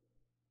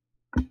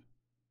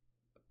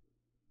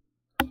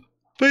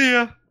 But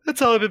yeah,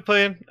 that's all I've been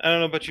playing. I don't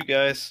know about you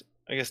guys.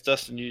 I guess,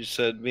 Dustin, you just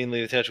said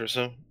mainly the Tetris,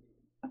 huh?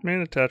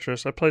 Mainly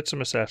Tetris. I played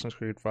some Assassin's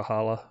Creed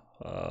Valhalla.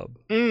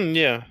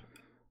 Yeah.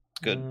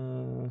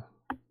 Good.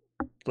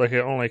 Like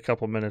only a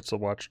couple minutes of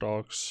Watch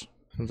Dogs.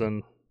 And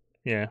then,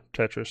 yeah,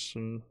 Tetris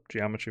and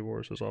Geometry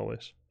Wars as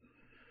always.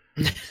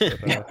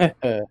 But,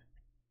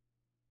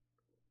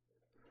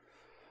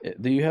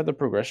 do you have the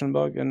progression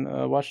bug in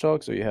Watch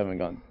Dogs, or you haven't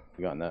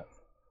gotten that?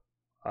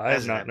 I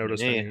have not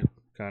noticed any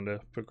kind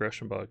of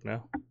progression bug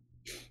now.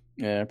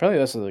 Yeah, probably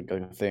that's like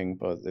a thing,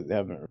 but they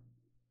haven't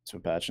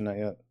been patching that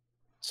yet.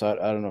 So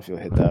I don't know if you'll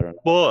hit that or not.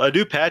 Well, a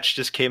new patch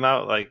just came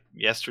out like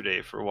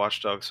yesterday for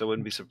Watch Dogs, so I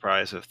wouldn't be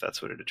surprised if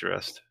that's what it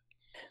addressed.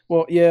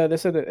 Well, yeah, they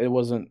said that it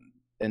wasn't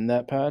in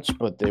that patch,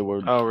 but they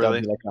were. Oh,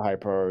 really? That'd be like a high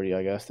priority,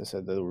 I guess. They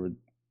said that would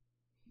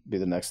be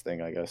the next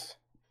thing, I guess.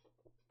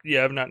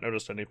 Yeah, I've not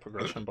noticed any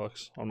progression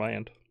bugs on my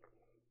end.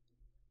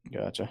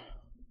 Gotcha.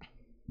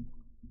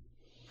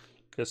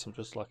 Guess I'm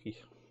just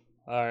lucky.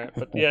 All right,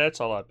 but yeah,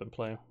 that's all I've been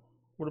playing.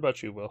 What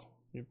about you, Will?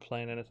 You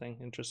playing anything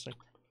interesting?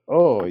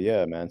 Oh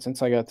yeah, man!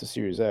 Since I got the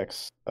Series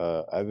X,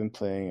 I've been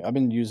playing all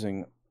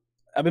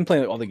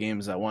the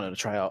games I wanted to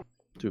try out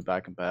through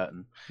back and bat,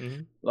 and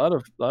a lot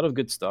of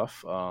good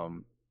stuff.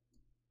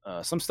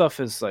 Some stuff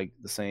is like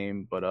the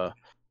same, but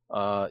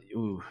I've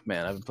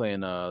been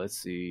playing. Let's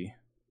see.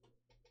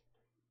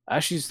 I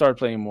actually started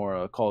playing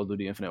more Call of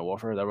Duty Infinite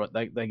Warfare.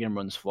 That game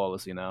runs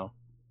flawlessly now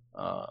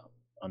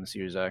on the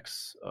Series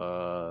X.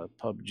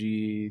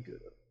 PUBG,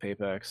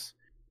 Apex,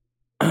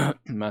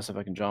 Mass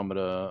Effect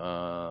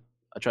Andromeda.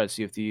 I tried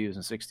Sea of Thieves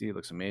in 60. It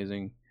looks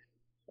amazing.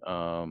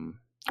 Oh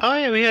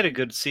yeah, we had a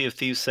good Sea of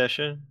Thieves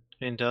session.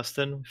 in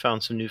Dustin. We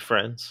found some new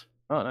friends.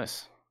 Oh,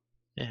 nice.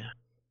 Yeah.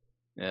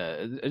 Yeah,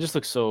 it just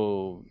looks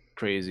so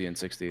crazy in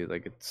 60.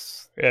 Like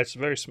it's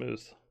very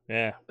smooth.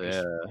 Yeah,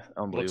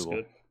 unbelievable. looks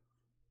good.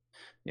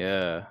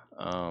 Yeah.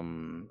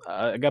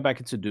 I got back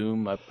into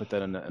Doom. I put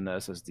that in the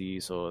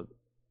SSD, so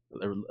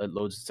it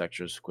loads the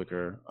textures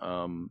quicker.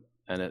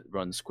 And it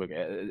runs quick.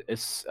 It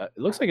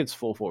looks like it's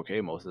full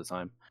 4K most of the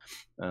time,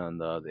 and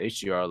the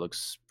HDR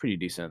looks pretty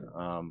decent.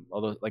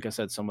 Although, like I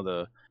said, some of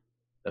the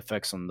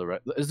effects on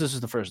this is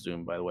the first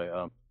Doom, by the way.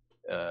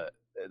 Uh,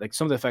 like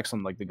some of the effects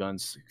on like the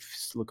guns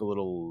look a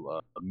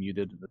little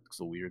muted. It looks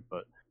a little weird,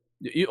 but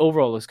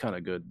overall it's kind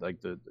of good.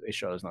 Like the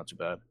HDR is not too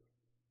bad.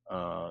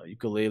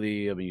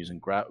 Ukulele, I've been using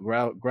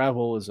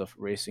Gravel is a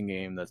racing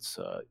game that's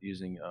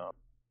using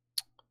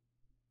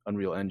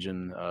Unreal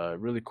Engine.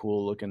 Really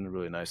cool looking,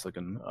 really nice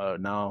looking.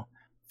 Now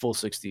full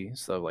 60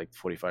 instead of like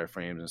 45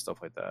 frames and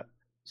stuff like that.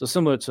 So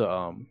similar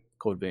to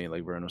Code Vein,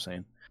 like Vern was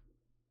saying.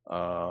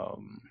 What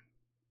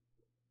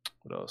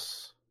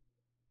else?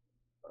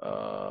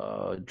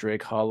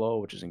 Drake Hollow,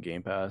 which is in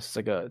Game Pass. It's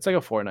like a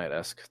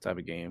Fortnite-esque type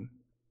of game.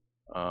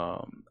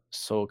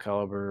 Soul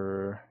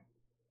Calibur.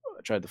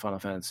 I tried the Final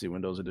Fantasy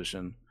Windows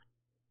Edition.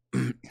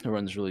 It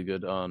runs really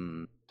good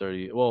on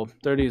 30. Well,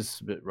 30 is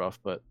a bit rough,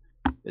 but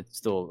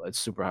it's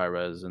super high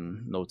res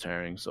and no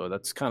tearing. So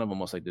that's kind of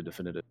almost like the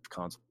definitive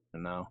console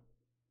now.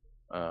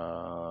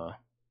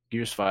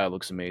 Gears 5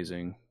 looks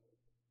amazing.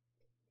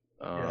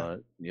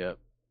 Yep.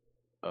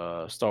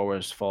 Star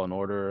Wars Fallen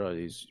Order.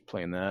 He's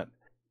playing that.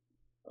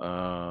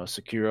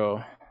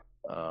 Sekiro.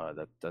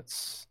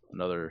 That's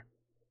another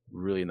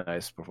really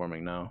nice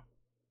performing now.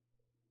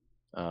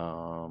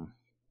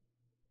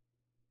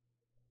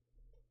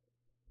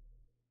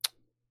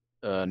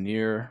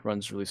 Nier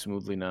runs really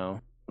smoothly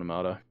now.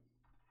 Namada.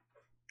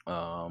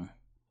 I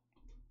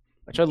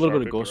tried a little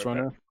bit of Ghost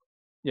Runner.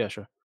 Yeah,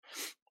 sure.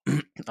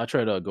 I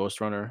tried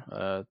Ghost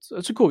Runner.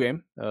 It's a cool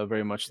game.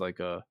 Very much like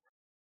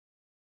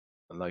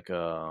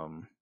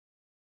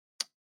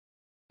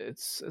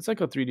it's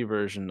like a 3D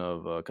version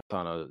of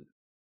Katana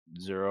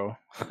Zero.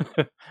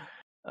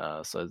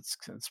 So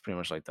it's pretty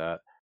much like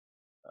that.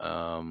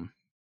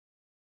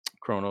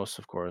 Chronos,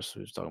 of course,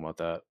 we were talking about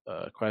that.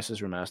 Crisis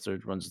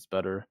Remastered runs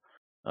better.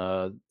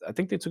 I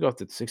think they took off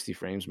the 60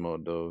 frames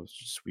mode though. It's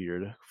just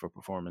weird for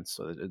performance.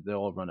 So they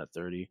all run at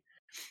 30,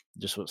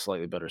 just with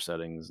slightly better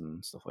settings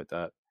and stuff like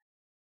that.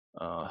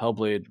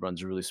 Hellblade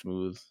runs really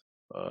smooth.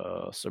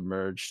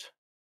 Submerged.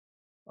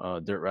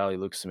 Dirt Rally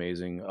looks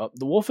amazing.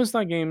 The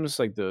Wolfenstein games,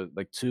 like the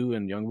 2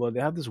 and Youngblood, they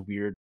have this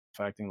weird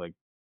facting. Like,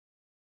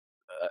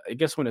 I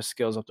guess when it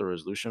scales up the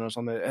resolution or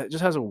something, it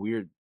just has a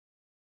weird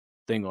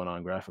thing going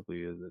on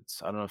graphically. I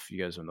don't know if you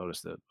guys have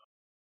noticed it.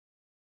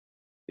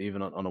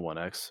 Even on the One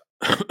X,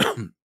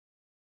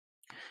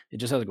 it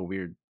just has like a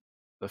weird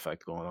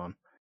effect going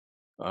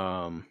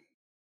on.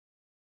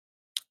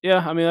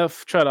 Yeah, I mean,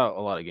 I've tried out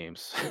a lot of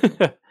games.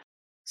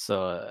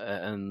 So,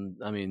 and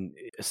I mean,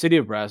 City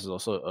of Brass is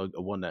also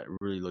a one that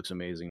really looks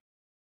amazing.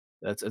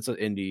 It's an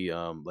indie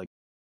like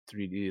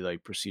 3D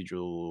like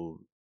procedural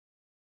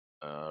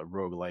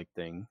roguelike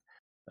thing.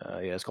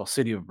 Yeah, it's called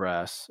City of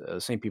Brass.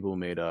 Same people who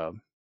made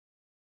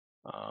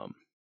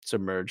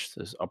Submerged,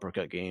 this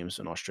Uppercut Games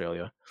in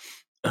Australia,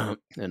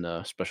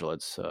 in Special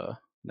Ed's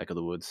neck of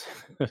the woods.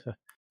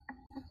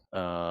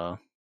 Yeah,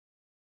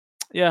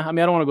 I mean,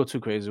 I don't want to go too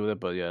crazy with it,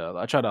 but yeah,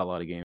 I tried out a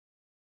lot of games,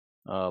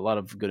 a lot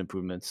of good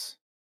improvements,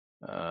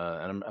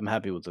 and I'm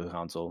happy with the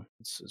console.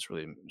 It's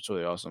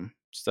really awesome.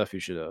 Stuff you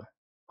should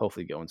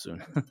hopefully get one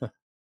soon.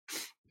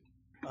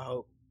 I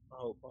hope.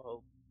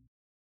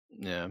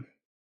 Yeah.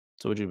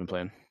 So what you been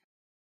playing?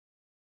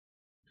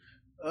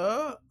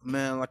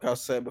 Man, like I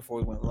said before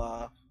we went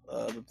live,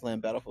 been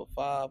playing Battlefield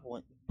 5.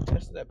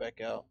 Tested that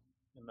back out,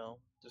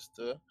 just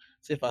to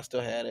see if I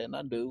still had it, and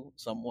I do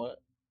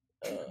somewhat.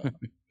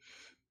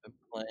 Been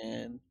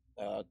playing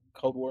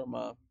Cold War.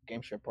 My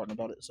game share partner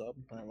bought it, so I've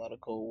been playing a lot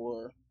of Cold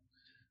War,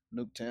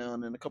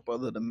 Nuketown, and a couple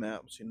other the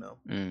maps.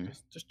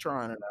 Just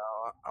trying it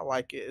out. I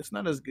like it. It's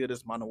not as good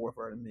as Modern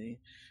Warfare to me.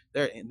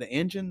 The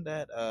engine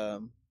that I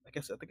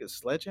think it's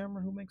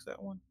Sledgehammer who makes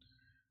that one.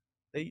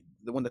 The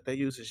one that they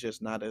use is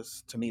just not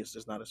as, to me, it's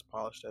just not as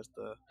polished as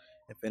the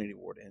Infinity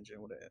Ward engine.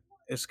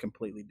 It's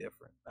completely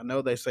different. I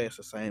know they say it's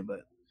the same,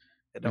 but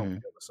it don't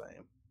feel the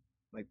same.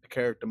 Like the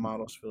character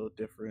models feel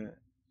different.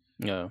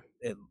 Yeah.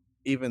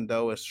 Even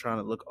though it's trying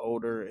to look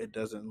older, it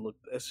doesn't look.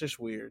 It's just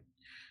weird.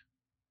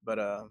 But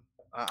I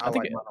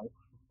think like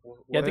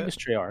I think it's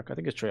Treyarch. I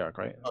think it's Treyarch,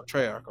 right? Oh,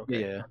 Treyarch.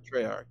 Okay. Yeah.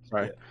 Treyarch.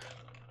 Sorry. Yeah.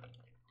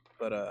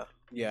 But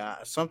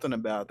yeah, something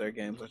about their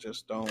games I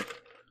just don't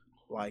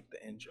like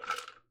the engine.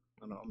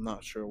 I'm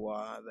not sure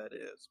why that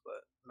is,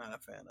 but I'm not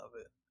a fan of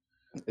it.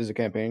 Is the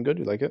campaign good?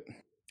 You like it?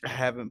 I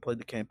haven't played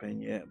the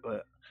campaign yet,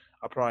 but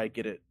I'll probably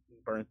get it,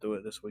 burn through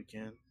it this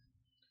weekend.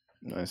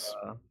 Nice.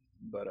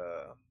 But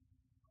so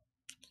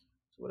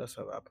what else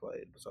have I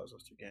played besides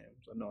those 2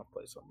 games? I know I've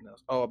played something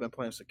else. Oh, I've been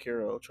playing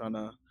Sekiro, trying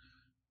to,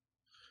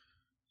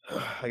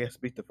 I guess,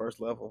 beat the first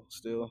level.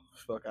 Still,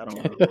 fuck, I don't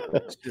know.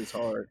 It's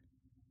hard.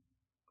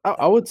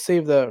 I would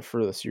save that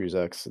for the Series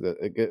X.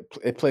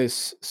 It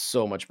plays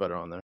so much better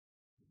on there.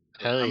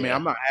 Hell I mean, yeah.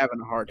 I'm not having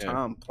a hard Yeah.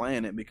 time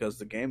playing it because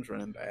the game's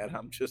running bad.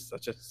 I just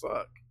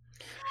suck.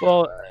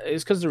 Well,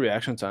 it's because the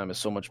reaction time is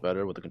so much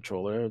better with the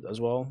controller as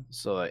well.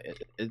 So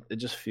it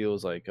just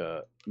feels like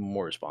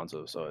more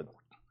responsive. So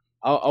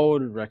I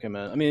would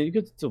recommend. I mean, you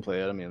could still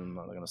play it. I mean, I'm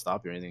not gonna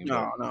stop you or anything.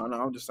 No.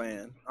 I'm just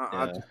saying.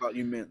 I Yeah. just thought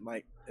you meant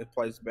like it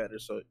plays better,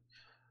 so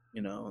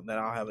that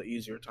I'll have an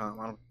easier time.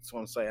 I just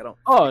want to say I don't.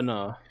 Oh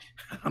no.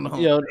 I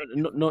don't. Yeah,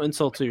 no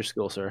insult to your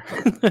skill, sir.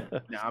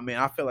 No, I mean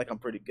I feel like I'm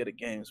pretty good at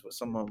games, but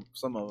some of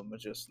them are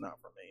just not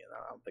for me, and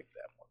I don't think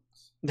that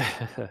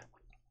one's.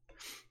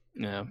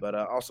 Yeah. But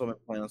I also been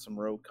playing some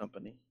Rogue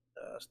Company.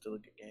 Still a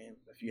good game.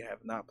 If you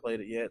have not played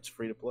it yet, it's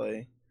free to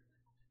play.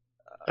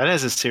 That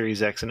has a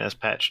Series X and S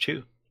patch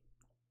too.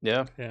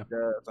 Yeah. It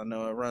does. I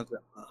know it runs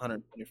at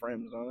 120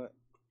 frames on it.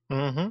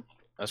 Mm-hmm.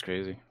 That's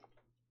crazy.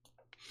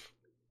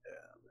 Yeah,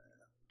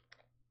 man.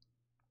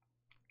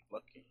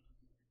 Lucky.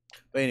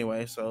 But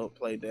anyway, so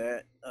played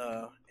that.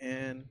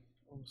 And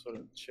I'm sort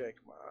of check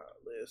my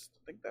list.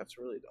 I think that's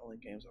really the only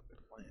games I've been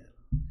playing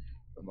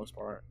for the most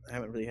part. I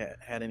haven't really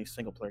had any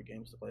single player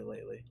games to play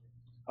lately.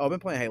 Oh, I've been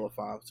playing Halo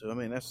 5 too. I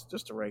mean, that's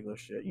just a regular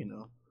shit,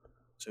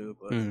 too.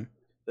 But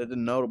the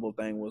notable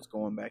thing was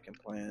going back and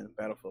playing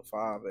Battlefield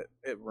 5.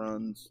 It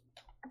runs.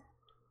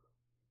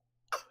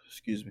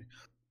 Excuse me.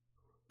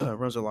 It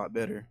runs a lot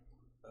better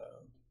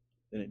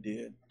than it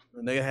did.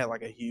 And they had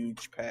like a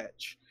huge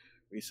patch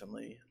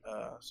recently,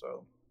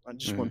 so I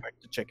just went back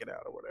to check it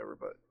out or whatever.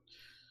 But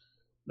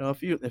no,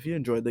 if you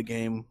enjoyed the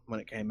game when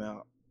it came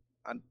out,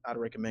 I'd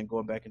recommend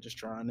going back and just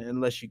trying it.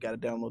 Unless you got to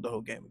download the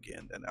whole game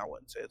again, then I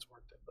wouldn't say it's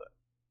worth it. But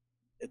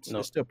it's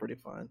still pretty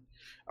fun.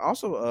 I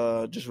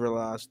also just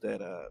realized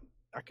that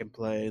I can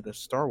play the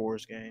Star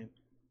Wars game,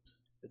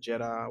 the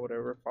Jedi,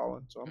 whatever,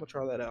 Fallen. So I'm gonna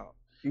try that out.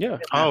 Yeah.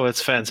 Oh,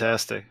 it's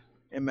fantastic.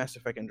 And Mass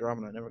Effect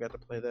Andromeda, I never got to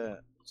play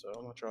that, so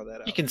I'm gonna try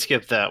that out. You can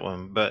skip that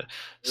one, but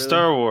Really?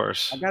 Star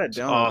Wars. I got it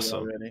downloaded awesome.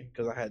 already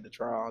because I had the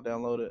trial. I'll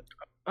download it.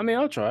 I mean,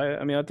 I'll try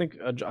it. I mean, I think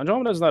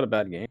Andromeda is not a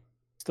bad game.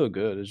 It's still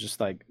good. It's just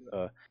like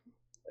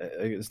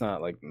it's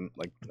not like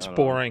it's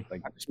boring. I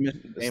just missed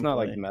the It's not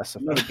like gameplay. Mass I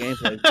know the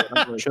Effect gameplay, but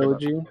I'm really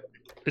trilogy.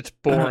 It's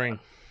boring.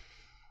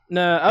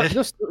 Nah,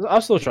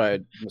 I'll still try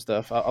it and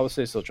stuff. I would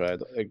say still try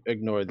it.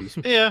 Ignore these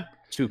Yeah.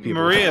 two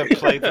people. Maria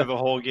played through the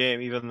whole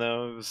game, even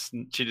though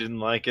she didn't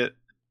like it.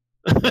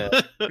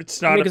 Yeah.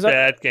 It's not a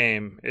bad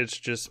game. It's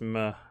just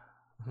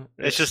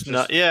It's just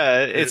not.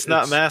 Yeah, it's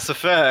not Mass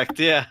Effect.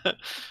 Yeah.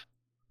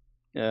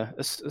 Yeah,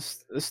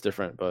 it's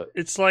different, but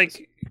it's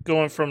like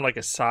going from like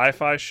a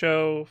sci-fi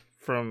show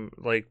from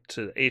like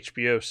to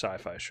HBO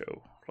sci-fi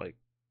show. Like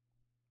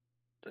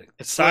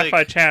it's Sci-Fi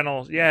like,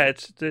 Channel. Yeah,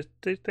 it's they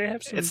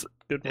have some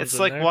good ones. It's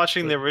like there,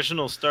 watching the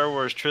original Star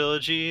Wars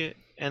trilogy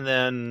and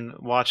then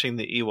watching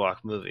the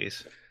Ewok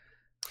movies.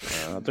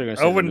 I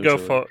wouldn't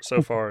go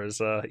so far as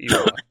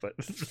Ewok, but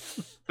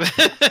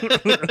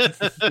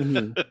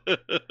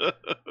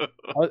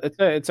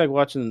it's like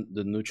watching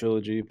the new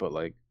trilogy, but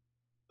like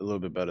a little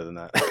bit better than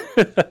that.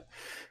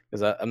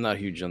 Because I'm not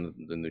huge on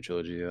the new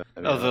trilogy yet.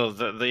 I mean,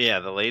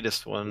 the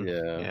latest one.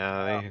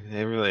 Yeah,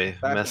 they really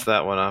messed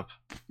that one up.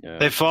 Yeah.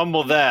 They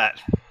fumbled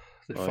that.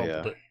 They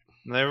fumbled it.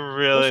 They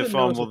really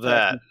fumbled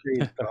that.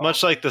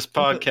 Much like this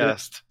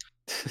podcast,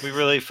 we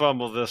really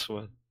fumbled this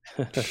one.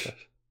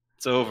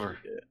 It's over.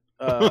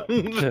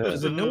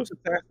 Is the newest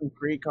Assassin's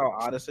Creed called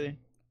Odyssey?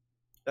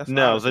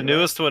 No, Odyssey, the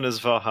newest one is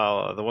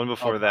Valhalla. The one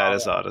before that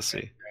is Odyssey.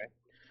 Okay.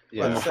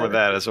 Yeah, the one before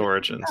that is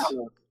Origins.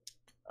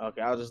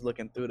 Okay, I was just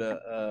looking through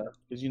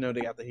because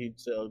they got the huge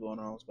sale going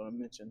on. I was going to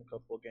mention a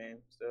couple of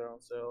games that are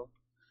on sale.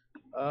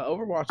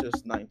 Overwatch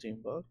is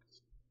 $19.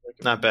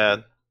 Not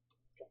bad.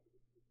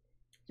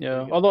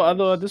 Yeah,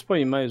 although at this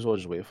point you might as well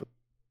just wait for.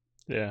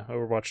 Yeah,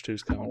 Overwatch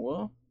 2's coming. Oh,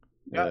 well,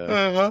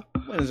 yeah.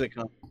 When does it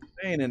come?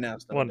 They ain't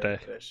announced one day.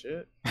 That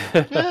shit.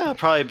 Yeah, it'll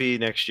probably be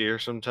next year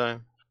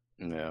sometime.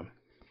 Yeah.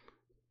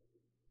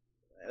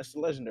 It's the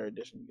Legendary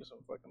Edition. You get some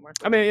fucking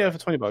I mean, yeah, for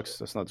 $20,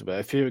 that's not too bad.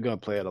 If you're gonna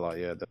play it a lot,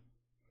 yeah. I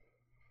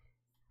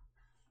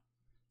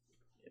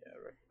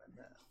recommend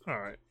that. All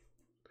right.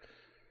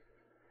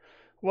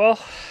 Well,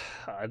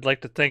 I'd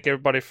like to thank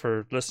everybody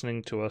for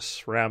listening to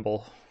us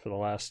ramble for the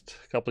last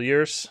couple of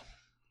years.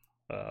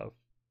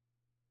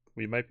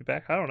 We might be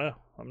back. I don't know.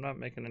 I'm not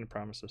making any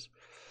promises.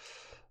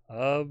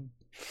 Yeah,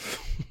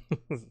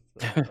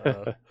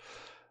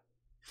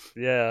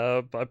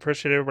 I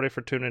appreciate everybody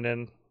for tuning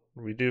in.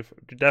 We do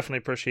definitely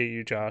appreciate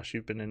you, Josh.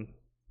 You've been a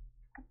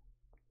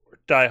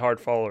die-hard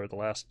follower the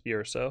last year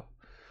or so.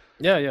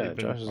 Yeah,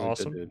 Josh is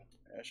awesome. A good dude.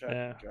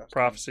 Yeah,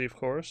 Prophecy, of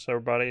course,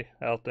 everybody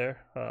out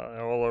there,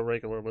 all our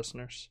regular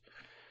listeners.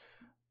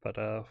 But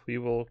we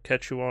will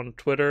catch you on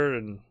Twitter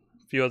and a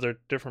few other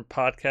different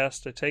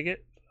podcasts, I take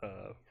it,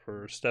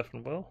 for Steph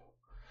and Will.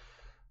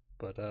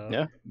 But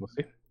yeah, we'll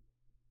see.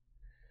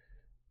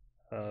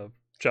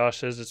 Josh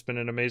says it's been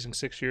an amazing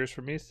 6 years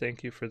for me.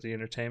 Thank you for the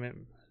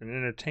entertainment and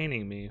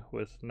entertaining me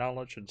with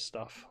knowledge and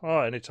stuff. Oh,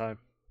 anytime.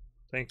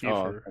 Thank you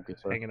for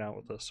hanging out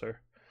with us, sir.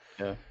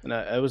 Yeah, and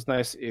it was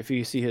nice if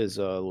you see his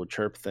little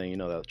chirp thing,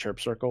 that chirp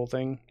circle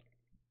thing.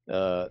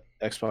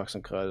 Xbox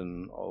and Cut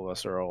and all of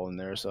us are all in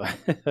there, so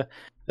that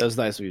was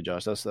nice of you,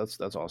 Josh. That's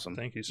awesome.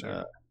 Thank you,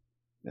 sir.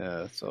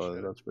 Yeah,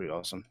 so that's pretty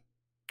awesome.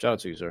 Shout out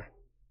to you, sir.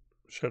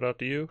 Shout out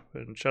to you,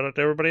 and shout out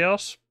to everybody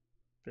else.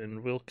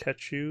 And we'll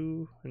catch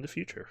you in the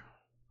future.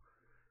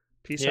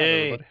 Peace out,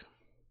 everybody.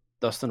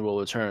 Dustin will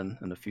return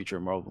in a future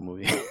Marvel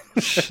movie.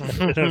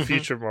 In a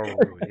future Marvel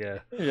movie, yeah.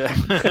 Yeah.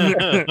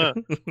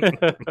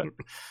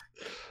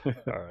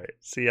 All right.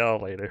 See y'all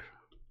later.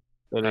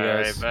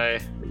 Later, guys. All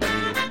right,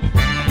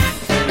 bye.